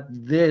got to let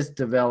this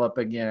develop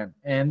again.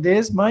 And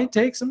this might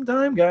take some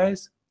time,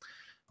 guys.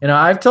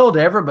 I've told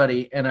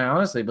everybody, and I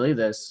honestly believe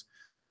this,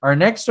 our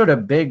next sort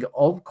of big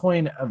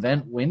altcoin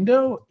event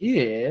window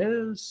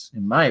is,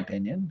 in my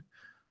opinion,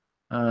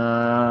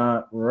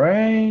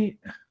 right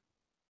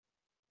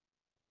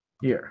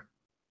here.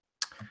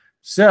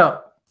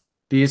 So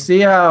do you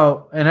see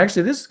how, and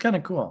actually this is kind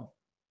of cool.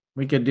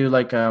 We could do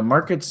like a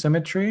market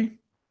symmetry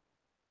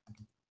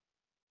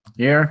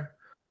here.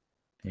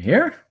 to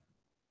here.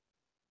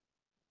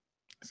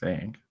 I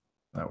think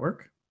that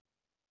work.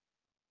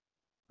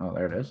 Oh,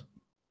 there it is.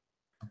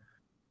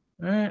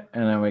 All right,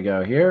 and then we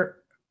go here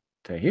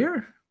to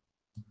here.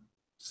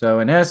 So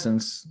in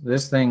essence,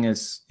 this thing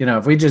is,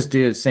 if we just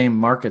do the same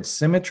market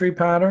symmetry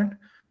pattern,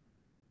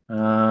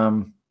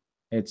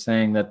 it's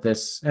saying that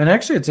this, and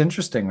actually it's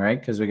interesting, right?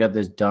 Because we got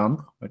this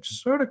dump, which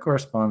sort of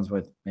corresponds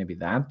with maybe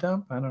that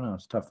dump. I don't know.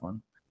 It's a tough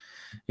one.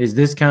 Is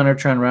this counter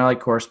trend rally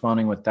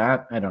corresponding with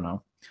that? I don't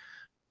know.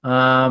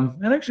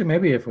 And actually,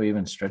 maybe if we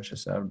even stretch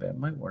this out a bit, it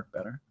might work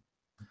better.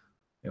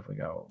 If we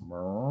go,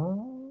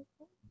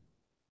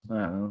 I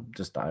don't know,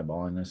 just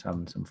eyeballing this,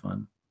 having some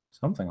fun.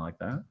 Something like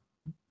that.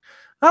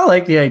 I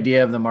like the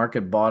idea of the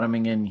market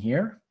bottoming in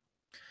here.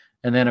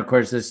 And then, of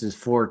course, this is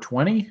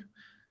 420.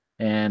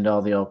 And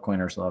all the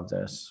altcoiners love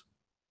this.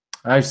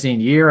 I've seen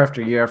year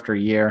after year after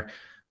year.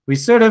 We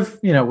sort of,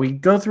 we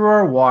go through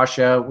our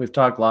washout. We've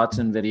talked lots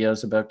in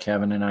videos about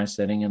Kevin and I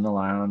sitting in the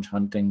lounge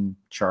hunting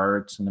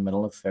charts in the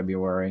middle of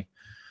February.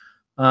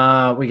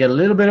 We get a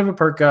little bit of a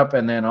perk up,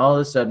 and then all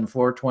of a sudden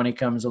 420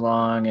 comes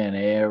along and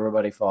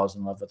everybody falls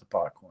in love with the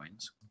pot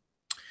coins.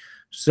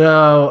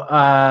 So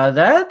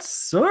that's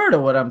sort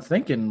of what I'm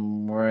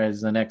thinking,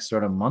 whereas the next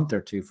sort of month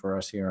or two for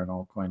us here in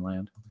altcoin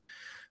land.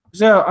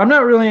 So I'm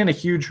not really in a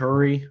huge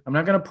hurry. I'm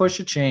not going to push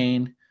a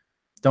chain.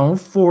 Don't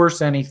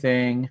force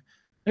anything.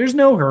 There's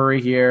no hurry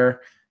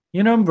here.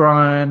 I'm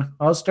Brian.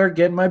 I'll start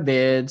getting my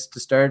bids to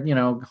start,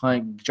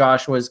 like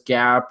Joshua's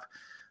gap,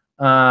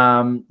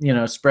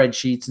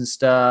 spreadsheets and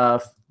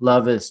stuff.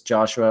 Love this,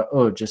 Joshua.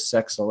 Oh, just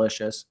sex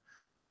delicious.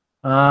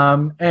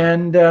 When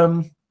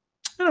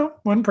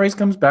price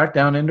comes back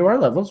down into our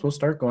levels, we'll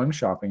start going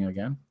shopping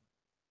again.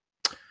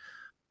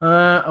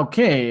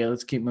 Okay,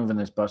 let's keep moving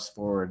this bus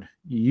forward.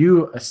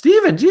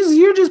 Steven, Jesus,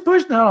 you just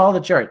pushed out all the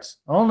charts.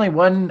 Only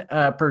one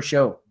per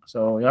show.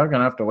 So y'all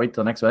gonna have to wait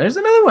till next one. There's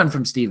another one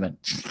from Steven.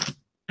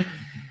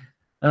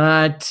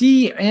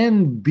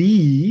 TNB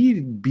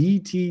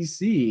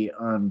BTC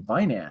on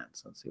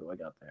Binance. Let's see what I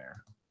got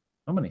there.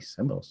 How many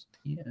symbols?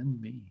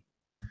 TNB.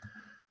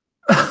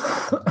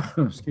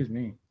 Excuse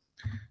me.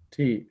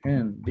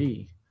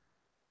 TNB.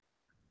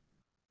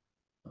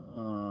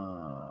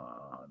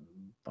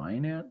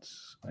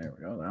 Binance. There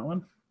we go. That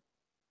one.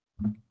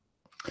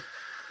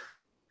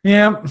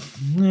 Yeah.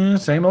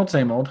 Same old,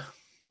 same old.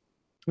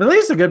 At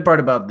least the good part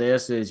about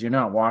this is you're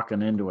not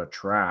walking into a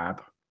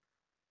trap.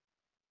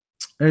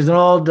 There's an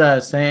old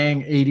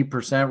saying,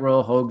 80%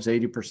 rule, Hoag's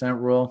 80%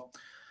 rule.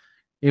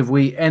 If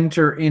we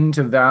enter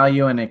into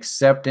value and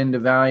accept into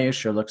value,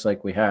 sure looks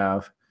like we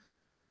have,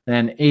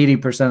 then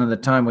 80% of the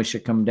time we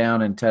should come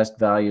down and test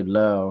value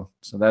low.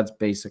 So that's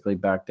basically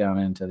back down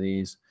into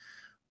these.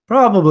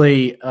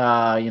 Probably, we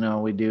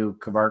do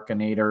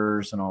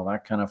Kavarkanators and all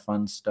that kind of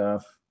fun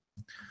stuff.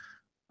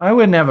 I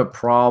wouldn't have a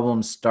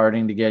problem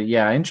starting to get,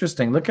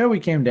 interesting. Look how we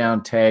came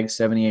down, tag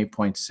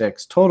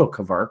 78.6, total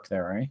Kavark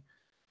there, right?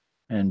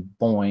 And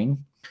boing.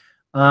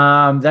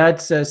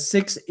 That's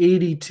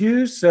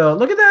 682. So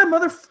look at that,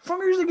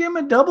 motherfuckers, again,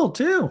 a double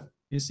too.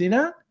 You see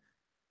that?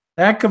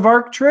 That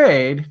Kavark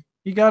trade,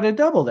 you got a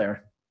double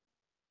there.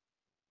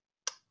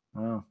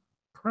 Wow,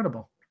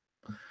 incredible.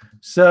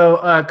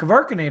 So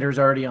Kavarkanator's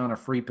already on a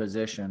free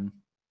position.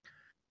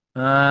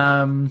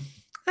 I'm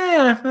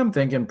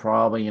thinking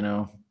probably,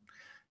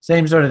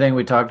 same sort of thing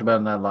we talked about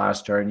in that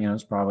last chart.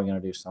 It's probably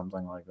going to do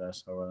something like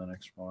this over the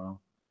next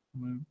while.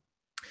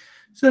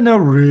 So no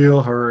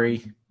real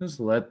hurry. Just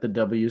let the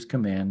W's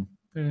come in.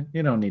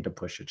 You don't need to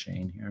push a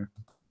chain here.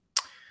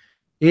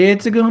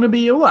 It's going to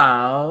be a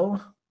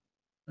while.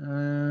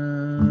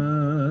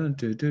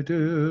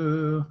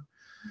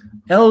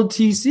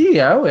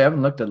 LTC. We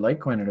haven't looked at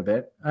Litecoin in a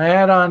bit. I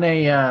had on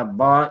a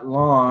bot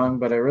long,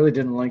 but I really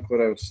didn't like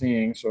what I was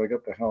seeing, so I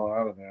got the hell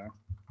out of there.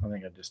 I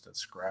think I just did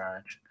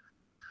scratch.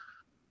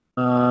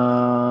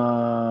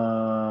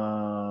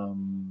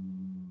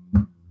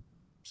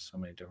 So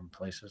many different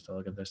places to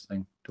look at this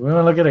thing. Do we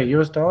want to look at it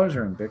US dollars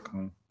or in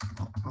Bitcoin?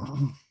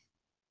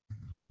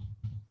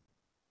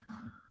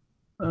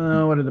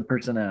 What did the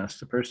person ask?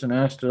 The person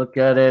asked to look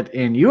at it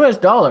in US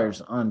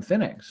dollars on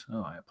Phoenix.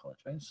 Oh, I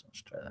apologize.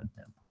 Let's try that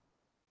again.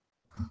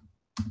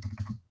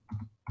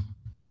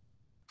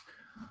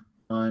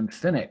 On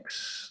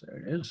Phoenix. There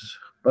it is.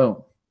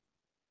 Boom.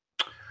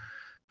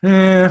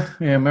 Yeah,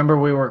 remember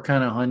we were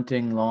kind of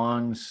hunting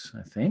longs,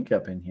 I think,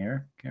 up in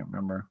here. Can't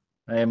remember.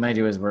 It might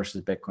do as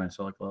versus Bitcoin,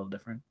 so it look a little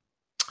different.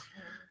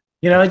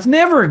 It's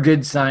never a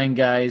good sign,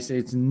 guys.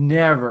 It's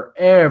never,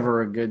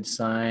 ever a good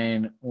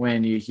sign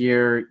when you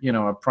hear,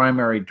 a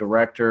primary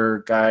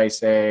director guy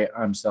say,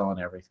 I'm selling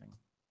everything.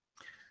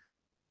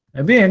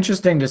 It'd be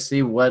interesting to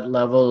see what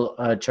level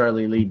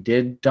Charlie Lee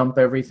did dump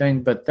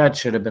everything, but that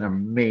should have been a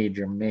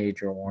major,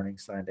 major warning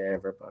sign to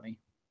everybody.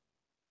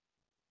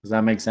 Does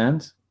that make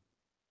sense?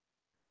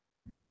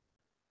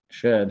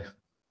 Should.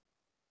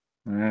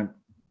 All right.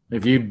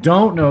 If you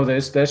don't know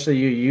this, especially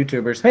you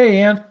YouTubers, hey,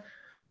 Ian,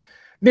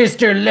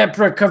 Mr.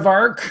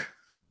 Leprechavark,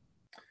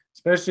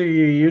 especially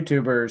you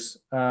YouTubers,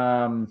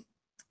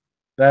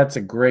 that's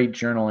a great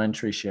journal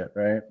entry shit,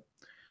 right?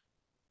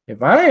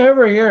 If I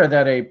ever hear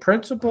that a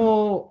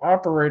principal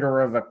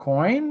operator of a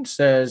coin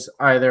says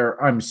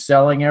either I'm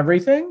selling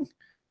everything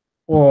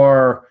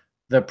or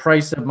the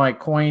price of my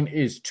coin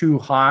is too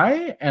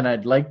high and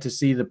I'd like to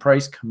see the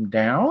price come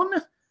down,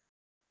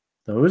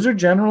 those are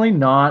generally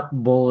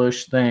not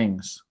bullish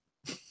things.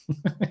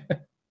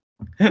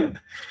 Hint,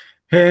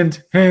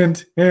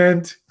 hint,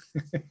 hint.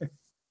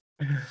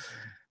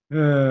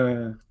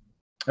 All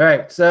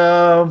right,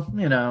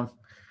 so,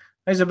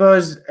 I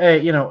suppose,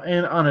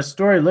 on a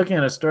story, looking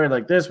at a story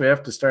like this, we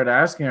have to start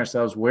asking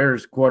ourselves,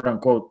 where's quote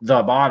unquote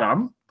the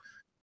bottom?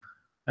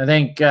 I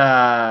think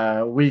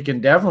we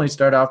can definitely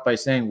start off by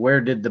saying,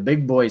 where did the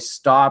big boys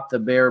stop the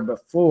bear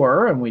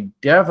before? And we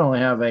definitely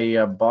have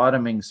a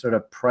bottoming sort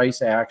of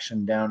price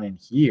action down in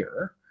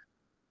here.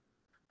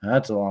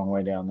 That's a long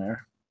way down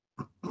there.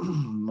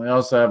 We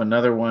also have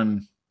another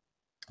one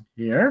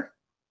here.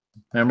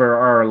 Remember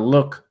our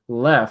look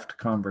left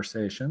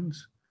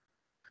conversations.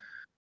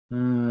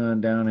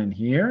 Down in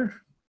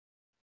here.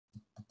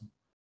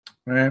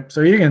 All right, so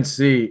you can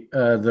see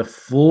the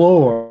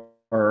floor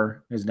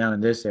is down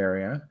in this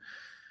area.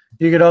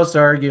 You could also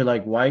argue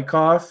like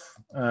Wyckoff,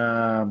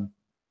 higher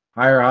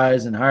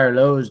highs and higher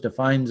lows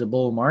defines a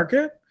bull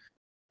market.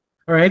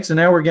 All right, so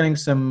now we're getting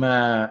some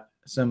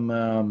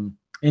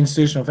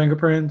institutional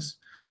fingerprints,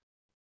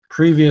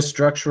 previous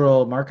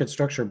market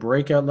structure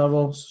breakout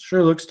levels.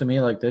 Sure looks to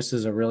me like this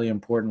is a really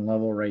important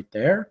level right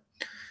there.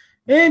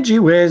 And gee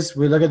whiz,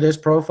 we look at this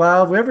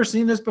profile. Have we ever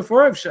seen this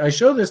before? I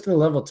show this to the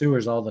level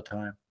twoers all the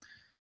time.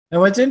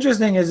 And what's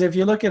interesting is if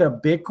you look at a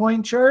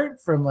Bitcoin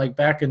chart from like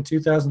back in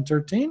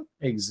 2013,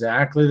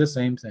 exactly the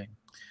same thing.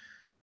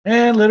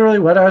 And literally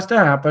what has to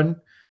happen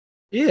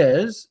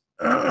is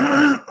we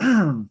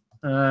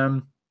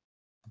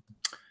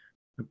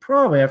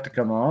probably have to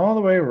come all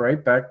the way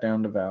right back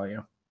down to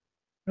value.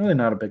 Really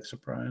not a big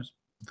surprise.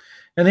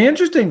 And the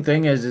interesting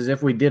thing is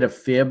if we did a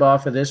fib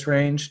off of this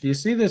range, do you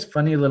see this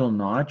funny little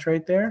notch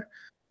right there?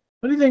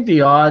 What do you think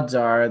the odds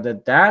are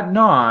that that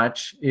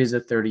notch is a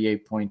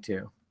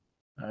 38.2?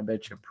 I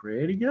bet you're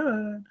pretty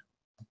good.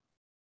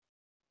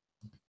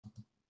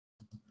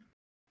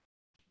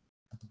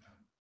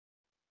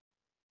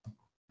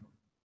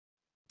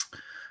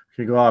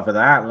 Could go off of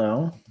that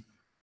low.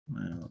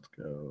 Let's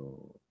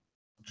go.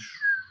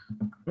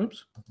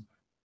 Oops.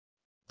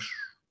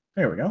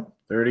 There we go.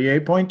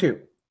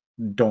 38.2.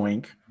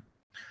 Doink.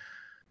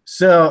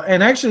 So,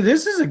 and actually,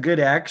 this is a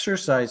good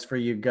exercise for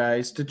you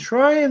guys to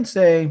try and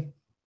say,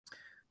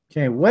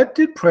 okay, what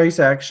did price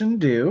action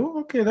do?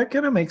 Okay, that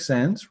kind of makes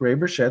sense. Ray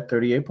Burchett,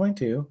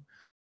 38.2.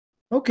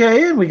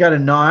 Okay, and we got a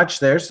notch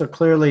there, so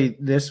clearly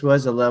this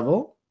was a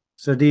level.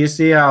 So do you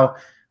see how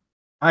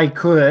I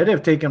could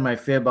have taken my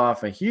fib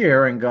off of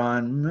here and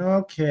gone,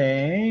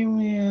 okay,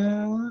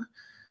 yeah.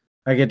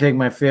 I could take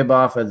my fib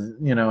off of,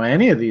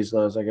 any of these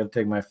lows. I could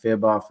take my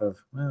fib off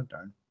of, oh,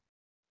 darn.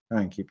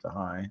 Try and keep the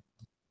high.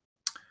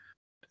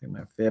 Take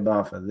my fib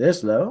off of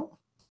this low.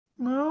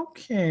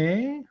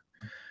 Okay.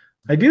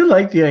 I do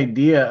like the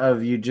idea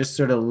of you just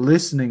sort of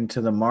listening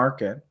to the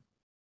market.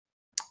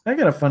 I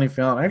got a funny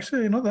feeling.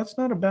 Actually, that's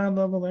not a bad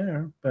level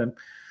there. But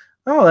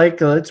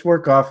let's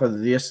work off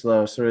of this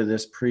low, sort of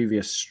this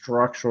previous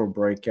structural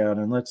breakout,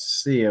 and let's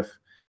see if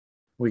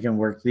we can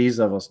work these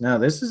levels. Now,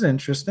 this is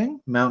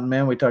interesting. Mountain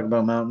Man, we talked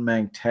about Mountain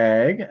Man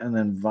tag, and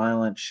then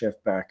violent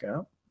shift back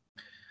up.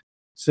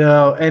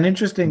 So, and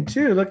interesting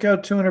too, look how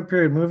 200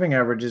 period moving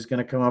average is going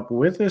to come up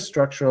with this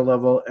structural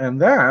level, and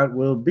that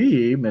will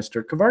be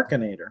Mr.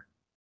 Kavarkanator.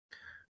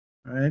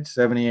 All right,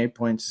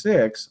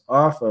 78.6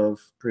 off of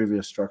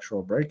previous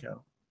structural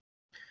breakout.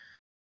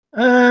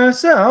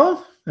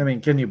 So, I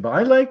mean, can you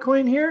buy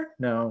Litecoin here?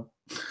 No.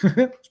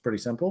 It's pretty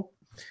simple.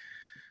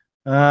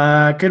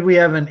 Could we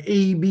have an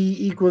AB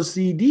equals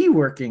CD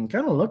working?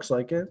 Kind of looks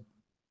like it.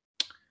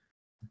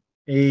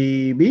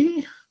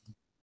 AB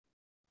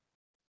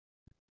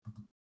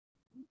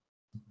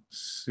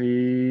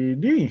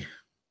CD.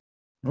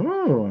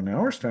 Oh,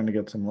 now we're starting to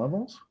get some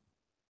levels.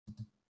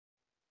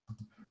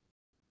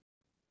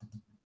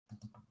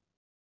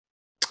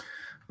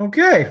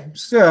 Okay,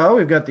 so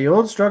we've got the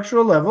old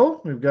structural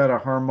level. We've got a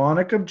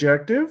harmonic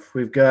objective.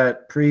 We've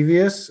got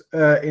previous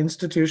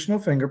institutional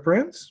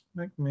fingerprints.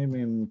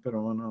 Maybe even put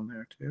one on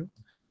there too.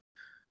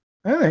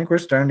 I think we're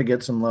starting to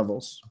get some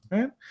levels,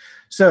 right?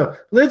 So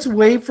let's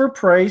wait for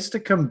price to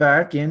come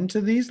back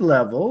into these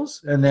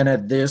levels. And then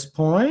at this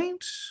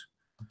point,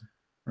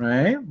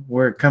 right,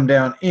 we're come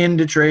down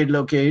into trade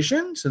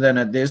location. So then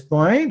at this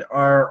point,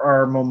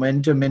 our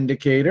momentum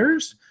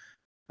indicators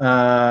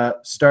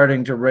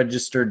starting to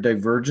register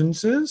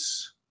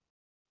divergences,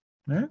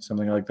 right?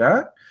 Something like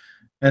that.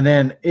 And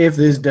then if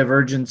this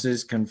divergence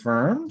is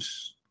confirmed,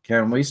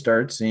 can we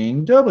start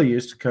seeing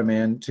W's to come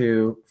in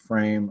to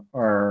frame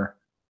our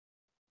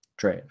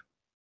trade?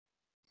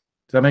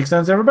 Does that make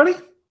sense, everybody?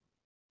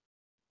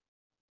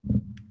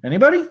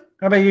 Anybody?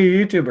 How about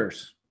you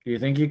YouTubers? Do you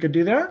think you could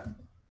do that?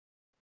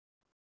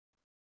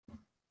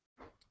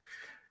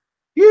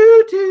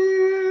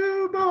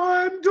 YouTube,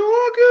 I'm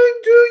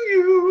talking to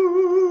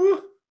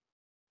you.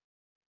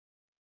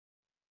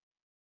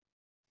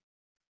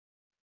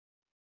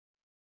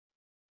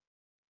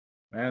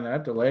 Man,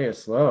 that delay is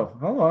slow.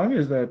 How long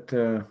is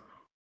that?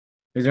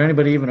 Is there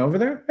anybody even over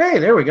there? Hey,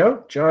 there we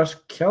go. Josh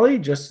Kelly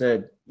just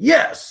said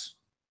yes.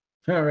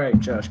 All right,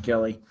 Josh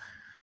Kelly.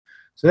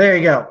 So there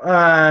you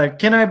go.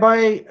 Can I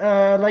buy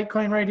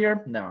Litecoin right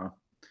here? No.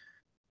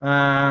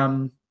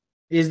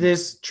 Is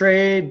this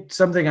trade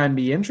something I'd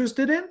be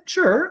interested in?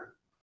 Sure.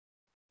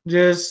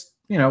 Just,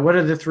 what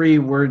are the 3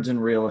 words in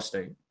real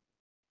estate?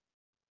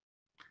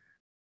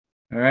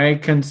 All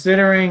right,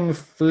 considering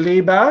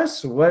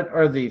Flebas, what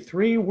are the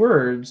 3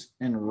 words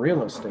in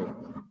real estate?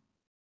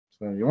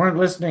 So you weren't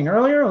listening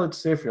earlier. Let's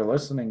see if you're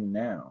listening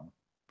now.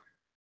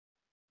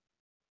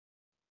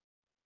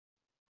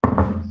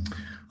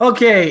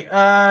 Okay,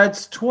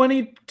 it's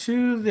 20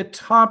 to the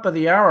top of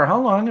the hour. How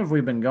long have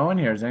we been going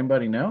here? Does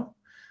anybody know?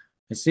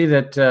 I see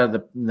that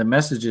the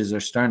messages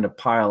are starting to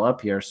pile up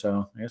here,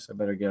 so I guess I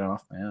better get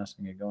off my ass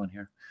and get going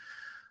here.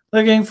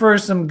 Looking for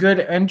some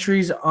good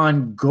entries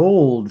on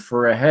gold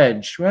for a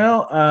hedge.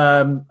 Well,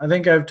 I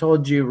think I've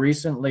told you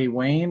recently,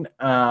 Wayne,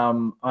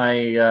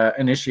 I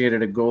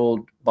initiated a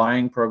gold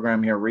buying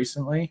program here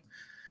recently.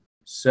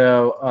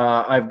 So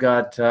I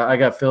got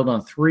filled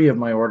on 3 of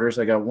my orders.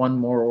 I got 1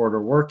 more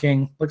order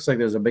working. Looks like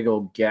there's a big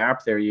old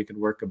gap there. You could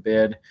work a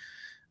bid.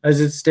 As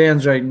it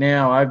stands right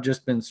now, I've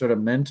just been sort of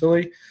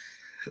mentally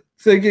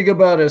thinking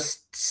about a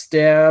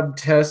stab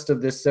test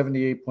of this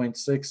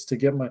 78.6 to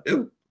get my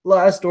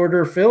last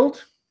order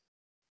filled.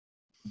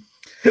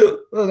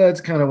 Well,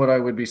 that's kind of what I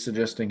would be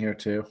suggesting here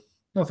too.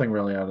 Nothing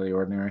really out of the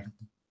ordinary.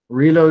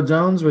 Reload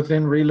zones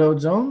within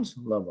reload zones.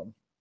 Love them.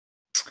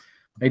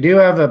 I do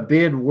have a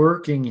bid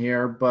working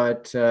here,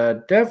 but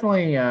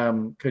definitely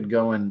could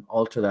go and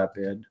alter that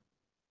bid.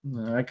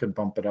 I could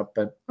bump it up,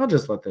 but I'll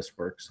just let this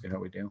work, see how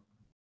we do.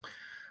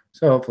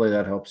 So hopefully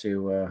that helps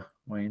you,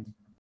 Wayne.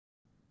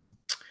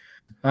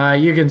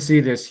 You can see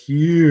this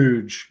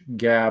huge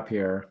gap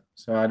here.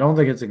 So I don't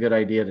think it's a good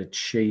idea to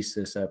chase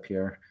this up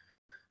here.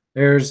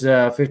 There's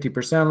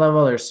 50%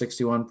 level. There's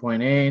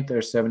 61.8.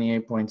 There's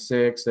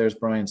 78.6. There's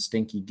Brian's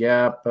stinky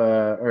gap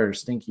or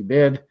stinky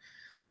bid.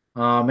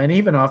 And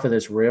even off of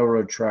this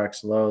railroad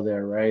tracks low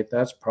there, right?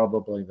 That's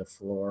probably the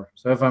floor.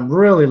 So if I'm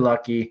really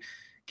lucky,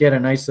 get a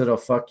nice little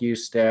fuck you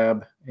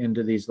stab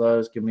into these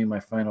lows, give me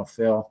my final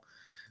fill.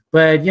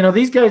 But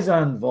these guys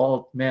on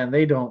Vault, man,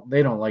 they don't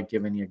like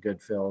giving you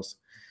good fills.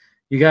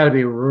 You got to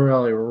be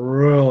really,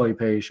 really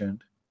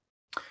patient.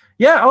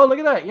 Yeah. Oh, look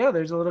at that. Yeah,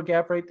 there's a little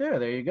gap right there.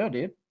 There you go,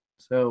 dude.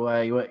 So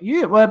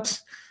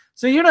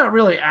So you're not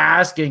really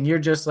asking. You're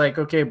just like,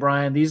 okay,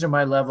 Brian, these are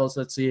my levels.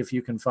 Let's see if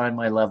you can find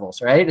my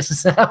levels, right?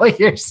 Is that what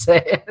you're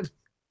saying?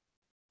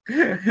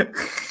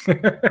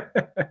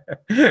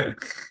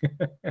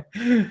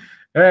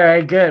 All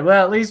right, good.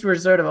 Well, at least we're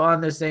sort of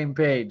on the same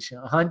page.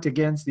 Hunt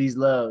against these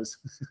lows.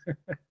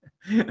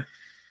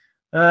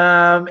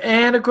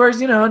 And of course,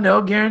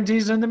 no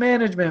guarantees in the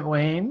management,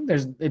 Wayne.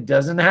 It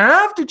doesn't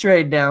have to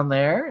trade down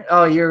there.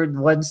 Oh, you're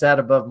 1 sat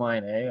above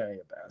mine, eh? Oh,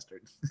 you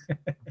bastard.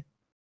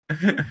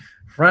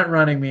 Front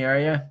running me, are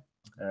you?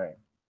 All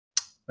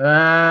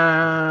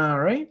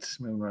right.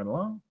 Moving right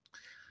along.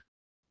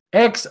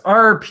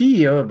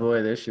 XRP. Oh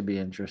boy, this should be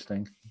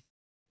interesting.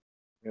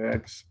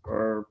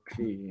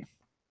 XRP.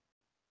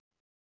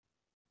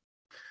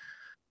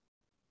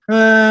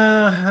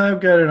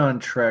 I've got it on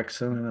Trek,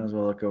 so we might as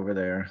well look over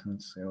there.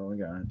 Let's see what we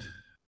got.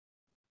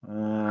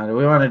 Do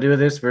we want to do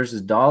this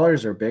versus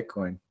dollars or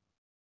Bitcoin?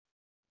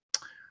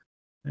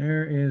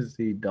 There is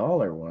the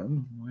dollar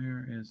one.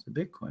 Where is the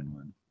Bitcoin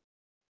one?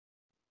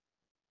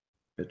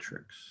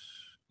 Bitrix,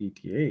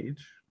 ETH.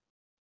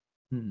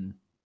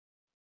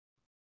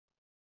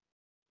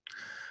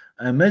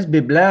 I must be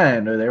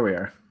blind. Oh, there we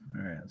are.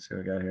 All right, let's see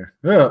what we got here.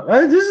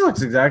 Oh, this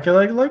looks exactly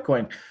like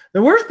Litecoin.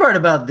 The worst part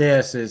about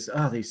this is,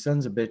 these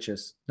sons of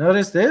bitches.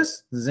 Notice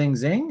this? Zing,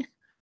 zing.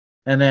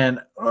 And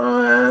then,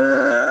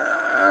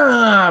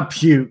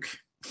 puke.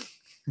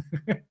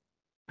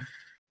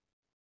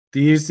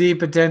 Do you see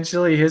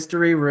potentially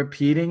history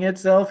repeating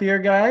itself here,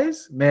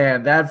 guys?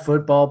 Man, that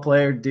football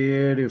player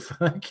dude who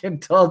fucking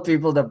told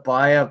people to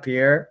buy up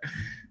here.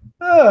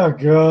 Oh,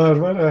 God,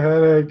 what a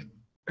headache.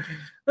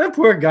 That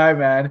poor guy,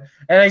 man.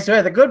 And I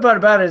swear, the good part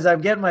about it is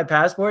I'm getting my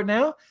passport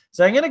now.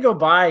 So I'm going to go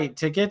buy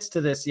tickets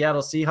to the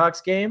Seattle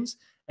Seahawks games.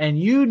 And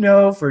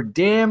for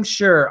damn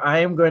sure, I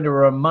am going to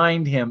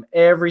remind him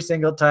every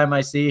single time I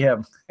see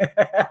him.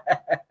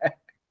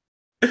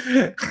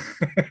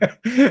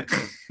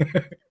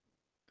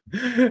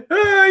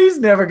 He's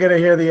never going to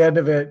hear the end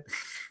of it.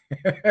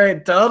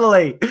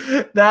 Totally.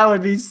 That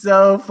would be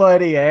so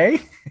funny, eh?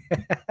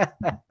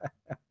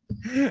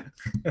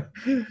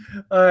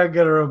 I'm going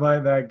to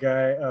remind that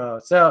guy.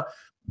 So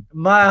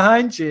my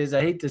hunch is, I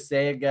hate to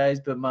say it,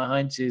 guys, but my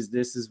hunch is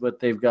this is what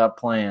they've got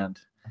planned.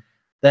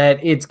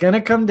 That it's going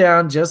to come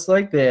down just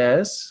like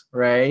this,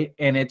 right?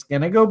 And it's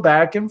going to go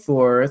back and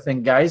forth.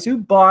 And guys who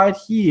bought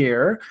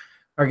here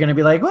are going to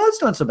be like, well,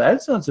 it's not so bad.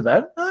 It's not so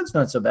bad. No, it's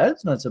not so bad.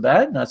 It's not so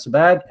bad. Not so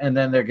bad. And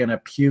then they're going to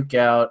puke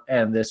out,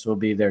 and this will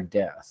be their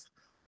death.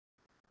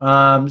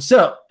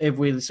 So if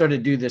we sort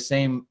of do the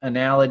same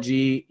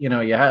analogy, you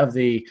have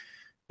the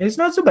It's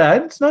not so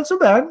bad. It's not so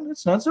bad.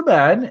 It's not so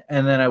bad.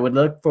 And then I would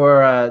look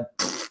for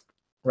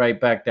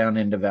right back down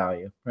into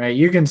value, right?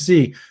 You can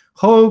see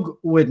Hogue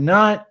would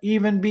not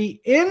even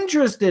be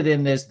interested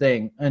in this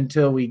thing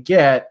until we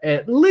get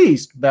at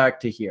least back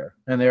to here.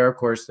 And there, of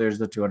course, there's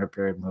the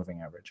 200-period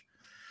moving average.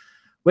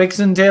 Wicks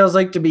and tails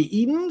like to be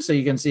eaten, so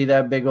you can see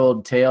that big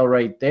old tail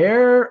right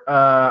there.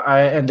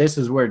 And this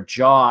is where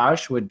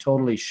Josh would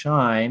totally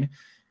shine.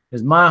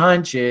 Because my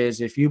hunch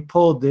is if you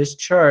pulled this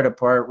chart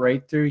apart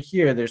right through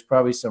here, there's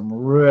probably some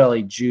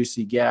really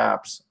juicy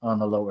gaps on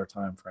the lower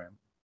time frame.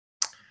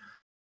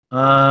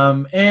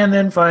 And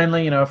then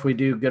finally, if we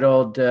do good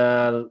old,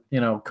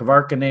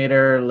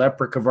 Kavarkinator,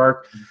 Lepre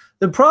Kavark.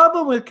 The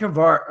problem with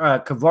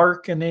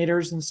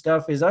Kavarkinators and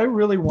stuff is I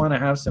really want to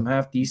have some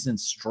half-decent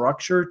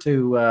structure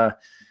to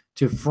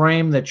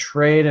frame the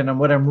trade. And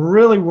what I'm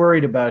really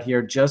worried about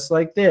here, just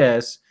like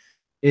this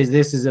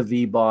is a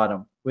V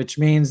bottom, which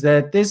means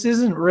that this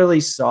isn't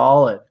really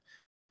solid.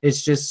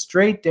 It's just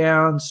straight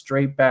down,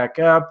 straight back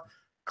up.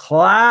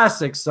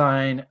 Classic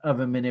sign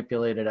of a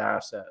manipulated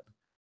asset.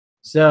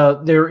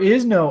 So there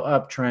is no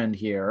uptrend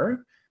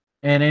here.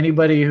 And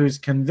anybody who's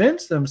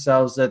convinced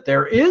themselves that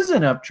there is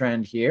an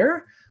uptrend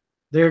here,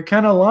 they're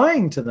kind of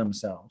lying to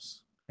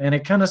themselves. And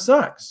it kind of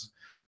sucks.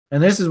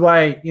 And this is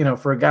why,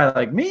 for a guy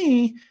like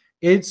me,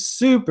 it's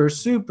super,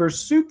 super,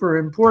 super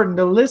important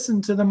to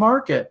listen to the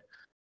market.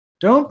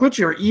 Don't put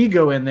your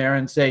ego in there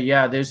and say,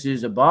 yeah, this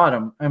is a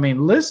bottom. I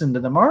mean, listen to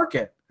the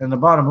market. And the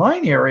bottom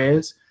line here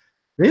is,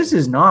 this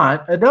is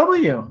not a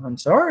W. I'm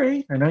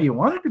sorry. I know you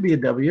want it to be a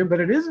W, but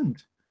it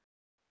isn't.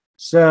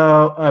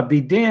 So be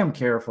damn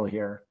careful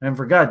here. And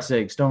for God's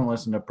sakes, don't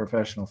listen to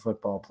professional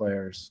football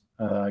players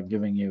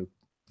giving you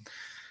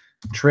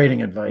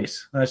trading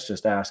advice. That's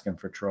just asking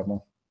for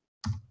trouble.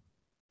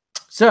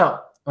 So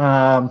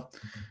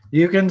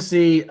you can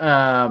see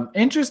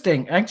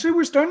interesting. Actually,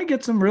 we're starting to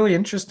get some really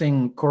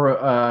interesting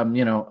confluence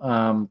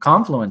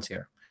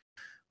here.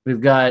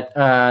 We've got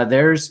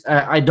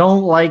I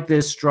don't like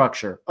this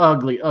structure.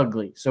 Ugly,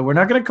 ugly. So we're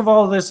not going to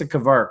call this a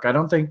Kavark. I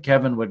don't think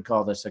Kevin would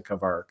call this a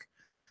Kavark.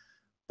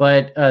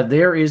 But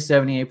there is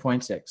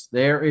 78.6.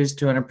 There is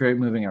 200-period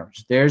moving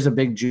average. There's a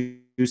big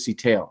juicy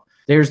tail.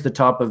 There's the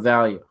top of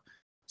value.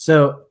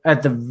 So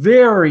at the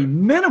very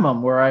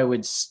minimum where I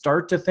would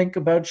start to think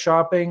about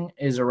shopping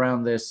is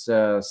around this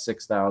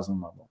 6,000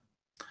 level.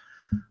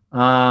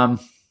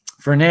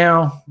 For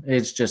now,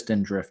 it's just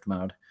in drift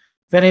mode.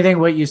 If anything,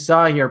 what you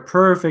saw here,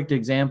 perfect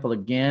example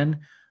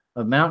again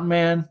of Mountain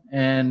Man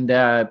and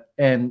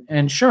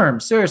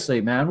Sherm.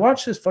 Seriously, man,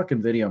 watch this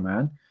fucking video,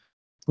 man.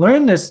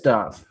 Learn this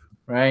stuff.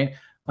 Right?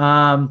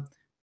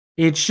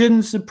 It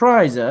shouldn't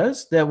surprise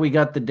us that we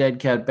got the dead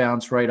cat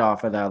bounce right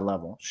off of that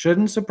level.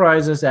 Shouldn't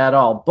surprise us at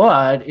all.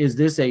 But is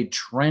this a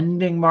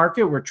trending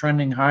market? We're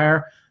trending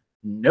higher?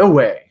 No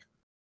way.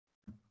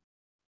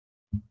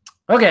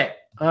 Okay.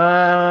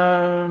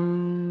 I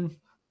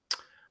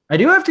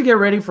do have to get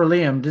ready for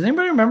Liam. Does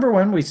anybody remember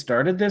when we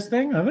started this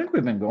thing? I think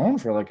we've been going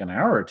for like an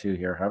hour or two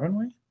here, haven't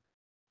we?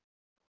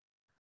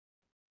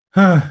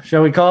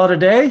 Shall we call it a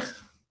day?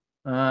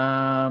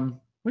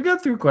 We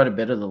got through quite a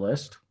bit of the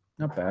list.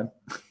 Not bad.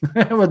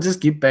 We'll just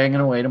keep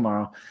banging away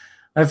tomorrow.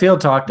 I feel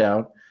talked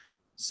out.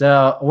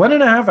 So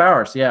 1.5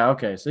 hours. Yeah,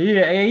 okay. So you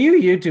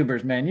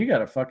YouTubers, man, you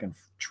got a fucking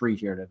treat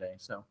here today.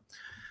 So,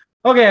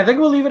 okay, I think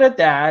we'll leave it at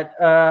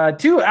that.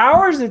 2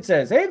 hours, it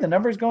says. Hey, the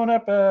number's going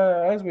up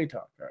as we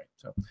talk. All right.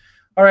 So,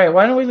 all right,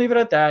 why don't we leave it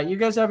at that? You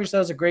guys have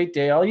yourselves a great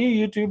day. All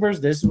you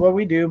YouTubers, this is what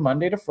we do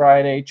Monday to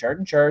Friday, chart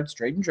and charts,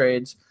 trade and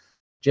trades.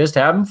 Just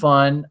having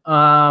fun.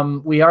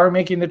 We are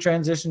making the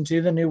transition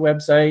to the new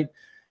website.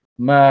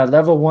 My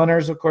level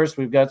oneers, of course,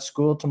 we've got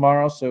school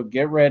tomorrow, so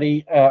get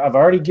ready. I've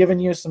already given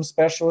you some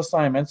special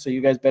assignments, so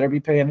you guys better be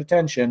paying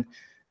attention.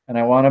 And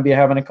I want to be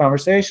having a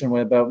conversation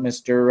about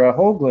Mr.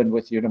 Hoagland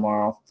with you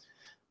tomorrow.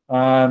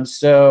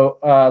 So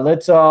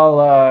let's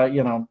all,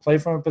 play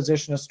from a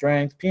position of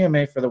strength.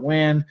 PMA for the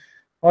win.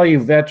 All you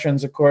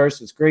veterans, of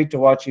course, it's great to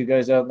watch you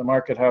guys out in the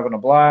market having a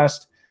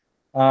blast.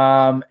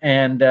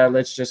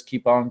 Let's just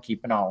keep on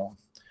keeping on.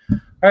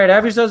 All right,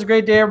 have yourselves a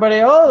great day, everybody.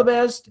 All the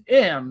best,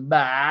 and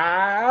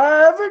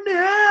bye for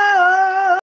now.